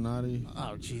Illuminati.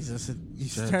 Oh Jesus! You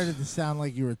Shit. started to sound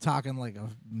like you were talking like a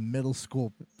middle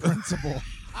school principal.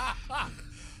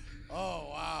 Oh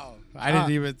wow! I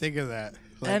didn't even think of that.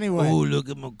 Like, Anyway. oh look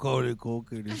at Macaulay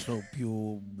Culkin, he's so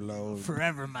pure blood.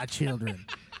 Forever, my children.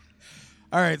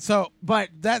 All right, so But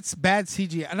that's bad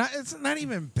CGI, and it's not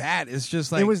even bad. It's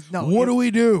just like, It was- no, what it- do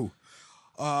we do?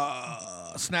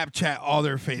 Snapchat all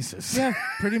their faces. yeah,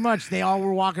 pretty much. They all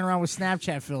were walking around with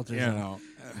Snapchat filters. You know.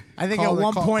 I think Call at it-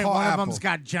 one call- point call one of Apple. them's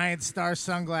got giant star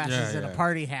sunglasses Yeah, and yeah. a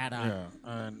party hat on. Yeah,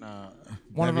 and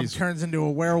One of them Bevy's- turns into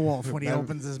a werewolf when he Bev-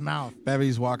 opens his mouth,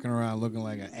 Bevy's walking around looking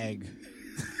like an egg.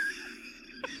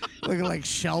 looking like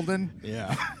Sheldon,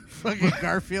 Yeah. fucking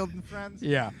Garfield and Friends.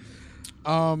 Yeah.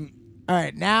 All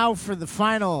right, now for the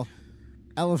final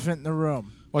elephant in the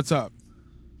room, What's up?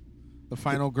 The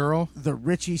final girl? the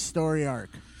Richie story arc.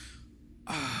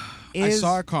 I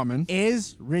saw it coming.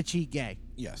 Is Richie gay?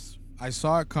 Yes. I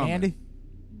saw it coming. Andy?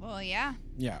 Well, yeah.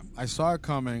 Yeah, I saw it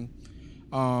coming.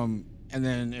 And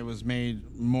then it was made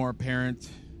more apparent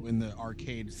in the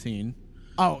arcade scene.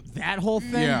 Oh, that whole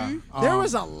thing? Yeah. There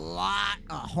was a lot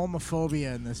of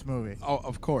homophobia in this movie. Oh,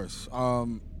 of course.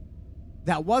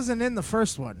 That wasn't in the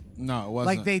first one. No, it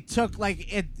wasn't. Like they took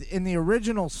in the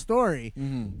original story,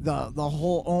 the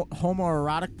whole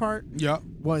homoerotic part Yep.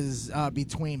 was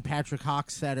between Patrick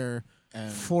Hockstetter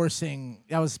And forcing.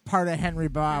 That was part of Henry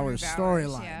Bauer's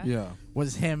storyline. Yeah.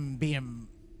 Was him being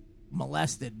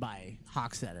molested by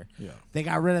Hockstetter. Yeah. They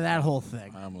got rid of that whole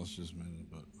thing. I almost just made it,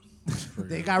 but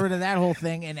They got rid of that whole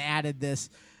thing and added this.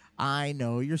 I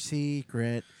know your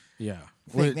secret. Yeah.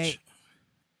 Thing.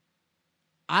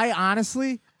 I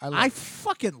honestly, I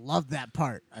fucking loved that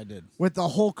part. I did. With the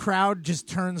whole crowd just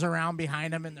turns around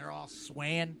behind him and they're all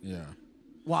swaying. Yeah.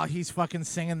 While he's fucking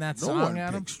singing that No song one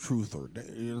at him. picks truth or dare.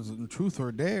 Truth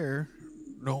or dare.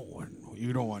 No one.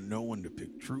 You don't want no one to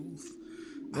pick truth.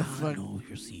 I know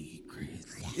your secret.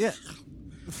 Yeah.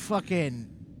 Fucking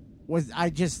was I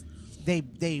just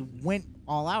they went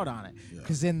all out on it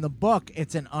because in the book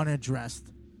it's an unaddressed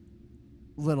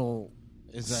little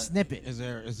snippet. Is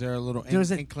there a little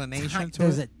inclination to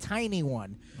there's it? a tiny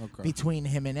one Okay. between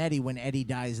him and Eddie when Eddie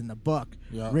dies in the book.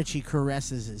 Yeah. Richie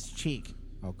caresses his cheek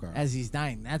as he's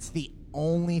dying. That's the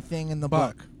only thing in the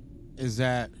book. Is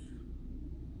that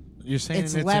you're saying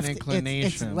it's left, an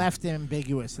inclination? It's left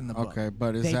ambiguous in the book. Okay,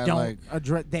 but is they that don't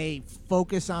like they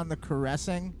focus on the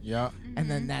caressing? Yeah. And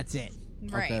then that's it.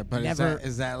 Right. Okay, but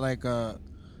is that like a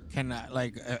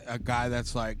a guy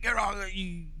that's like get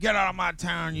out of my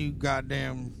town, you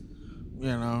goddamn,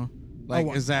 like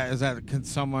is that can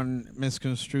someone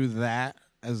misconstrue that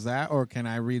as that, or can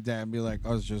I read that and be like,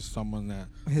 oh, it's just someone that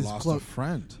lost a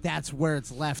friend? That's where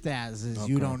it's left as is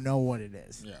you don't know what it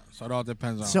is. Yeah, so it all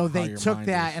depends on. So how they your took mind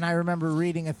that, is. and I remember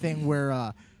reading a thing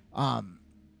where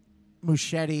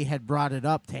Muschietti had brought it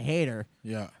up to Hader.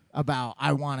 Yeah. About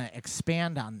I want to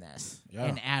expand on this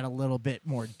and add a little bit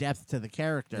more depth to the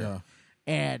character. Yeah.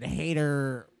 And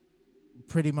Hader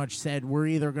pretty much said we're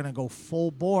either going to go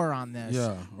full bore on this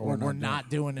or we're not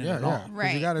doing it at all.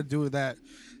 Right. You got to do that.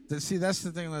 See, that's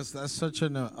the thing. That's such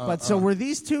an. But so were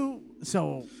these two?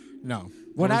 So no,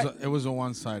 what it was a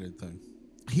one-sided thing.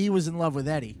 He was in love with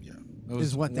Eddie. Yeah, it was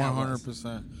is what that was.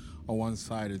 100% a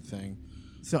one-sided thing.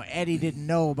 So Eddie didn't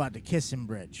know about the kissing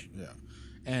bridge. Yeah,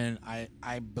 and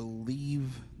I believe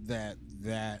that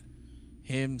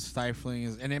him stifling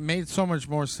is, and it made so much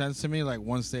more sense to me. Like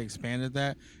once they expanded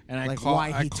that, and like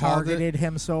why he targeted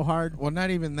him so hard. Well, not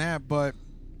even that, but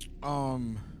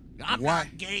I'm why,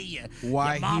 not gay.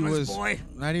 Why you mama's he was boy.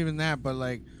 not even that, but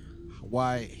like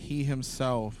why he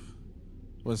himself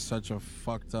was such a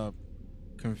fucked up,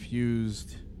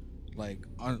 confused, like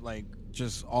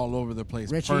just all over the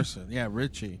place Richie? person. Yeah,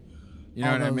 Richie. You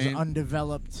know All what I those mean?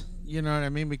 Undeveloped. You know what I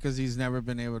mean? Because he's never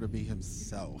been able to be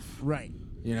himself. Right.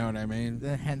 You know what I mean?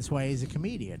 Hence why he's a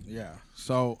comedian. Yeah.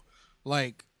 So,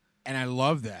 like, and I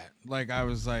love that. Like, I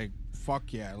was like,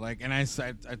 fuck yeah. Like, and I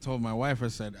told my wife, I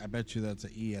said, I bet you that's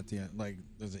an E at the end. Like,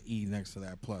 there's an E next to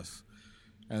that plus.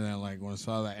 And then, like, when I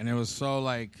saw that, and it was so,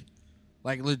 like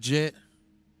legit,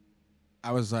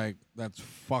 I was like, that's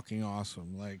fucking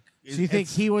awesome. Like, So you think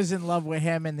he was in love with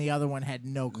him and the other one had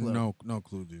no clue? No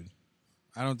clue, dude.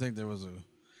 I don't think they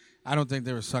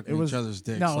were sucking each other's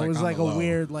dicks. No, it was like a low.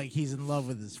 weird, like he's in love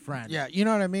with his friend. Yeah, you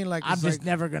know what I mean? Like I'm it's just like,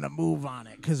 never gonna move on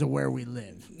it because of where we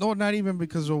live. No, not even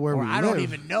because of where Or we I live. don't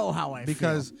even know how I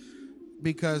feel.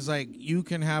 Because like you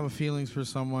can have feelings for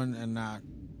someone and not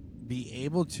be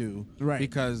able to, right?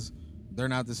 Because they're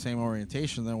not the same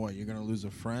orientation. Then what? You're gonna lose a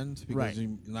friend because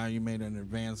Right. now you made an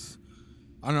advance,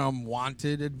 an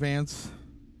unwanted advance.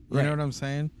 You Right. know what I'm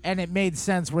saying? And it made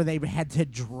sense where they had to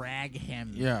drag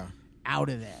him out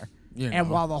of there. You And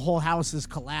know. while the whole house is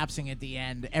collapsing at the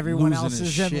end, everyone Losing else his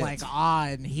is in shit. like awe,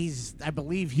 and I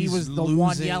believe he He's was the one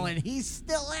losing- yelling, "He's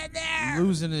still in there!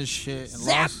 Losing his shit and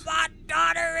Zap lost. my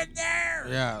daughter in there!"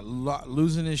 Yeah,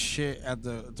 losing his shit at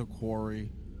the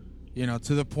quarry,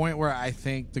 to the point where I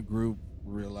think the group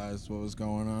realized what was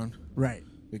going on. Right.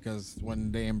 Because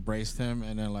when they embraced him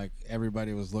and then like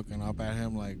everybody was looking up at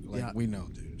him, like Yeah. we know,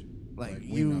 dude. Like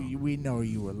we we know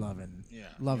you were loving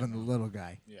the little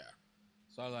guy. Yeah.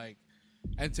 So like,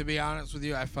 and to be honest with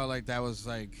you, I felt like that was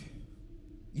like,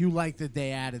 you liked that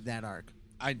they added that arc.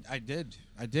 I did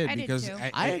I did because too.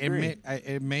 I agree.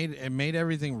 it made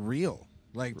everything real.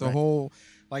 Like the Right. whole,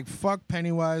 like fuck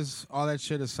Pennywise, all that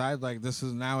shit aside. Like it's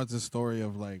a story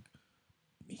of like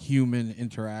human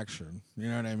interaction. You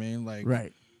know what I mean? Like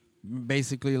Right.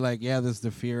 basically like there's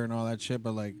the fear and all that shit,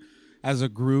 but like as a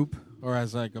group or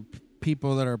as like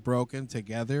people that are broken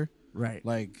together, Right.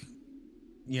 like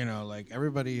like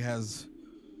everybody has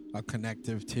a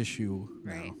connective tissue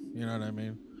now. Right. You know what I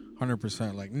mean?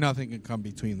 100%. Like nothing can come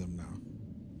between them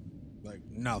now. Like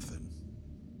nothing.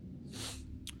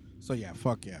 So yeah,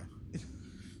 fuck yeah.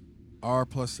 R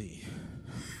plus E.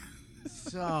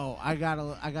 So I got a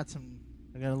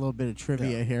little bit of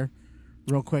trivia here,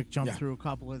 real quick. Jump Yeah. through a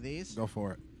couple of these. Go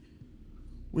for it.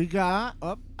 We got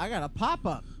I got a pop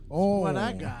up. Oh, what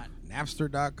I got.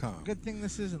 Napster.com. Good thing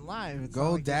this isn't live. It's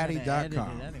not like you're gonna edit it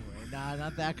GoDaddy.com. anyway. Nah,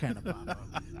 not that kind of Bono.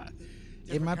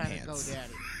 In my Different kind of pants.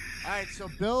 GoDaddy. All right, so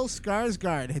Bill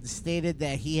Skarsgård had stated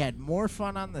that he had more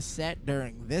fun on the set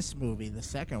during this movie, the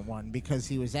second one, because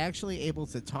he was actually able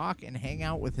to talk and hang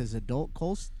out with his adult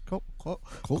co-stars.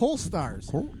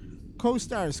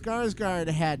 Co-stars. Skarsgård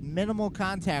had minimal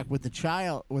contact with the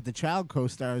child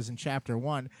co-stars in Chapter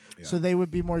 1, so they would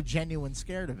be more genuine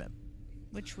scared of him.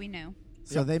 Which we knew.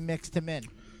 So they mixed him in.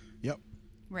 Yep.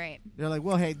 Right. They're like,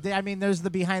 well, hey, there's the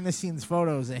behind-the-scenes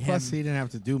photos of him. Plus, he didn't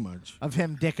have to do much. Of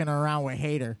him dicking around with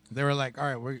Hader. They were like, all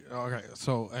right,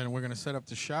 and we're going to set up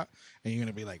the shot, and you're going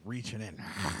to be like reaching in.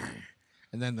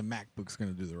 And then the MacBook's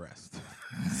going to do the rest.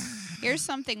 Here's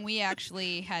something we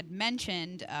actually had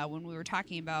mentioned when we were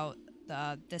talking about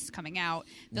this coming out.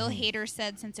 Bill Hader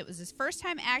said since it was his first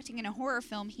time acting in a horror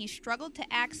film, he struggled to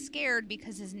act scared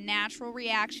because his natural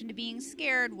reaction to being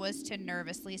scared was to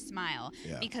nervously smile.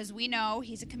 Yeah. Because we know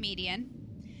he's a comedian.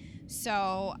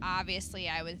 So obviously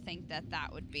I would think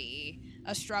that would be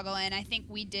a struggle. And I think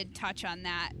we did touch on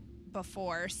that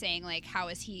before, saying like, how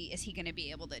is he going to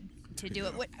be able to do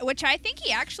it? Which I think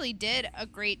he actually did a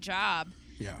great job.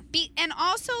 Yeah. And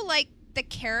also like the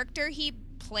character he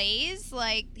plays,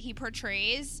 like he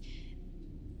portrays,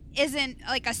 isn't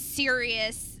like a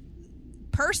serious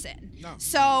person. No.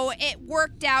 So it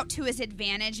worked out to his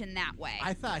advantage in that way.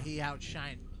 I thought he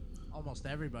outshined almost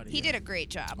everybody. He did a great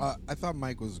job. I thought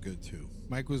Mike was good, too.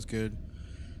 Mike was good.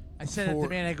 I said it to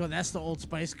man, I go, that's the Old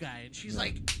Spice guy. And she's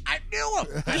like, I knew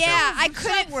him. Yeah, I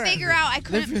couldn't figure out. I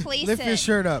couldn't place lift it. your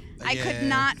shirt up. I could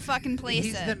not fucking place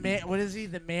He's it. the man. What is he?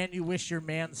 The man you wish your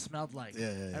man smelled like.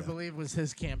 Yeah. I believe was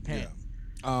his campaign.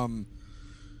 Yeah.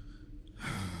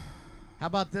 How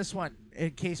about this one?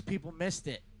 In case people missed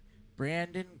it,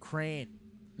 Brandon Crane,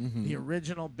 the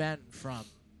original Ben from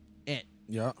It.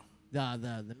 Yeah.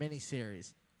 The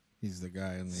miniseries. He's the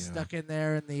guy in the Stuck in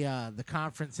there in the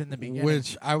conference in the beginning.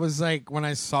 which I was like, when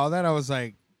I saw that, I was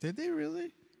like, did they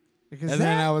really? Because and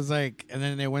then I was like, and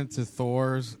then they went to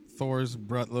Thor's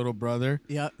little brother.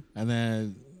 Yep. And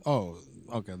then,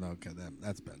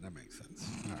 that's bad. That makes sense.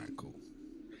 All right, cool.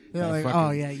 They're That like, fucking-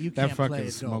 oh yeah, you can't that fucking play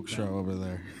smoke adult show Ben. over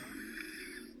there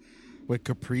with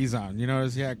Capri Sun. You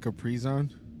notice he had Capri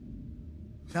Sun?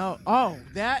 No,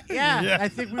 that yeah. I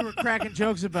think we were cracking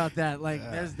jokes about that. Like,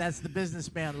 that's the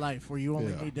businessman life where you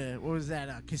only need to. What was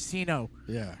that? Casino.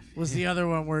 Yeah. Was the other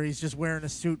one where he's just wearing a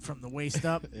suit from the waist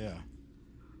up?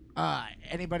 Yeah.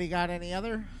 Anybody got any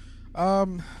other? I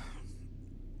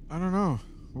don't know.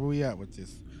 Where we at with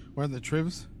this? We're in the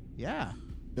trivs. Yeah.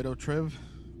 Bit of triv.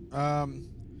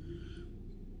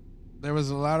 There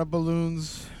was a lot of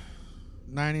balloons.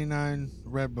 99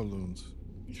 red balloons.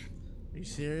 Are you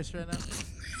serious right now?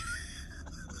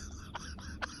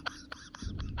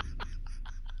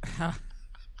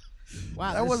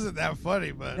 Wow, That wasn't that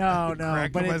funny, but no,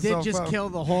 cracking but it did myself just up. kill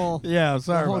the whole. Yeah,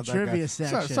 sorry the whole about that, trivia guys.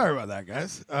 section. Sorry about that,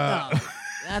 guys. No,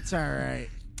 that's all right.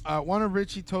 One of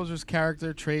Richie Tozer's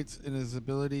character traits in his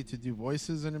ability to do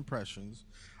voices and impressions.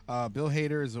 Bill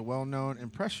Hader is a well-known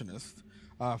impressionist,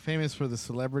 famous for the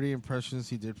celebrity impressions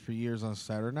he did for years on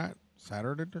Saturday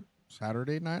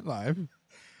Night Live.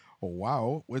 Oh,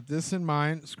 wow. With this in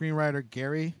mind, screenwriter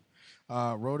Gary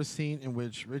wrote a scene in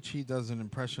which Richie does an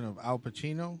impression of Al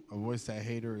Pacino, a voice that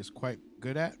Hader is quite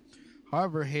good at.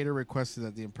 However, Hader requested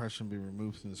that the impression be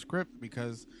removed from the script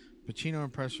because Pacino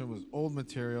impression was old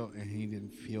material and he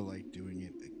didn't feel like doing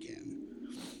it again.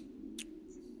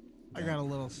 I got a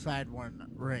little side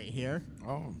one right here.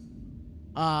 Oh.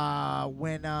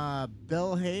 When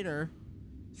Bill Hader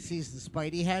sees the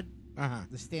Spidey head,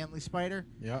 the Stanley Spider,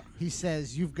 Yeah. he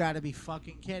says, "You've got to be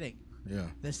fucking kidding." Yeah.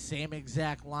 The same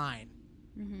exact line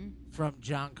from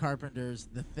John Carpenter's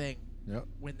The Thing. Yep.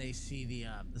 When they see the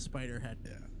spider head.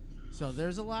 Yeah. So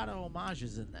there's a lot of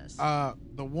homages in this. The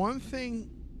one thing,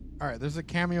 all right, there's a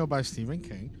cameo by Stephen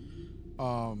King.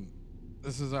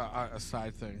 This is a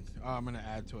side thing. I'm gonna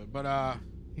add to it, but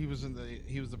he was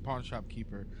the pawn shop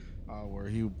keeper, where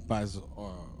he buys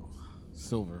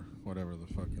silver, whatever the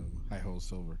fucking high-hole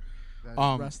silver.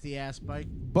 Rusty ass bike.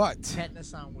 But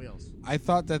tetanus on wheels. I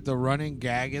thought that the running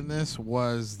gag in this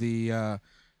was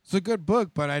it's a good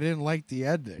book, but I didn't like the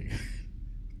ending.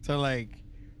 To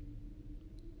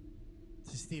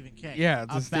Stephen King. Yeah,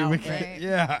 to Stephen King. Right.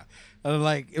 Yeah,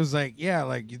 it was like, yeah,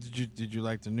 like did you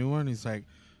like the new one? He's like,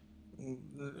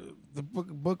 the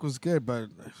book was good, but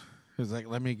he was like,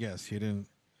 let me guess, you didn't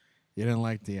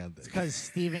like the ending. It's because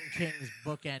Stephen King's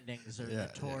book endings are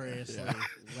notoriously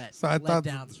let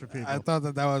downs for people. I thought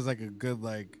that was like a good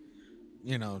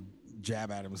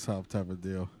jab at himself type of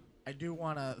deal. I do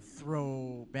want to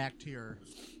throw back to your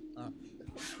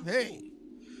Hey.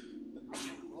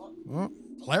 Well,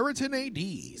 Claritin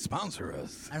AD, sponsor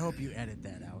us. I hope you edit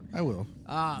that out. I will.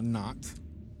 Not.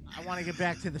 I want to get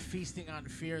back to the Feasting on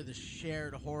Fear, the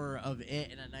shared horror of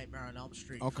It and A Nightmare on Elm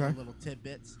Street. Okay. For little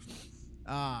tidbits.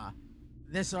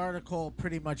 This article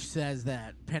pretty much says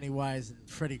that Pennywise and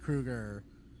Freddy Krueger are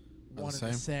one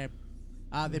and the same.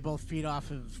 They both feed off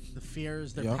of the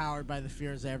fears. They're powered by the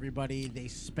fears of everybody. They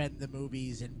spend the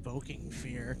movies invoking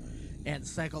fear and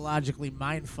psychologically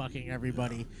mind-fucking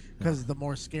everybody because the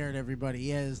more scared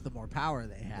everybody is, the more power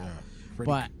they have.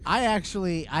 But I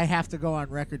have to go on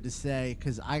record to say,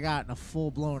 because I got in a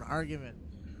full-blown argument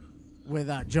with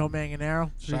Joe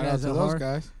Manganiello. Shout out to those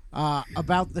guys.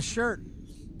 About the shirt.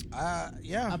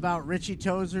 Yeah. About Richie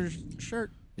Tozer's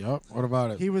shirt. Yep. What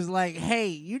about it? He was like, hey,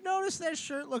 you notice that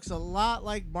shirt looks a lot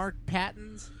like Mark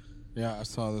Patton's? Yeah, I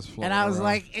saw this float And I was around.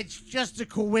 like, it's just a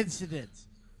coincidence.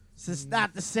 It's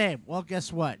not the same. Well,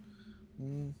 guess what?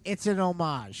 It's an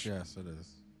homage. Yes, it is.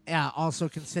 Yeah, also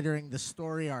considering the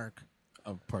story arc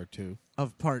Of part 2.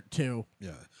 of part 2.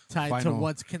 Yeah. Tied to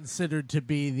what's considered to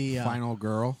be the final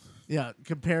girl. Yeah,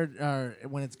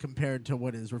 when it's compared to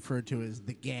what is referred to as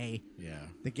the gay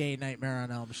Nightmare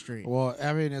on Elm Street. Well,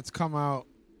 I mean, it's come out,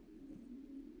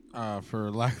 for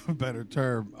lack of a better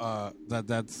term,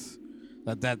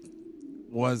 that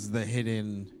was the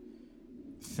hidden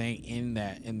thing in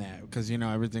that because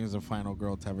everything's a final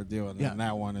girl type of deal, and then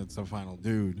that one it's a final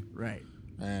dude, right?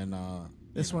 And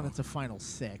this one it's a final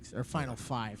 6 or final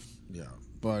 5. Yeah,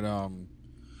 but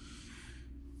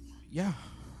yeah,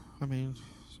 I mean,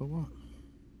 so what?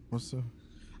 What's the?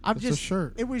 It's a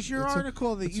shirt. It was your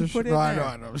article that it's you a put in I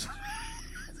there. know.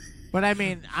 But I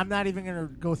mean, I'm not even going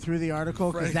to go through the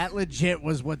article because that legit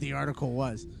was what the article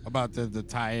was. About the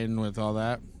tie-in with all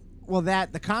that. Well,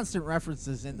 the constant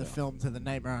references in the film to the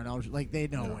Nightmare on Elm Street, like they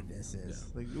know what this is.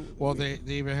 Yeah. Like, Well, they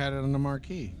even had it on the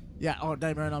marquee. Yeah. Oh,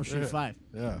 Nightmare on Elm Street 5.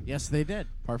 Yeah. Yes, they did.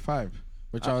 Part 5,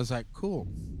 which I was like, cool.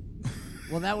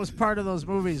 Well, that was part of those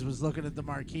movies. Was looking at the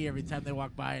marquee every time they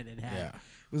walked by, and it had. Yeah.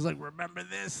 It was like, remember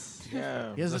this?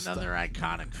 Yeah. Here's the another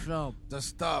iconic film. The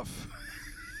stuff.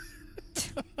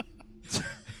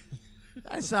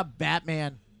 I saw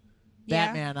Batman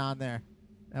on there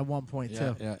at one point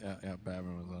too. Yeah.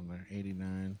 Batman was on there.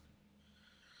 89.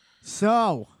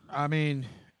 So, I mean,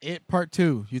 it part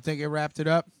 2. You think it wrapped it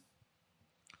up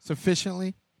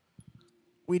sufficiently?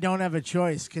 We don't have a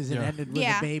choice because it ended with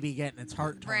Yeah. a baby getting its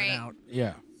heart torn Right. out.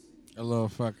 Yeah. A little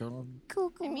fucking.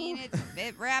 I mean,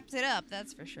 it wrapped it up,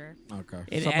 that's for sure. Okay.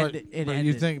 It but ended. you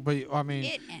ended. think? But I mean,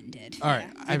 It ended. all right.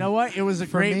 You know what? It was a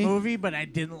for great me- movie, but I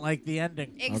didn't like the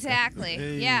ending. Exactly.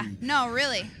 Okay. Yeah. No,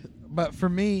 really. But for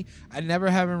me, I never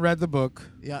having read the book.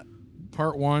 Yeah.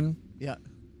 Part 1 Yeah.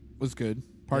 was good.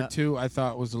 Part Yeah. 2 I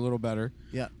thought was a little better.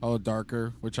 Yeah. A little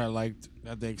darker, which I liked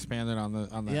that they expanded on the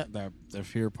Yeah. that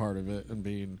fear part of it and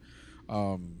being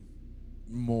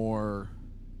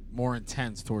more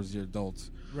intense towards the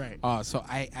adults. Right. So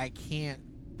I can't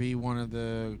be one of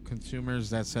the consumers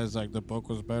that says like the book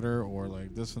was better or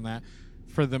like this and that.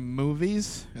 For the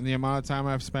movies and the amount of time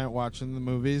I've spent watching the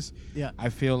movies, Yeah. I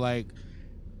feel like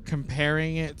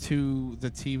comparing it to the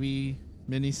TV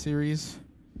miniseries,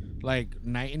 like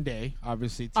night and day.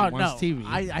 Obviously, Oh one's no! TV.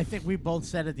 I think we both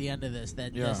said at the end of this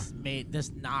that Yeah.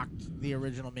 this knocked the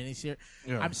original miniseries.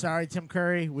 Yeah. I'm sorry, Tim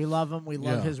Curry. We love him. We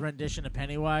love Yeah. his rendition of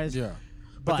Pennywise. yeah,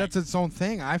 but but that's its own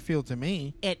thing. I feel to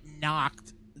me. it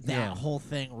knocked that Yeah. whole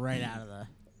thing right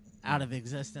out of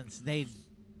existence. They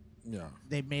Yeah,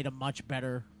 made a much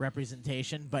better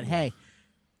representation. But hey,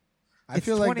 I it's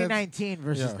feel like that's- 2019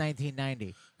 versus yeah.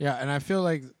 1990. Yeah, and I feel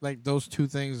like those two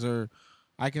things are,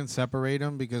 I can separate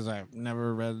them because I've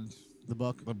never read The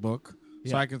book.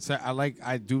 So I can say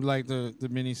I do like the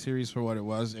miniseries for what it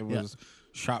was. It was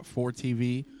shot for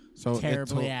TV, so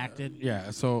Terribly acted. Yeah,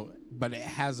 so but it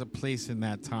has a place in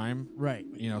that time, Right.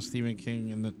 You know, Stephen King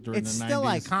during It's the 90s. still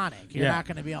iconic. You're Yeah. not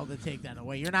going to be able to take that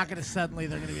away. You're not going to suddenly,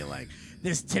 they're going to be like,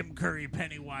 this Tim Curry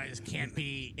Pennywise can't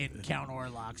be in Count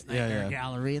Orlok's Nightmare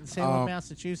Gallery in Salem,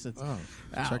 Massachusetts. Oh,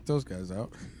 Ow. check those guys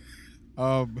out.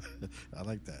 I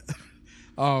like that.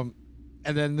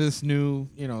 And then this new,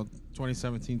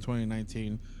 2017,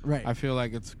 2019. Right. I feel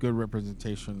like it's a good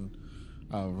representation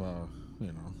of,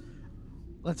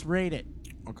 Let's rate it.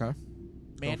 Okay.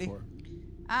 Mandy? Go for it.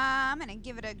 I'm going to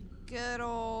give it a good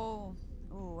old...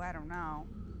 Ooh, I don't know.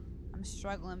 I'm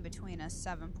struggling between a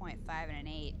 7.5 and an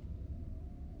 8.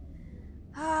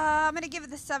 I'm going to give it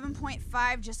the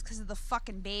 7.5 just because of the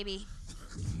fucking baby.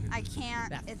 I can't.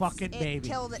 That fucking baby. It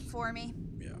killed it for me.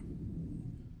 Yeah.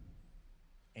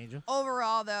 Angel?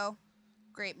 Overall, though,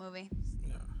 great movie.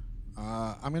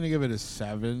 I'm going to give it a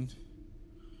 7.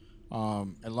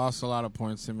 It lost a lot of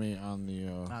points to me on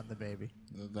the baby.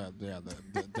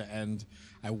 The end.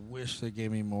 I wish they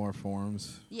gave me more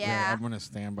forms. Yeah. I'm gonna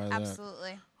stand by that.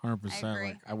 Absolutely. 100%. I agree.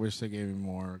 Like I wish they gave me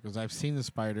more because I've seen the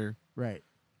spider. Right.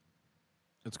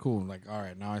 It's cool. Like, all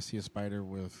right, now I see a spider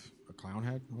with a clown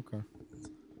head. Okay.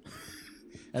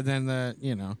 And then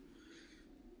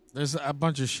there's a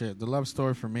bunch of shit. The love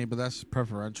story for me, but that's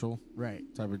preferential, right?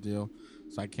 Type of deal.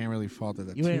 So I can't really fault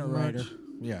it. You ain't a writer.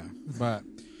 Yeah, but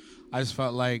I just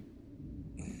felt like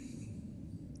give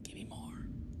me more.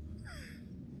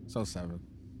 So 7.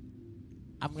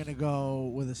 I'm gonna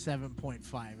go with a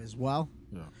 7.5 as well.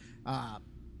 Yeah.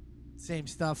 Same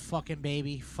stuff. Fucking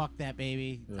baby. Fuck that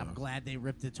baby. Yeah. I'm glad they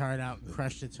ripped its heart out and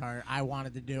crushed its heart. I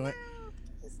wanted to do it.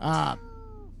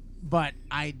 But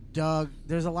I dug.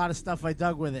 There's a lot of stuff I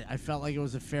dug with it. I felt like it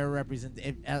was a fair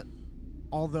representation.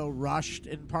 Although rushed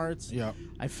in parts, yeah,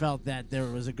 I felt that there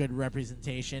was a good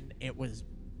representation. It was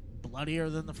bloodier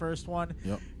than the first one.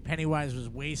 Yep. Pennywise was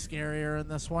way scarier in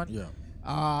this one.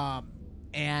 Yeah.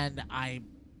 And I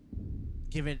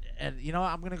give it,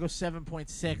 I'm going to go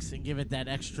 7.6 and give it that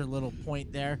extra little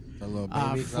point there. A little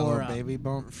baby, baby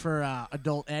bump for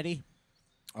adult Eddie.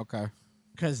 Okay.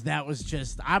 Because that was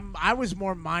just, I was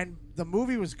more the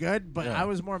movie was good, but Yeah. I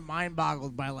was more mind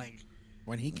boggled by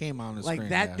when he came on the like screen.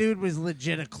 that yeah. dude was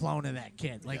legit a clone of that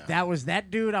kid. Like that was that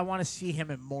dude. I want to see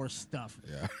him in more stuff.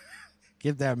 Yeah.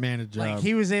 Give that man a job. Like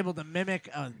he was able to mimic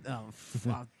a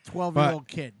 12-year-old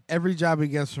kid. Every job he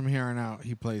gets from here on out,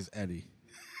 he plays Eddie.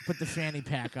 Put the fanny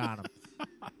pack on him.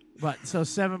 But so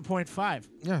 7.5.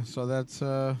 Yeah, so that's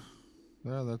a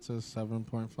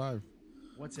 7.5.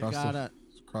 What's it got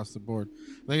across the board?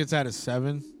 I think it's at a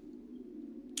 7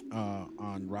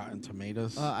 on Rotten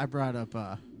Tomatoes. I brought up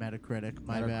Metacritic.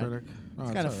 My Metacritic? bad. Oh,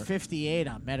 It's got a all right. 58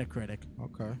 on Metacritic.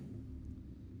 Okay.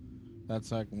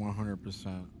 That's like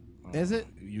 100%. Is it?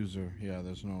 User. Yeah,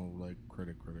 there's no like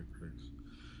critics.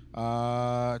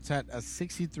 It's at a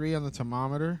 63 on the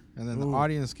thermometer, and then the Ooh.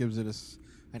 audience gives it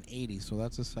an 80, so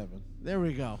that's a 7. There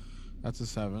we go. That's a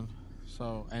 7.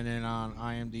 So, and then on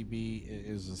IMDb it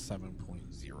is a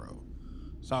 7.0.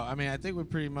 So, I mean, I think we're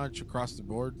pretty much across the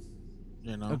board,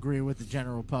 Agree with the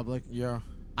general public. Yeah.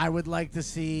 I would like to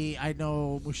see, I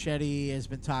know Muschietti has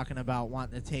been talking about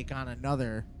wanting to take on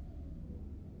another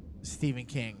Stephen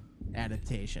King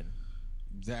adaptation.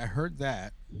 I heard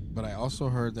that, but I also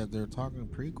heard that they're talking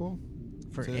prequel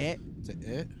For to It? To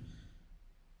It.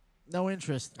 No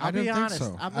interest. I I'll be don't think honest.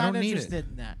 so. I'm I not don't need interested it.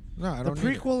 in that. No, I the don't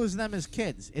need it. prequel is them as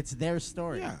kids. It's their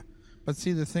story. Yeah. But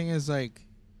see, the thing is, like,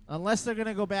 unless they're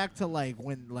gonna go back to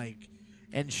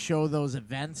and show those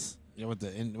events. Yeah, with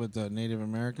the Native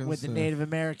Americans. With the Native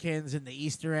Americans and the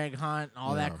Easter egg hunt and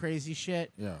all Yeah. that crazy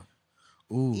shit. Yeah.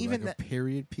 Ooh, Even like a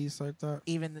period piece like that.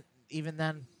 Even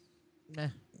then, meh.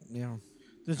 Yeah.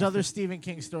 There's other Stephen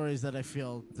King stories that I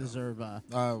feel deserve.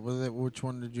 Which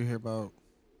one did you hear about?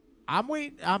 I'm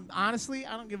honestly,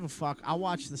 I don't give a fuck. I'll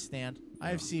watch The Stand. I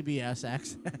have CBS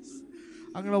access.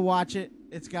 I'm gonna watch it.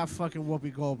 It's got fucking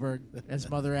Whoopi Goldberg as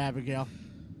Mother Abigail.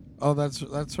 Oh, that's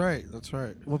right. That's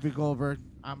right. Whoopi Goldberg.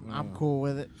 I'm cool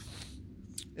with it.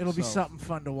 It'll be So- something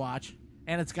fun to watch,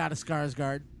 and it's got a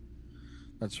Skarsgård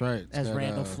That's right. It's as got,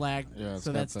 Randall Flagg. Yeah. it's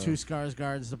So got that's the- 2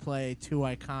 Skarsgårds to play 2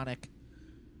 iconic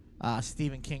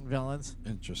Stephen King villains.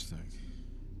 Interesting.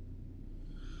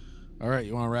 All right,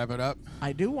 you want to wrap it up?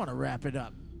 I do want to wrap it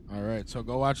up. All right, so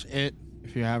go watch It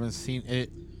if you haven't seen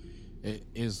it. It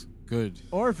is good.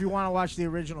 Or if you want to watch the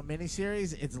original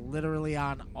miniseries, it's literally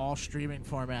on all streaming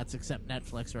formats except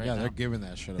Netflix right Yeah, now. they're giving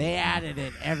that shit They away. added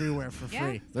it everywhere for Yeah.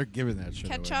 free. They're giving that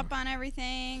shit Catch away. up on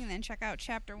everything, and then check out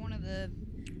chapter 1 of the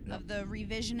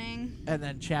revisioning. And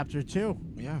then chapter 2.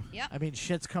 Yeah. Yep. I mean,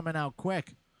 shit's coming out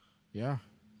quick. Yeah.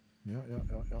 Yeah.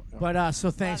 But so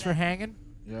thanks for hanging.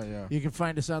 Yeah. You can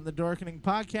find us on the Dorkening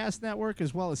Podcast Network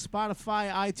as well as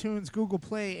Spotify, iTunes, Google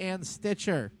Play, and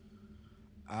Stitcher.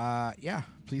 Yeah.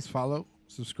 Please follow,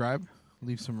 subscribe,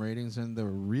 leave some ratings in the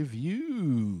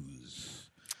reviews.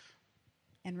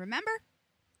 And remember,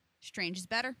 strange is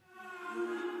better.